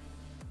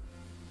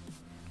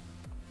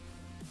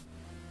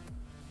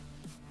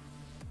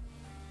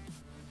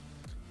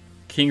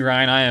 King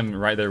Ryan, I am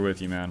right there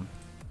with you, man.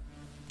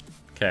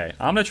 Okay,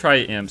 I'm gonna try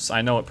Imps.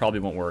 I know it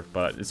probably won't work,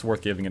 but it's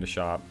worth giving it a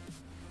shot.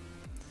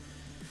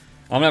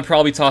 I'm gonna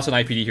probably toss an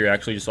IPD here,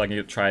 actually, just so I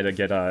can try to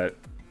get a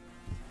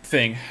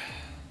thing.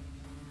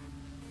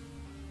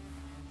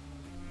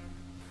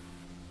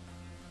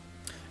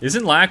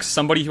 Isn't Lax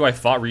somebody who I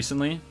fought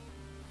recently?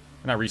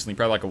 Not recently,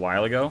 probably like a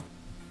while ago.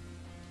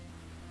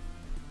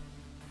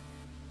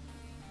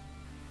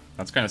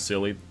 That's kind of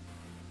silly.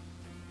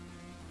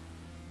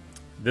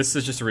 This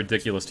is just a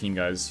ridiculous team,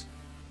 guys.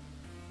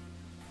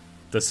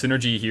 The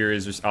synergy here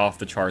is just off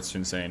the charts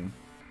insane.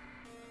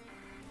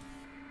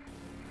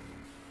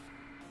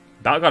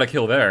 About got a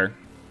kill there.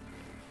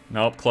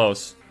 Nope,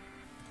 close.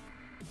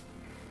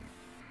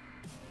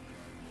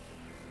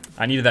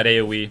 I needed that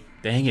AoE.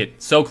 Dang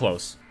it, so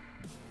close.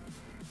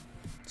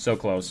 So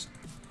close.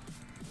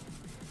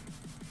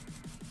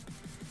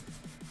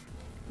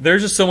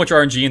 There's just so much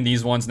RNG in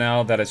these ones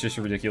now that it's just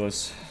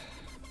ridiculous.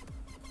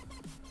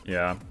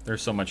 Yeah,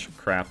 there's so much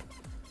crap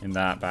in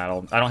that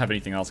battle. I don't have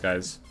anything else,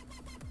 guys.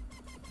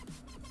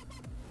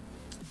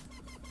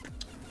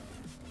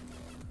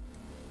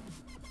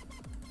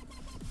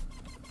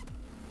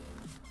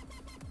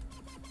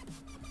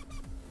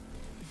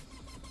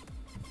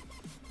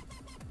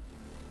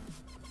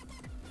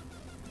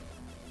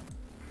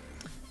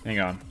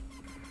 Hang on.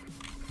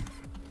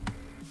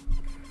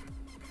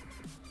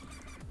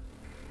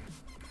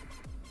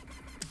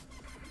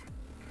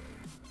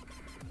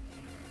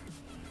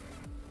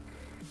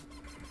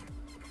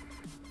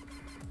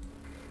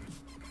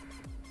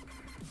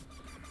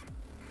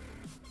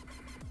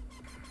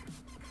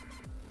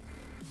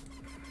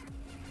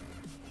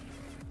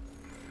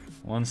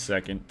 One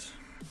second.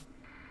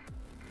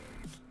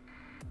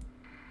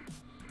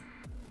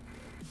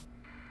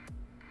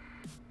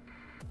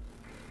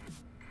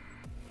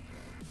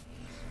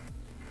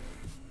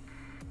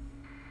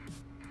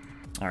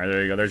 Alright,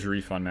 there you go. There's your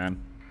refund, man.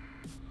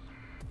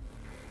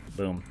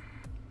 Boom.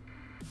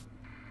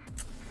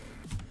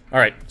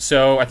 Alright,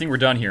 so I think we're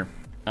done here.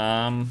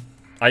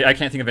 I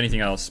can't think of anything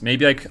else.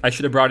 Maybe I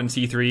should have brought in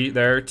T3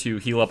 there to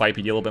heal up IPD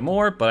a little bit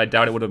more, but I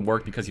doubt it would have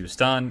worked because he was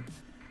stunned.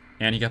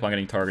 And he kept on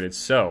getting targeted,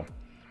 so...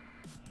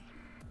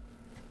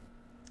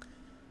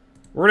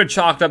 We're going to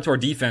chalk it up to our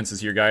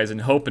defenses here, guys,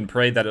 and hope and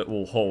pray that it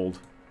will hold.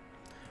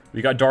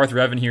 We got Darth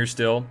Revan here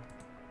still.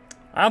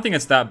 I don't think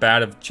it's that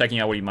bad of checking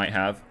out what he might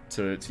have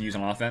to use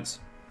on offense.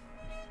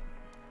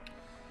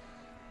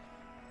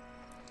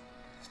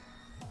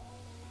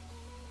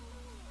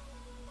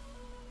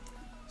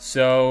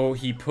 So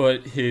he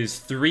put his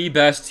 3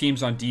 best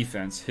teams on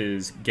defense.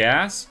 His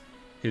Gas,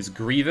 his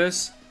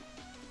Grievous,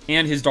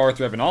 and his Darth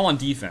Revan, all on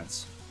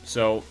defense.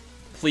 So,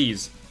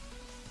 please,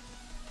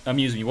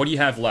 amuse me. What do you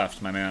have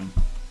left, my man?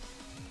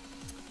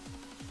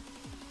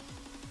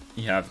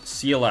 You have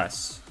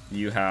CLS.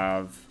 You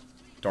have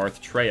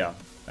Darth Treya.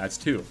 That's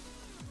 2.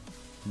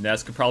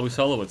 Nez could probably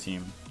solo a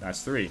team.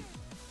 That's 3.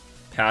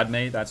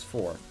 Padme, that's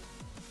 4.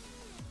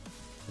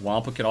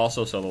 Wampa could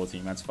also solo a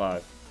team. That's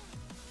 5.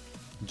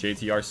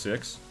 JTR,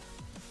 6.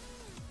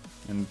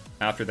 And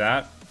after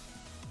that,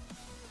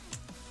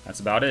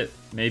 that's about it.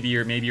 Maybe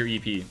your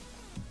EP.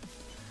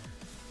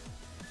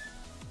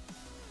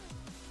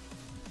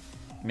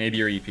 Maybe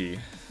your EP.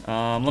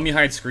 Let me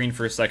hide screen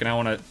for a second. I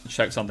want to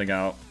check something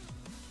out.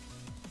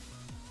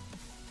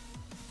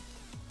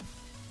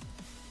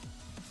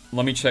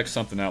 Let me check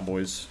something out,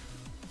 boys.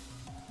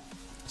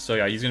 So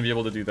yeah, he's gonna be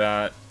able to do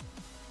that.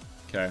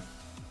 Okay.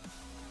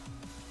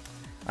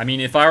 I mean,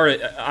 if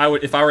I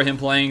were him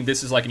playing,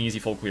 this is like an easy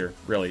full clear.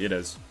 Really, it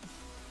is.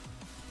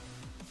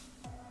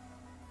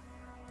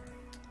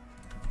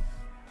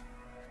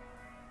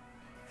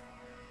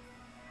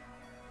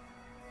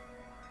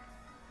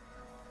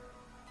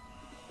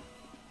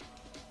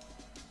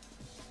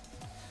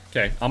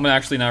 Okay, I'm gonna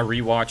actually now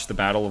rewatch the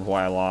Battle of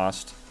Why I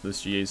Lost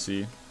this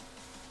GAC.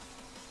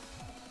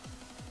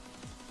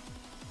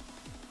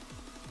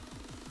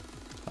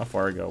 How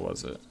far ago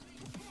was it?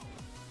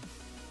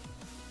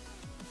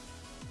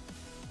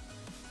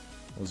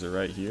 Was it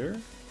right here?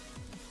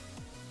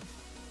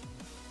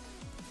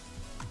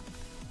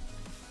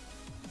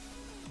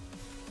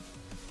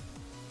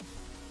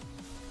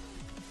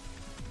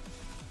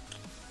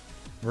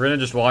 We're gonna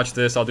just watch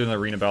this. I'll do an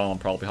arena battle and I'll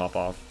probably hop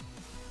off.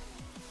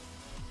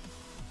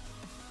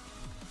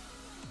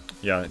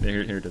 Yeah,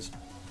 here it is.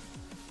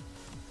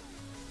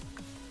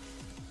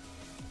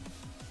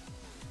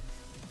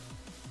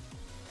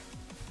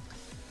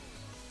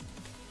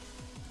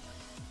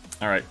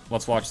 Alright,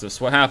 let's watch this.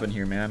 What happened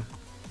here, man?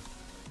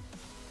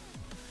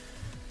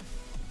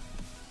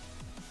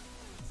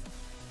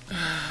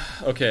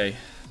 Okay,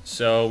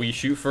 so we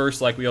shoot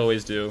first like we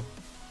always do.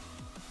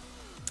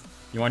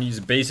 You want to use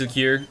basic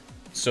here,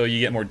 so you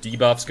get more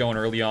debuffs going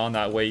early on.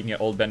 That way you can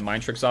get old Ben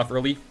mind tricks off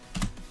early.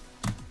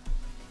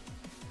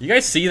 You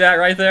guys see that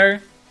right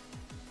there?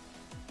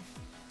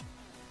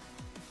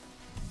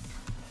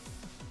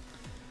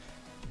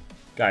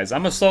 Guys,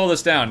 I'm gonna slow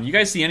this down. You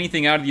guys see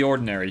anything out of the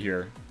ordinary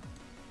here?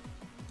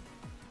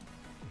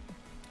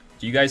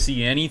 Do you guys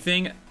see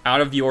anything out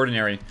of the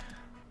ordinary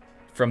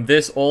from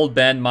this old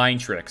Ben mind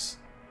tricks?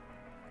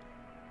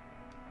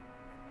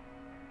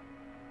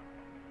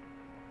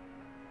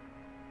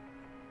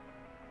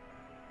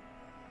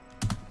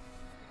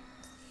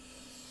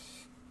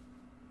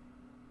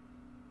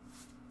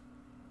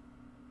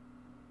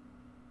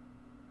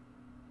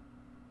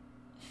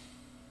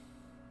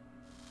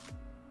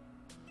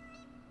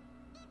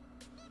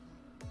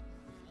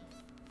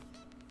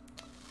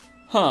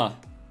 Huh.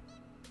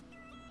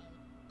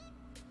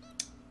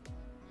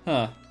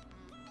 Huh.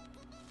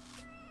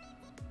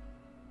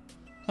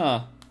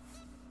 Huh.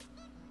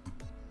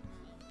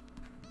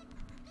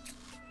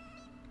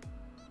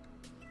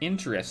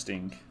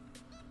 Interesting.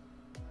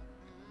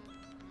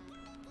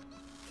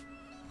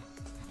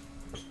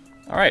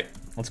 Alright,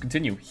 let's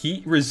continue.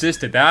 He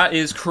resisted. That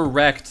is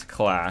correct,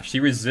 Clash. He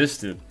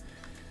resisted.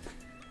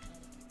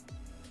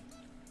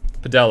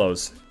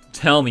 Podelos,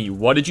 tell me,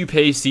 what did you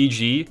pay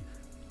CG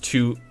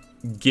to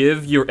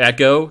give your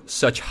Echo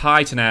such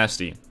high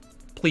tenacity?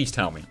 Please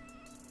tell me.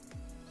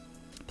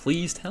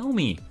 Please tell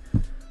me.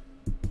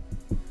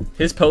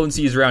 His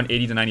potency is around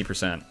 80 to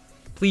 90%.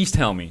 Please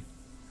tell me.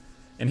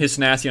 And his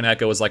tenacity on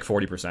Echo is like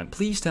 40%.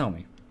 Please tell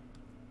me.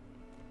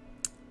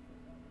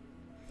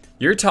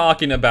 You're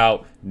talking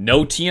about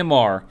no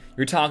TMR.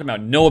 You're talking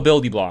about no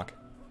ability block.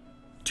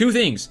 Two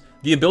things.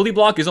 The ability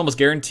block is almost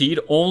guaranteed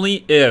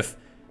only if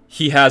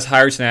he has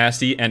higher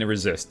tenacity and it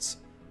resists.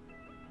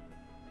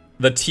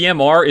 The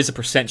TMR is a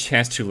percent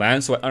chance to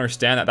land, so I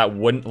understand that that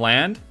wouldn't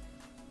land.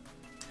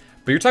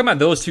 But you're talking about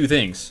those two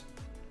things.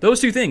 Those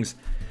two things.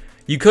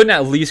 You couldn't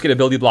at least get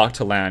ability block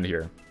to land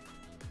here.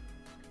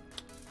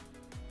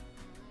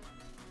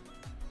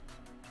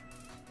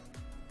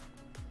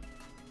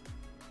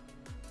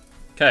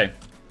 Okay.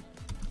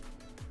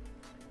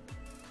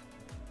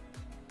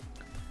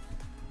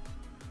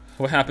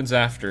 What happens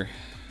after?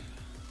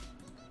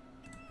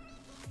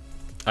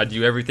 I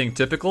do everything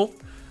typical.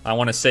 I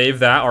want to save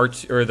that or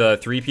the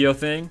 3PO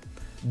thing.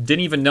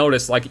 Didn't even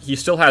notice, like, he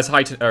still has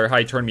high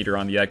turn meter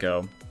on the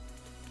Echo.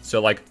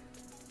 So, like,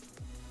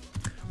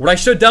 what I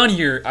should have done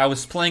here, I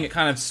was playing it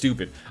kind of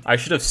stupid. I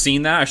should have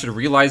seen that, I should have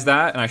realized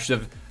that, and I should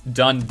have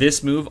done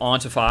this move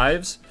onto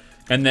 5s,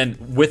 and then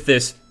with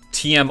this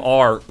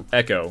TMR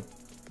Echo.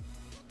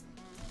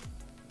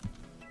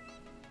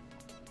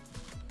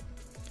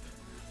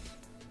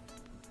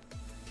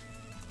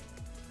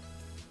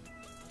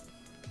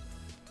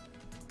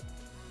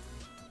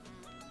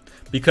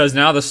 Because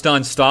now the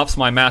stun stops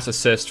my mass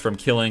assist from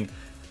killing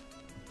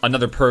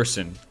another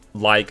person,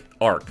 like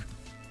Arc.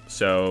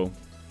 So,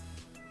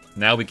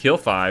 now we kill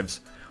 5s.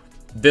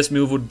 This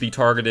move would be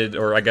targeted,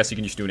 or I guess you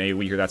can just do an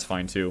AoE here, that's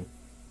fine too.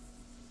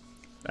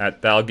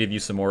 That'll give you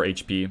some more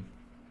HP.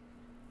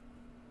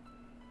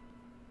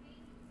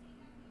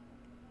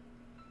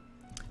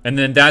 And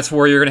then that's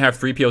where you're going to have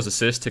 3PO's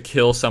assist to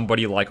kill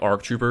somebody like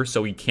Arc Trooper,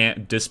 so he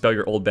can't dispel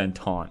your old Ben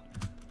taunt.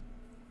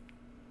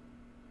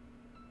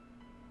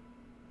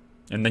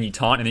 And then you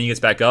taunt, and then he gets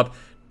back up.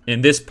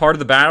 In this part of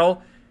the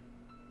battle,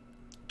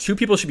 2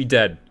 people should be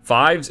dead.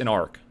 5s and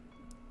Arc.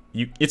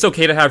 It's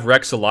okay to have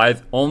Rex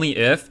alive only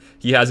if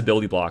he has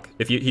ability block.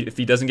 If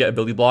he doesn't get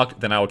ability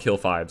blocked, then I will kill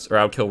 5s, or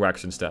I will kill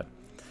Rex instead.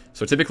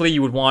 So typically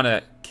you would want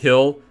to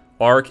kill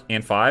Arc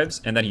and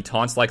 5s, and then he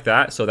taunts like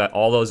that so that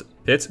all those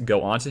hits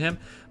go onto him.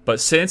 But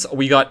since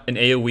we got an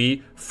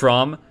AoE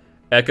from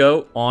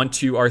Echo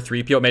onto our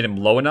 3PO, it made him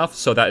low enough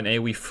so that an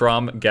AoE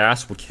from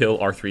Gas would kill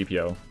our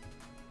 3PO.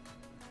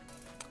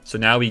 So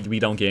now we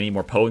don't get any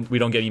more we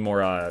don't get any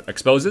more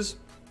exposes.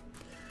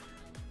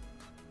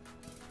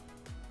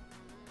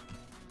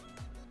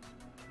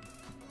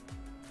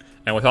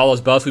 And with all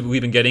those buffs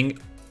we've been getting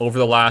over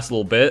the last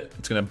little bit,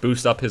 it's going to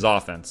boost up his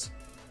offense.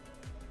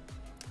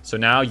 So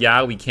now,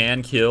 yeah, we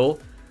can kill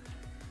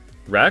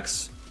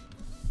Rex.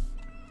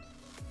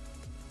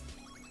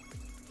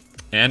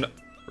 And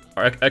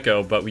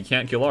Echo, but we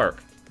can't kill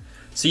Arc.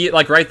 See,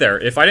 like right there,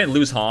 if I didn't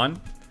lose Han,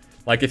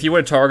 like if he would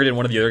have targeted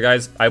one of the other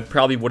guys, I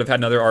probably would have had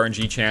another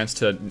RNG chance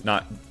to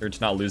not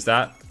lose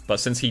that.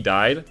 But since he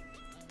died,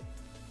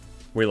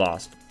 we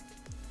lost.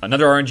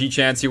 Another RNG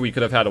chance here we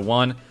could have had a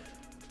 1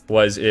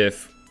 was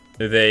if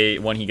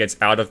when he gets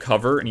out of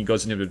cover and he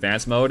goes into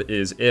advanced mode,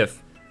 is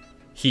if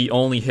he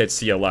only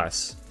hits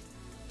CLS.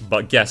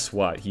 But guess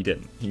what? He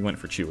didn't. He went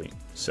for Chewie.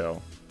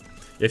 So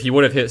if he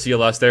would have hit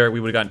CLS there, we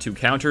would have gotten 2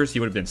 counters. He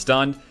would have been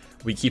stunned.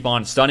 We keep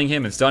on stunning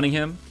him and stunning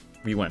him.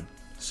 We win.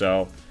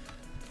 So,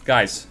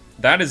 guys,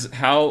 that is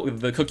how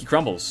the cookie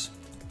crumbles.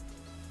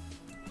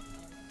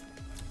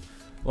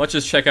 Let's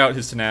just check out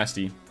his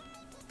tenacity.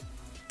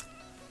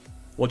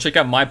 We'll check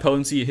out my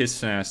potency, his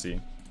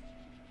tenacity.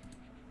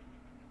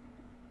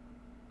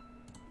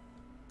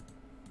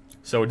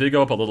 So it did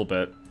go up a little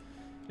bit.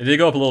 It did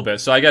go up a little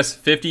bit. So I guess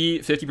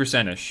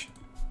 50%-ish.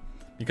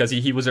 Because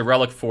he was a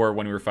relic for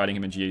when we were fighting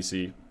him in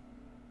GAC.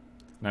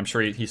 And I'm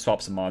sure he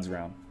swapped some mods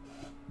around.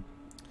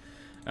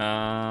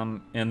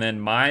 And then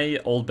my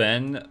old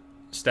Ben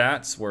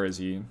stats, where is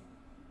he?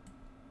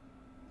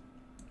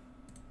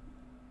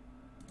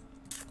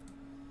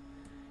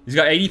 He's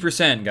got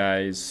 80%,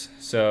 guys.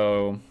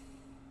 So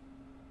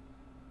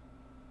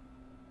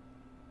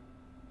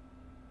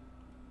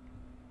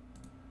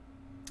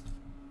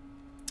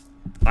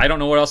I don't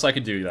know what else I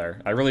could do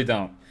there. I really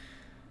don't.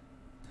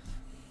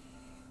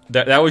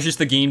 That was just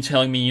the game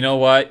telling me, you know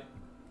what?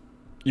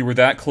 You were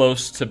that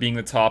close to being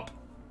the top.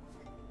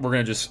 We're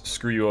gonna just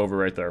screw you over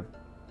right there.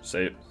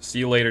 Say, see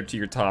you later to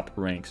your top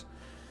ranks.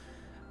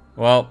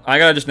 Well, I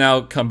gotta just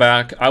now come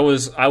back. I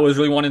was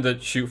really wanting to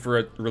shoot for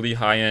a really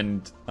high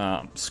end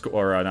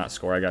score, or not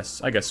score, I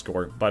guess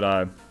score. But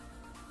I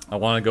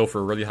want to go for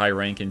a really high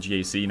rank in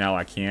GAC. Now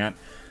I can't.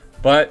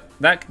 But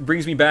that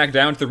brings me back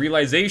down to the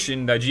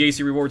realization that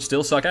GAC rewards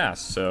still suck ass.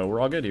 So we're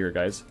all good here,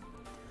 guys.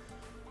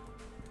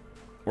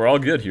 We're all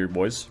good here,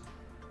 boys.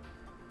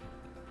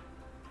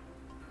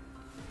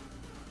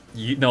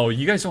 No,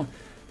 you guys don't.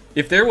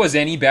 If there was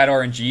any bad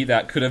RNG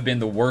that could have been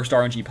the worst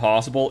RNG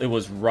possible, it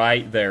was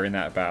right there in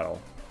that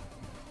battle.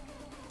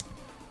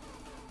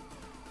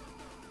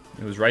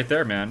 It was right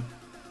there, man.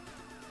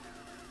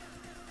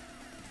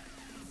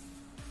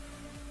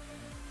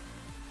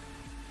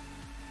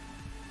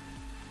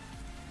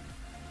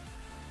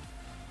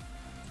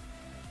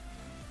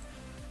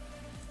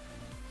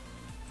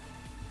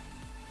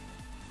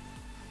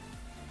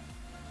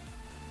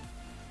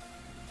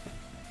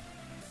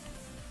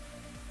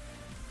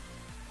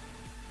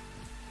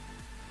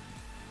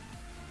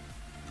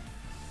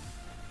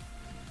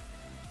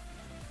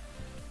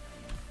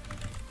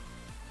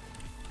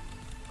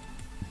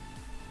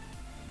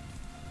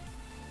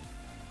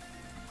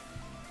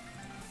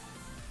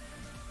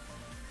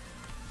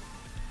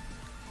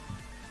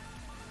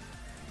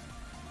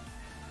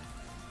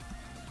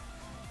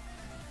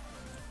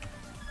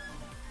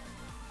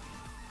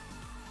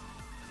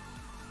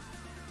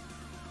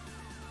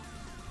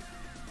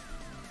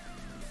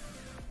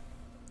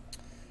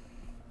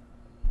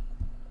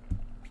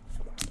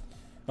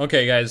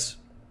 Okay, guys.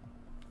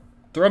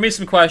 Throw me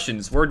some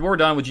questions. We're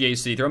done with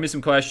GAC. Throw me some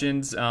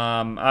questions.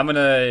 I'm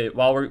gonna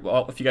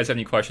if you guys have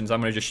any questions, I'm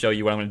gonna just show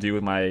you what I'm gonna do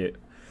with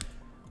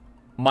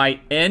my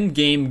end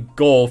game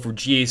goal for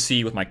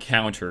GAC with my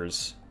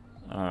counters.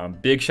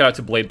 Big shout out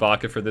to Blade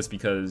Baka for this,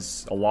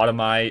 because a lot of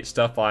my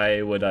stuff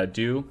I would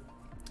do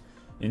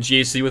in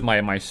GAC with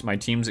my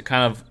teams. It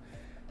kind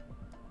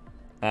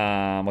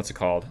of what's it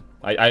called?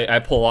 I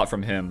pull a lot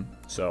from him.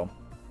 So,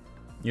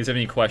 you guys have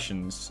any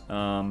questions?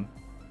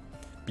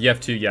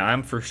 BF2, yeah,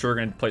 I'm for sure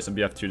going to play some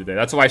BF2 today.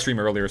 That's why I streamed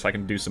earlier, so I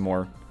can do some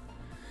more.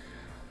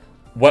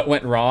 What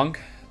went wrong?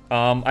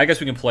 I guess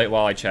we can play it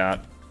while I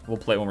chat. We'll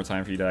play it one more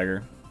time for you,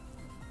 Dagger.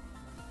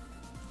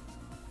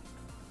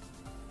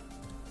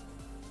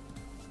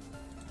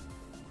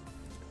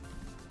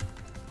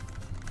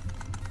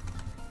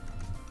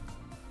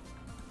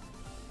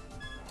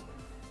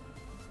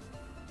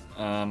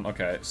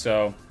 Okay,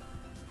 so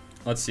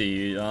let's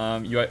see.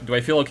 Do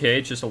I feel okay?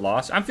 It's just a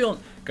loss. I'm feeling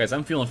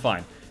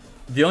fine.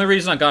 The only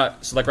reason I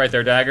got, so like right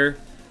there, Dagger,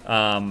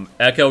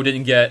 Echo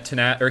didn't get he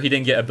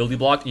didn't get ability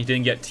blocked, and he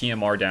didn't get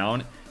TMR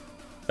down.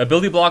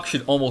 Ability block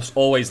should almost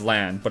always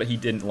land, but he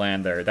didn't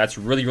land there. That's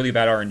really, really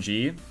bad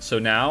RNG. So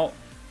now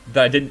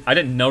that I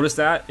didn't notice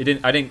that, I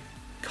didn't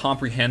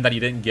comprehend that he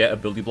didn't get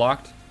ability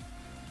blocked,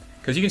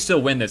 because you can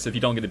still win this if you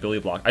don't get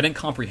ability blocked. I didn't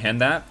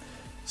comprehend that.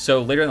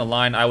 So later in the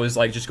line, I was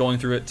like just going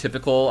through it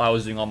typical. I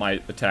was doing all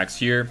my attacks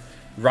here.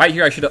 Right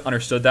here, I should have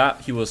understood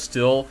that he was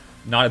still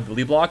not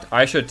ability blocked.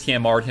 I should have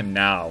TMR'd him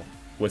now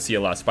with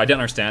CLS, but I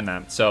didn't understand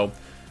that. So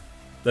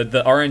the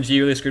RNG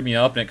really screwed me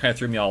up, and it kind of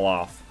threw me all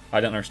off.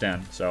 I didn't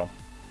understand. So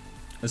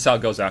this is how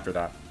it goes after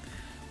that.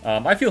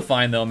 I feel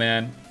fine though,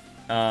 man.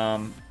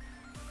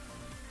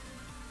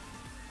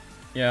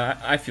 Yeah,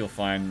 I feel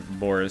fine,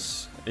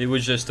 Boris. It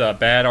was just a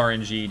bad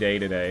RNG day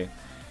today.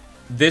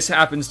 This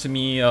happens to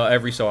me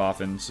every so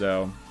often,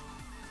 so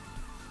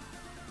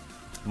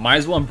might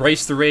as well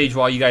embrace the rage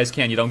while you guys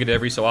can. You don't get it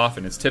every so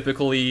often. It's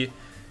typically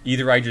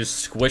either I just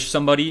squish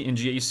somebody in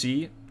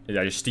GAC,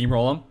 I just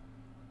steamroll them,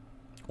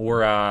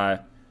 or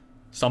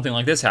something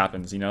like this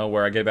happens, you know,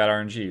 where I get bad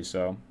RNG.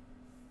 So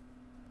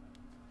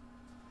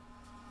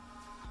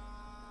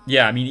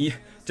yeah, I mean,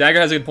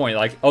 Dagger has a good point.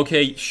 Like,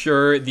 okay,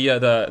 sure, the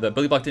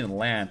ability block didn't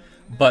land,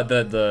 but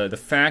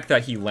the fact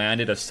that he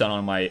landed a stun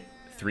on my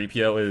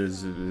 3PO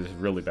is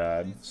really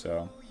bad.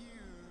 So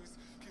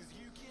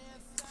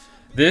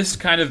this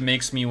kind of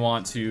makes me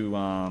want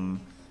to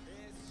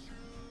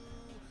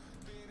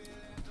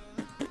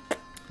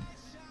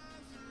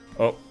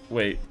oh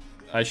wait,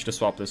 I should have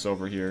swapped this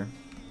over here.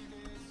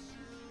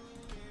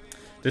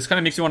 This kind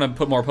of makes me want to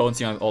put more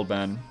potency on Old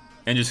Ben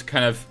and just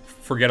kind of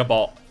forget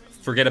about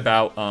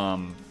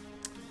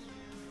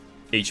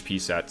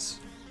HP sets.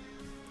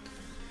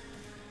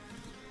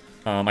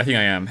 I think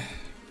I am.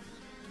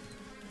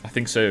 I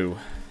think so.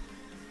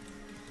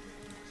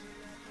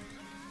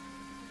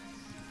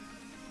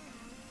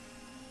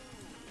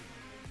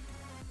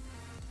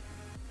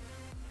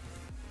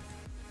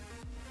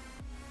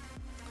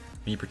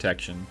 Any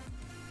protection?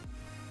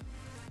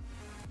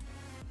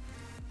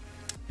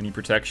 Any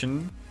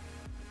protection?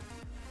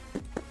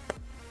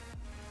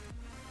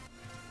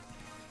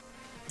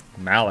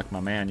 Malik, my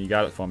man, you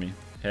got it for me.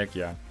 Heck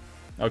yeah.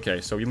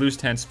 Okay, so we lose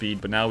 10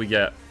 speed, but now we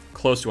get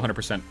close to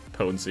 100%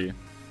 potency.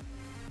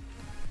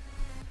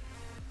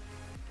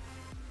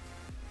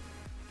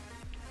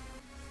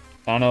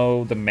 I don't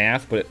know the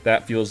math, but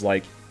that feels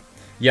like...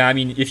 Yeah, I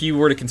mean, if you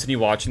were to continue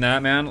watching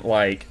that, man,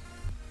 like...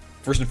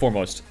 First and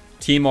foremost,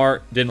 Team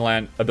Art didn't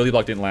land, Ability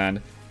Block didn't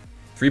land.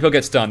 3PO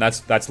gets stunned,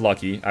 that's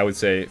lucky, I would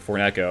say, for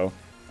an Echo.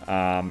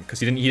 Because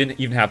he didn't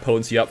even have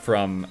potency up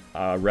from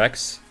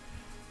Rex.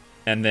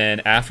 And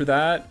then after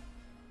that...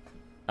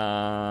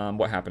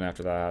 what happened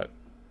after that?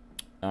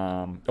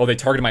 Oh, they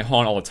targeted my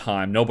Han all the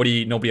time.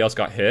 Nobody else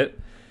got hit.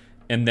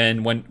 And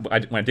then when I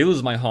did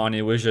lose my Han,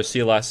 it was just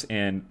CLS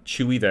and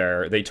Chewie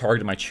there. They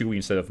targeted my Chewie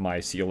instead of my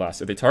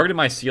CLS. If they targeted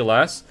my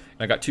CLS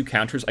and I got 2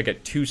 counters, I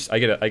get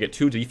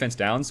 2 defense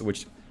downs,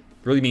 which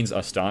really means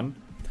a stun.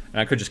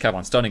 And I could just kept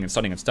on stunning and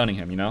stunning and stunning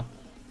him, you know?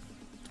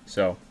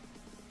 So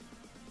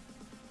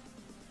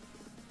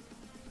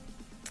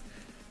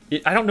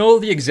I don't know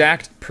the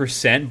exact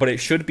percent, but it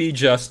should be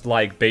just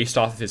like based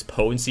off of his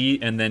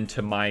potency and then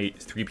to my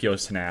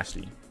 3PO's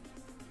tenacity.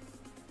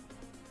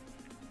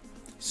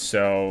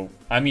 So,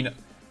 I mean,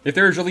 if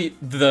there's really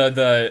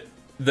the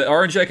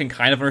RNG I can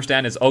kind of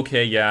understand is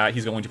okay, yeah,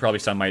 he's going to probably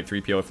stun my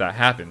 3PO if that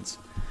happens.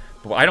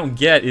 But what I don't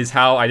get is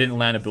how I didn't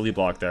land Ability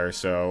Block there.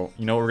 So,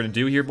 you know what we're gonna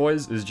do here,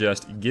 boys, is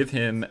just give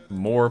him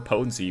more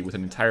potency with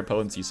an entire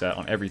potency set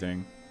on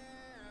everything.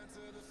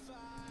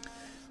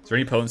 Is there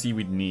any potency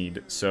we'd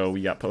need? So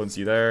we got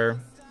potency there.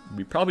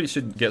 We probably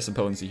should get some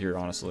potency here,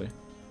 honestly.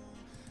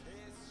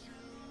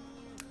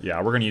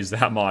 Yeah, we're gonna use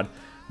that mod.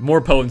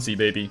 More potency,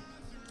 baby.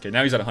 Okay,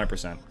 now he's at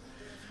 100%.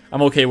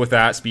 I'm okay with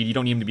that speed. You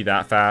don't need him to be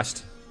that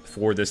fast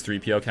for this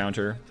 3PO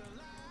counter.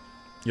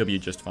 You'll be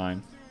just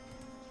fine.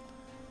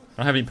 I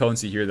don't have any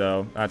potency here,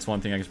 though. That's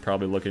one thing I could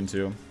probably look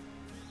into.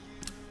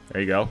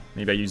 There you go.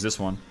 Maybe I use this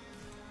one.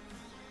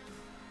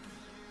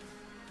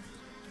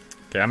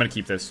 Okay, I'm gonna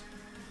keep this.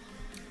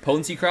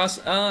 Potency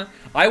Cross? I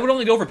would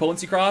only go for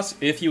Potency Cross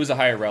if he was a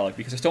higher relic,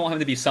 because I still want him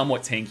to be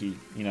somewhat tanky,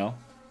 you know?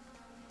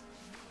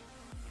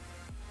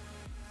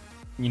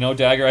 You know,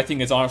 Dagger, I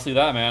think it's honestly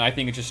that, man. I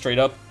think it's just straight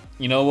up,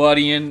 you know what,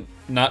 Ian?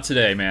 Not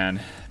today,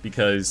 man.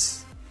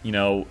 Because, you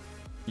know,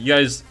 you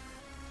guys...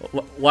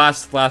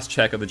 Last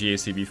check of the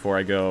GAC before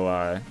I go,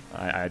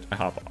 I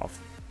hop off.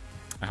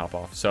 I hop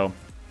off. So,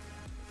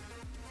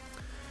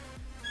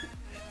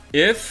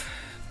 if...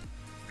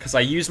 Because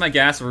I use my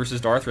gas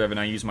versus Darth Revan,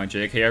 I use my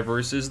JKR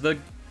versus the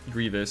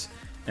Grievous,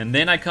 and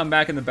then I come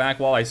back in the back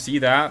wall, I see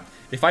that.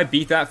 If I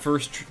beat that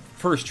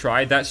first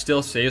try, that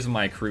still saves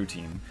my crew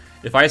team.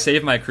 If I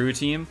save my crew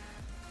team,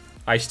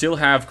 I still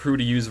have crew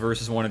to use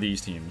versus one of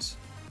these teams.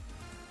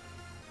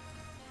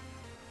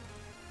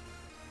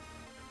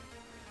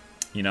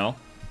 You know?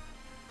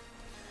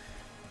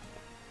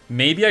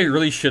 Maybe I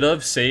really should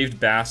have saved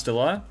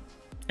Bastila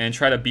and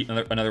try to beat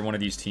another one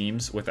of these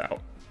teams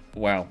without...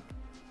 Wow.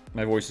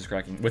 My voice is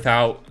cracking.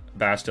 Without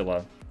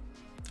Bastila.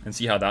 And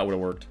see how that would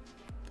have worked.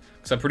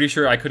 Because I'm pretty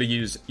sure I could have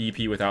used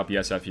EP without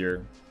BSF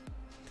here.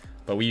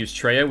 But we used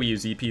Traya, we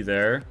used EP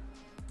there.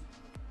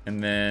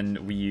 And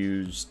then we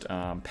used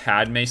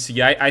Padme.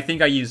 See, I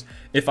think I used...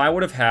 If I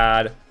would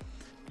have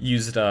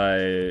used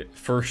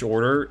First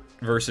Order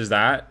versus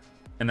that,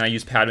 and then I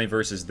used Padme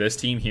versus this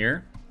team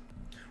here.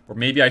 Or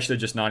maybe I should have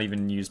just not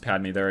even used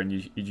Padme there and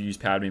you use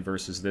Padme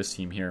versus this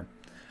team here.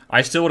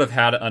 I still would have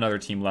had another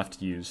team left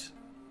to use.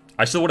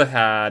 I still would have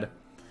had...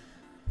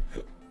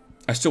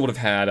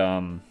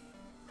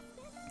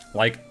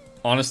 like,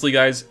 honestly,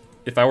 guys,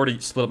 if I were to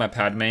split up my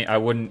Padme, I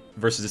wouldn't...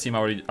 Versus this team,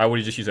 I would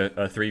have just used a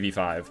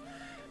 3v5.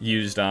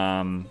 Used,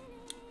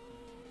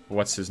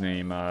 what's his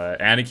name?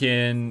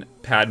 Anakin,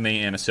 Padme,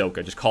 and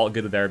Ahsoka. Just call it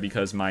good there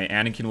because my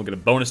Anakin will get a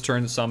bonus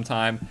turn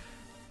sometime.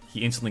 He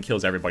instantly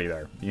kills everybody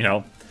there, you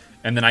know?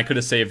 And then I could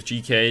have saved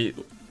GK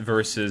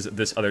versus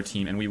this other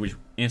team, and we would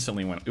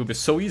instantly win. It would be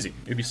so easy.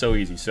 It would be so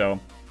easy. So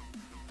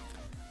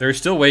there's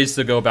still ways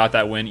to go about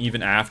that win,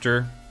 even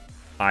after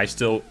I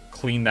still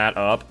clean that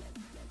up.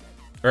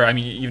 Or, I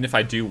mean, even if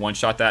I do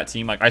one-shot that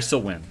team, like, I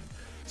still win.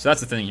 So that's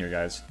the thing here,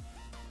 guys.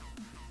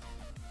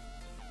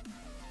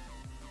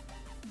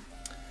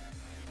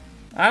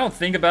 I don't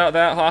think about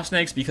that,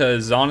 Hosnakes,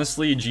 because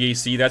honestly,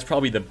 GAC, that's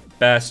probably the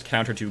best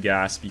counter to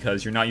gas,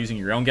 because you're not using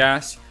your own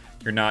gas,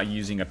 you're not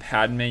using a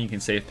Padme, you can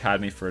save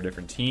Padme for a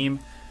different team.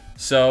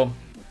 So,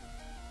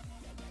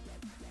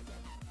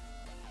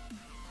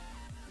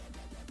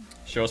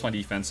 show us my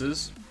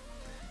defenses.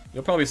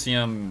 You'll probably see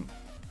him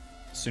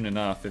soon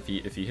enough if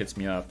he hits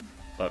me up.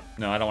 But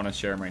no, I don't want to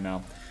share him right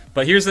now.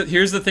 But here's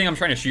the thing I'm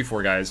trying to shoot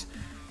for, guys.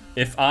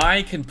 If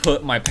I can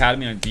put my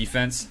Padme on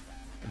defense,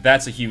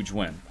 that's a huge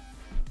win.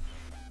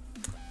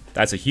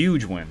 That's a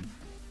huge win.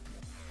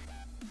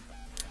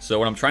 So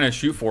what I'm trying to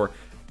shoot for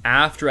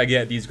after I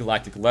get these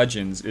Galactic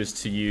Legends is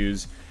to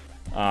use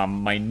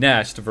my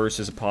Nest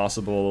versus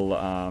possible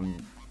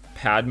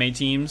Padme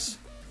teams.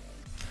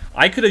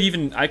 I could have,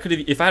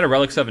 if I had a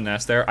Relic 7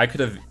 Nest there, I could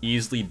have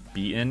easily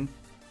beaten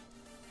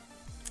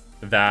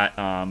that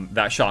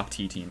that Shock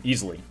T team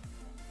easily.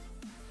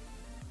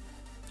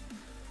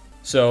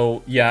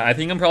 So, yeah, I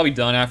think I'm probably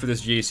done after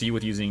this JC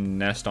with using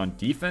Nest on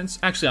defense.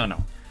 Actually, I don't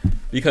know.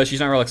 Because she's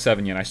not Relic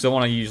 7 yet. I still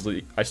want to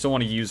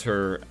use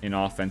her in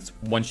offense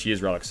once she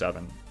is Relic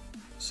 7.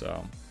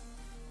 So,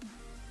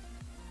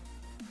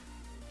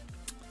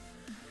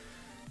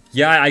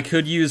 yeah, I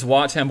could use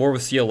Wat Tambor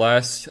with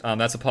CLS.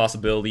 That's a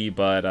possibility,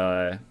 but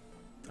I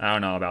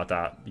don't know about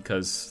that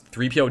because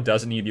 3PO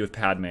doesn't need to be with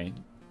Padme.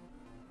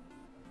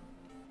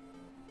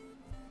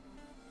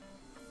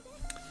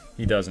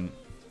 He doesn't.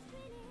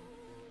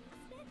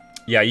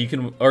 Yeah, you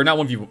can, or not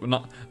one of you.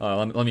 Not.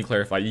 Let me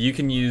clarify. You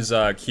can use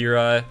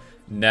Kira,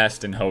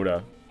 Nest, and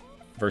Hoda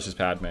versus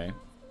Padme,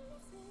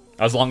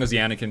 as long as the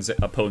Anakin's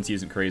potency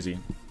isn't crazy.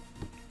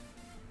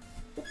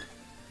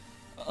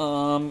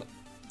 And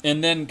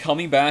then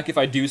coming back, if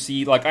I do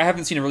see, like, I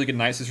haven't seen a really good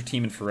Night Sister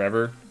team in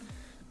forever.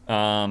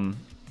 I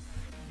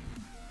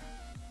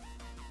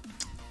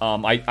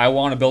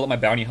want to build up my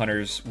bounty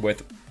hunters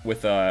with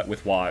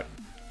Wat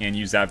and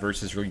use that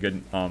versus really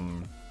good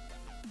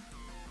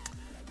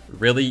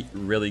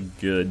really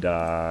good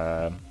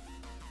Night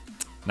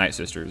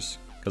Sisters,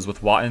 because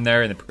with Wat in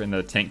there and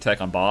the tank tech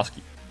on Bosk,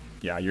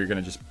 yeah, you're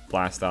gonna just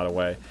blast that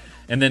away.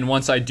 And then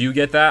once I do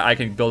get that, I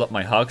can build up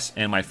my Hux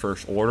and my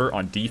First Order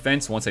on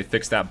defense once I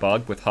fix that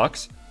bug with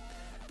Hux,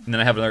 and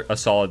then I have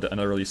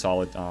another really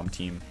solid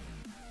team.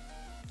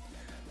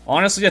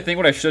 Honestly, I think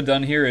what I should have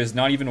done here is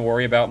not even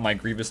worry about my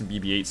Grievous and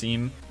BB-8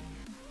 team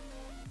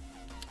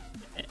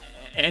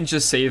and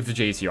just save the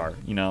JTR,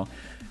 you know.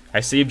 I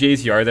saved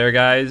JTR there,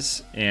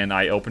 guys, and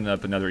I opened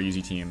up another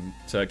easy team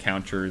to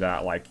counter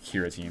that, like,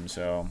 Kira team,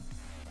 so.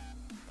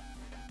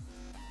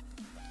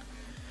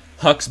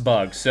 Hux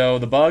bug. So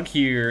the bug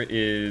here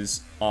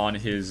is on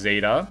his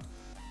Zeta.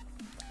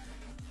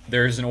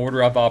 There's an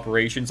order of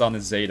operations on the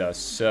Zeta,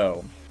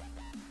 so.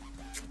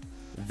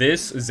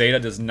 This Zeta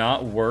does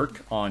not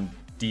work on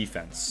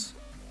defense.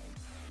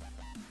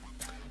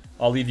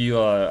 I'll leave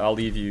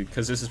you,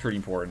 because this is pretty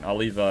important.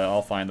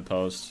 I'll find the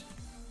post.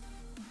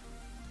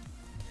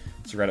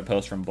 It's a Reddit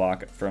post from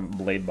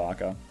Blade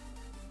Baka.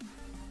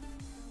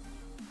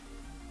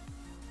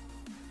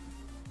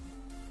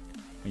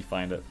 Let me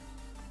find it.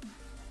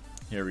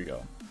 Here we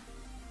go.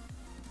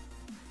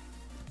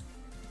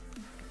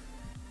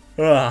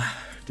 Ah,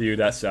 dude,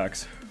 that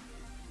sucks.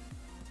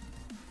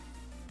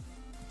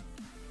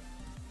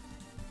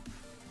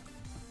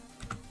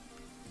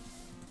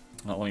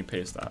 Oh, let me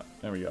paste that.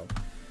 There we go.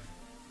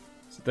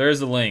 So there's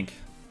the link.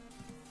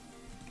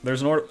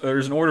 There's an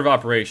order of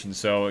operations,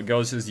 so it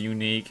goes as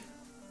unique.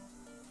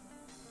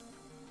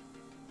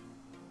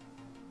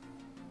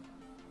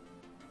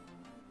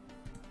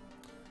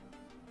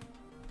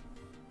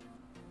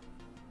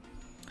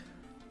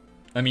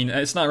 I mean,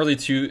 it's not really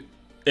too.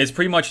 It's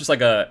pretty much just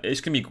like it's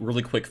gonna be a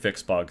really quick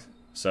fix bug,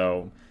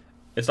 so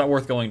it's not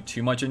worth going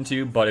too much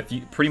into. But if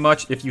you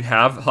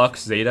have Hux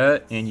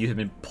Zeta and you have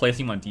been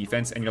placing him on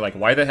defense, and you're like,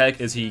 why the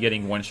heck is he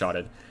getting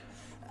one-shotted?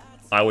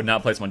 I would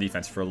not place him on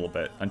defense for a little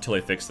bit until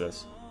they fix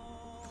this.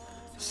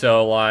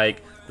 So,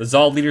 like, the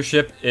Zald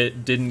leadership,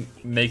 it didn't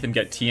make them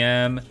get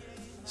TM,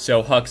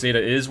 so Hux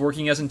Zeta is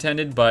working as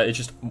intended, but it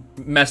just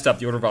messed up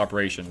the order of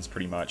operations,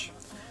 pretty much.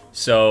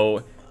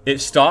 So,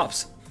 it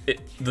stops.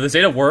 The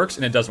Zeta works,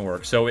 and it doesn't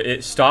work. So,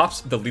 it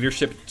stops the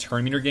leadership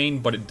turn meter gain,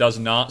 but it does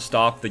not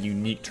stop the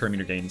unique turn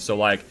meter gain. So,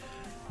 like,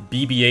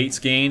 BB-8's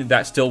gain,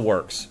 that still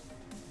works.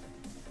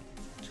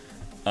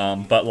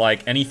 But,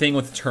 like, anything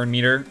with turn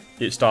meter,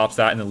 it stops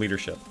that in the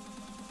leadership.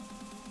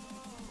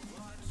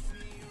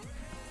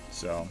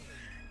 So.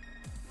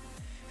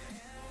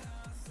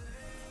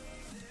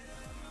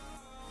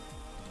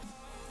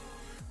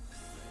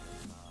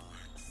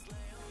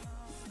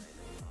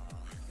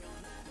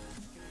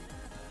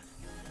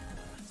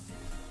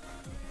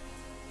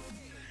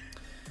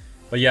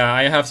 But yeah,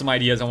 I have some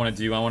ideas I want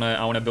to do. I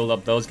want to build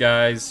up those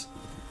guys.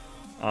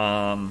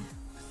 Oh,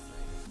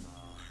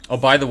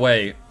 by the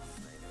way,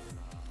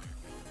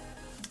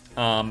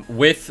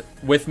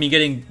 with me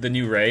getting the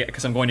new Rey,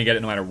 because I'm going to get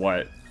it no matter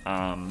what.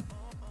 I'm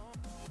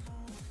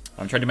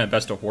trying to do my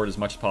best to hoard as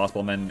much as possible,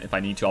 and then if I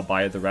need to, I'll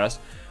buy the rest.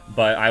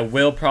 But I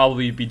will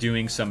probably be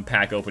doing some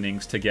pack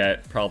openings to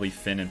get probably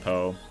Finn and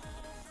Poe.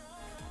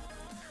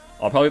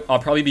 I'll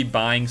probably be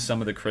buying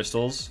some of the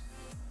crystals,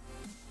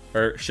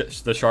 or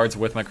the shards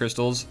with my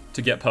crystals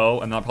to get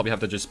Poe, and then I'll probably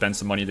have to just spend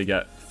some money to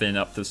get Finn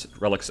up this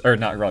Relic, or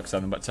not Relic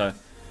 7, but to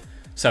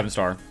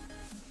 7-star.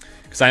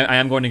 Because I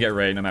am going to get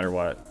Rey no matter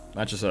what.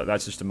 That's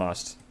just a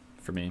must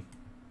for me.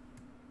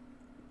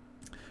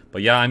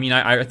 But yeah, I mean,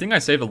 I think I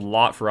saved a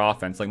lot for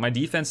offense. Like, my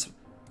defense,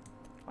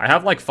 I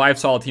have like 5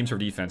 solid teams for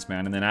defense,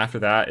 man. And then after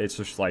that, it's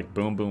just like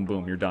boom, boom,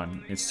 boom, you're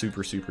done. It's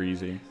super, super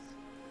easy.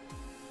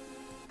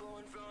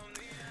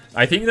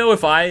 I think, though,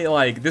 if I,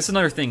 like, this is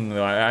another thing,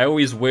 though, I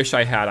always wish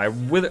I had. I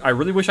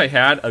really wish I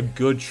had a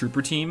good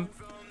trooper team.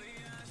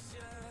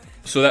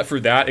 So that for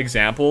that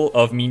example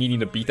of me needing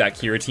to beat that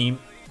Kira team,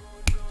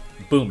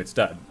 boom, it's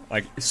done.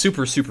 Like,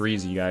 super, super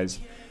easy, guys.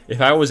 If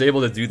I was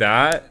able to do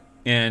that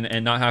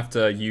and not have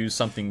to use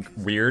something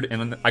weird, and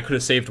then I could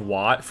have saved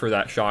Wat for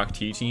that Shock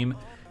T team,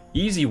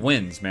 easy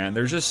wins, man.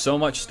 There's just so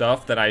much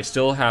stuff that I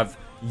still have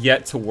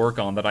yet to work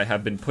on that I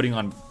have been putting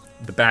on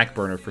the back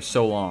burner for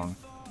so long.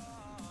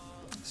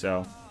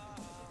 So,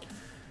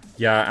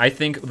 yeah, I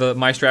think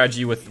my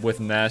strategy with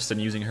Nest and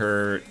using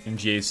her in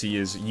GAC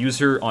is use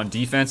her on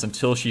defense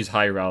until she's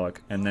high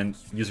relic, and then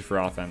use her for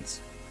offense.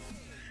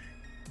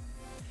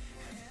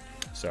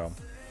 So.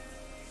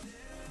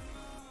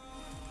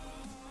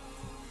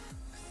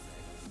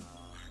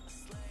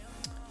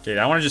 Okay,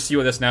 I want to just see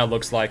what this now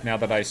looks like now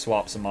that I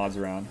swap some mods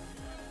around.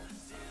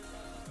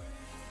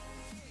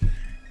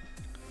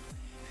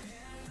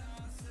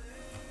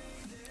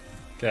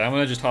 Okay, I'm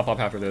gonna just hop off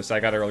after this. I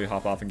gotta really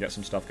hop off and get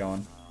some stuff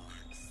going.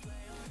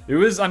 It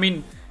was, I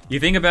mean, you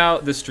think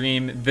about the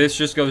stream, this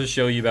just goes to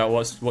show you about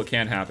what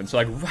can happen. So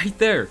like right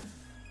there,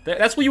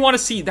 that's what you want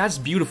to see. That's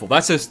beautiful.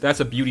 That's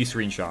a beauty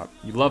screenshot.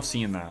 You love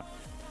seeing that.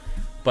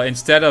 But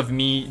instead of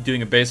me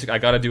doing a basic, I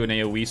gotta do an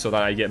AoE so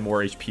that I get more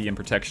HP and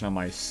protection on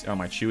my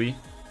Chewie.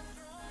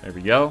 There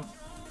we go.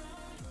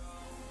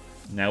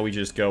 Now we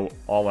just go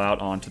all out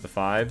onto the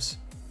 5s.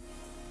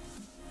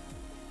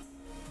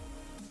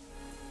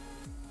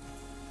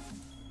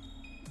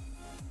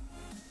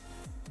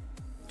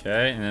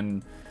 Okay, and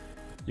then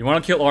you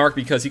want to kill Arc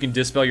because he can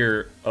dispel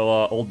your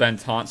old Ben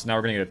taunt, so now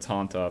we're going to get a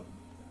taunt up.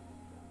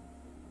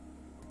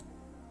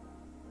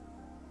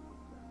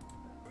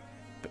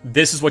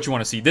 This is what you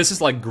want to see. This is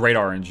like great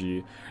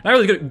RNG. Not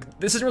really good.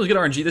 This isn't really good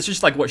RNG. This is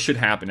just like what should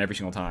happen every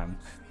single time.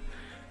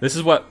 This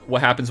is what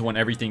happens when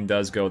everything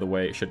does go the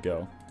way it should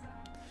go.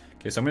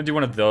 Okay, so I'm going to do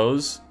one of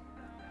those.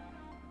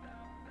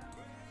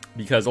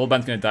 Because Old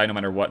Ben's going to die no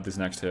matter what this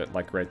next hit.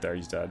 Like right there,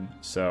 he's dead.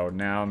 So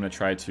now I'm going to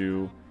try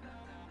to...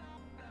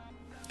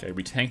 Okay,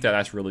 we tanked that.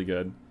 That's really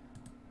good.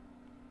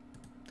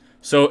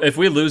 So if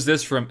we lose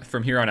this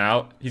from here on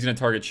out, he's going to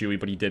target Chewie,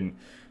 but he didn't.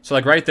 So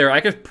like right there, I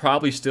could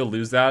probably still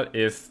lose that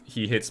if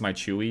he hits my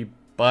Chewie.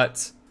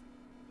 But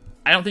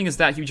I don't think it's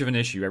that huge of an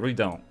issue. I really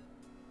don't.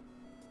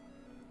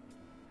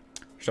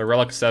 Should I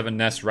Relic 7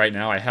 Nest right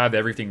now? I have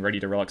everything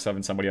ready to Relic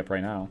 7 somebody up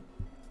right now.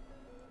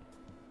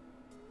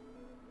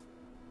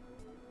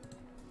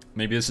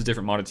 Maybe this is a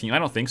different modded team. I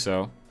don't think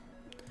so.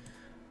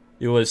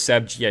 It was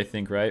Seb G, I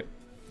think, right?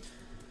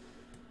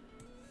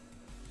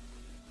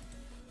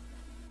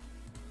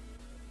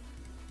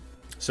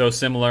 So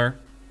similar,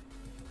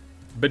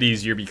 but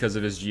easier because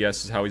of his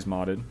GS is how he's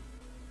modded.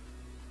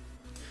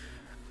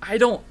 I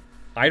don't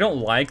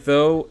like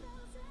though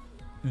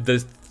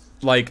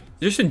like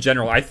just in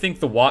general. I think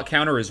the watt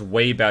counter is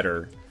way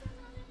better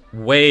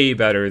than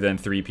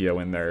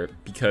 3PO in there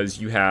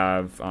because you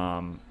have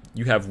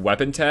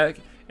weapon tech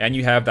and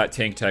you have that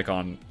tank tech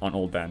on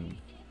Old Ben.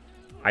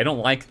 I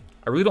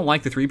really don't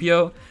like the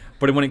 3PO,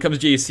 but when it comes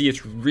to JAC,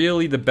 it's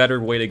really the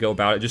better way to go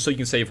about it, just so you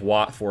can save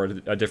watt for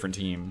a different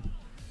team.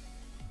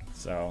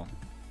 So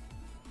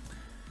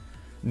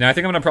now I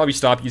think I'm gonna probably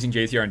stop using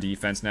JTR on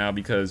defense now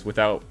because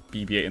without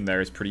BB-8 in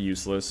there, it's pretty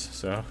useless.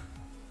 So.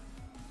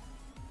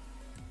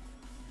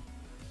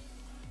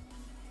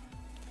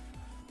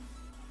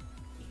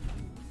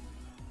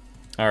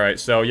 Alright,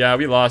 so yeah,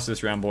 we lost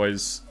this round,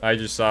 boys. I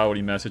just saw what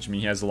he messaged me.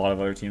 He has a lot of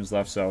other teams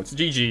left, so it's a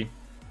GG.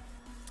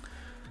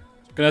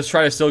 Gonna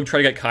still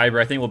try to get Kyber.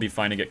 I think we'll be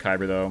fine to get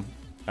Kyber, though.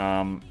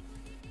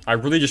 I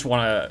really just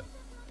wanna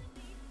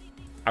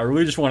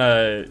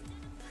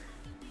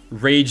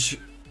rage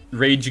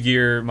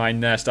gear my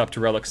Nest up to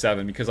Relic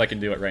 7 because I can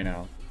do it right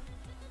now.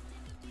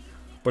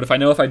 But if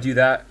I do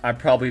that, I'm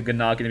probably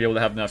not gonna be able to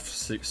have enough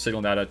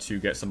signal data to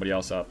get somebody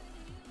else up.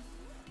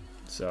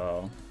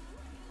 So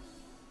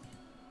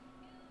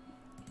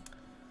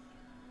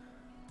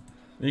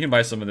you can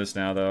buy some of this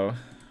now, though.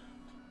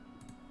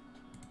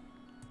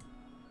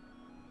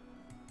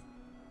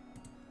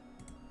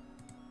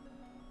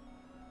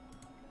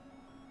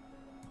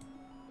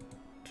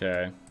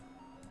 Okay.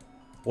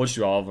 We'll just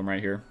do all of them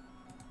right here.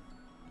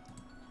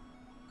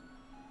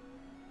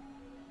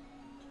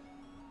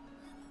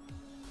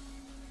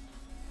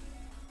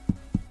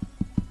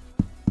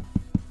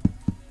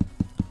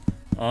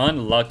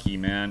 Unlucky,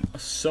 man.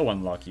 So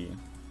unlucky.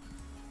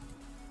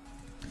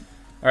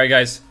 Alright,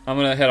 guys. I'm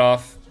gonna head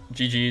off.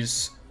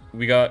 GG's.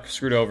 We got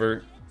screwed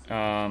over.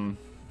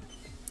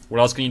 What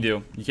else can you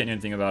do? You can't do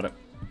anything about it.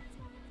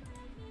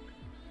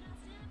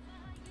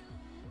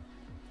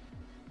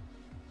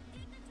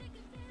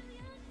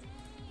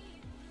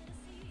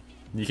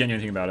 You can't do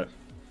anything about it.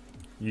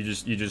 You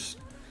just...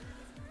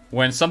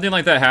 When something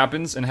like that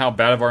happens, and how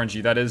bad of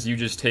RNG that is, you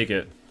just take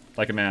it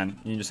like a man.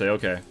 You just say,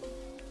 okay,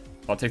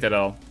 I'll take that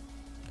L.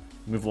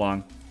 Move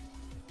along.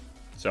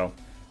 So,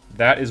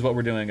 that is what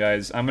we're doing,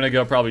 guys. I'm gonna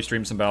go probably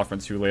stream some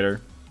Battlefront 2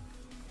 later.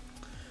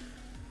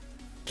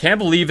 Can't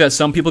believe that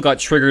some people got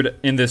triggered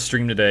in this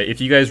stream today. If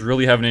you guys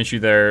really have an issue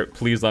there,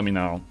 please let me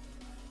know.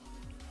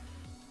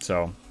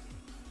 So,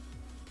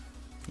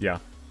 yeah.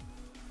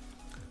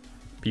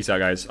 Peace out,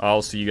 guys.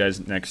 I'll see you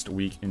guys next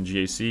week in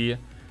GAC.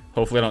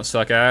 Hopefully I don't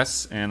suck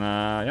ass. And,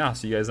 yeah, I'll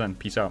see you guys then.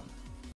 Peace out.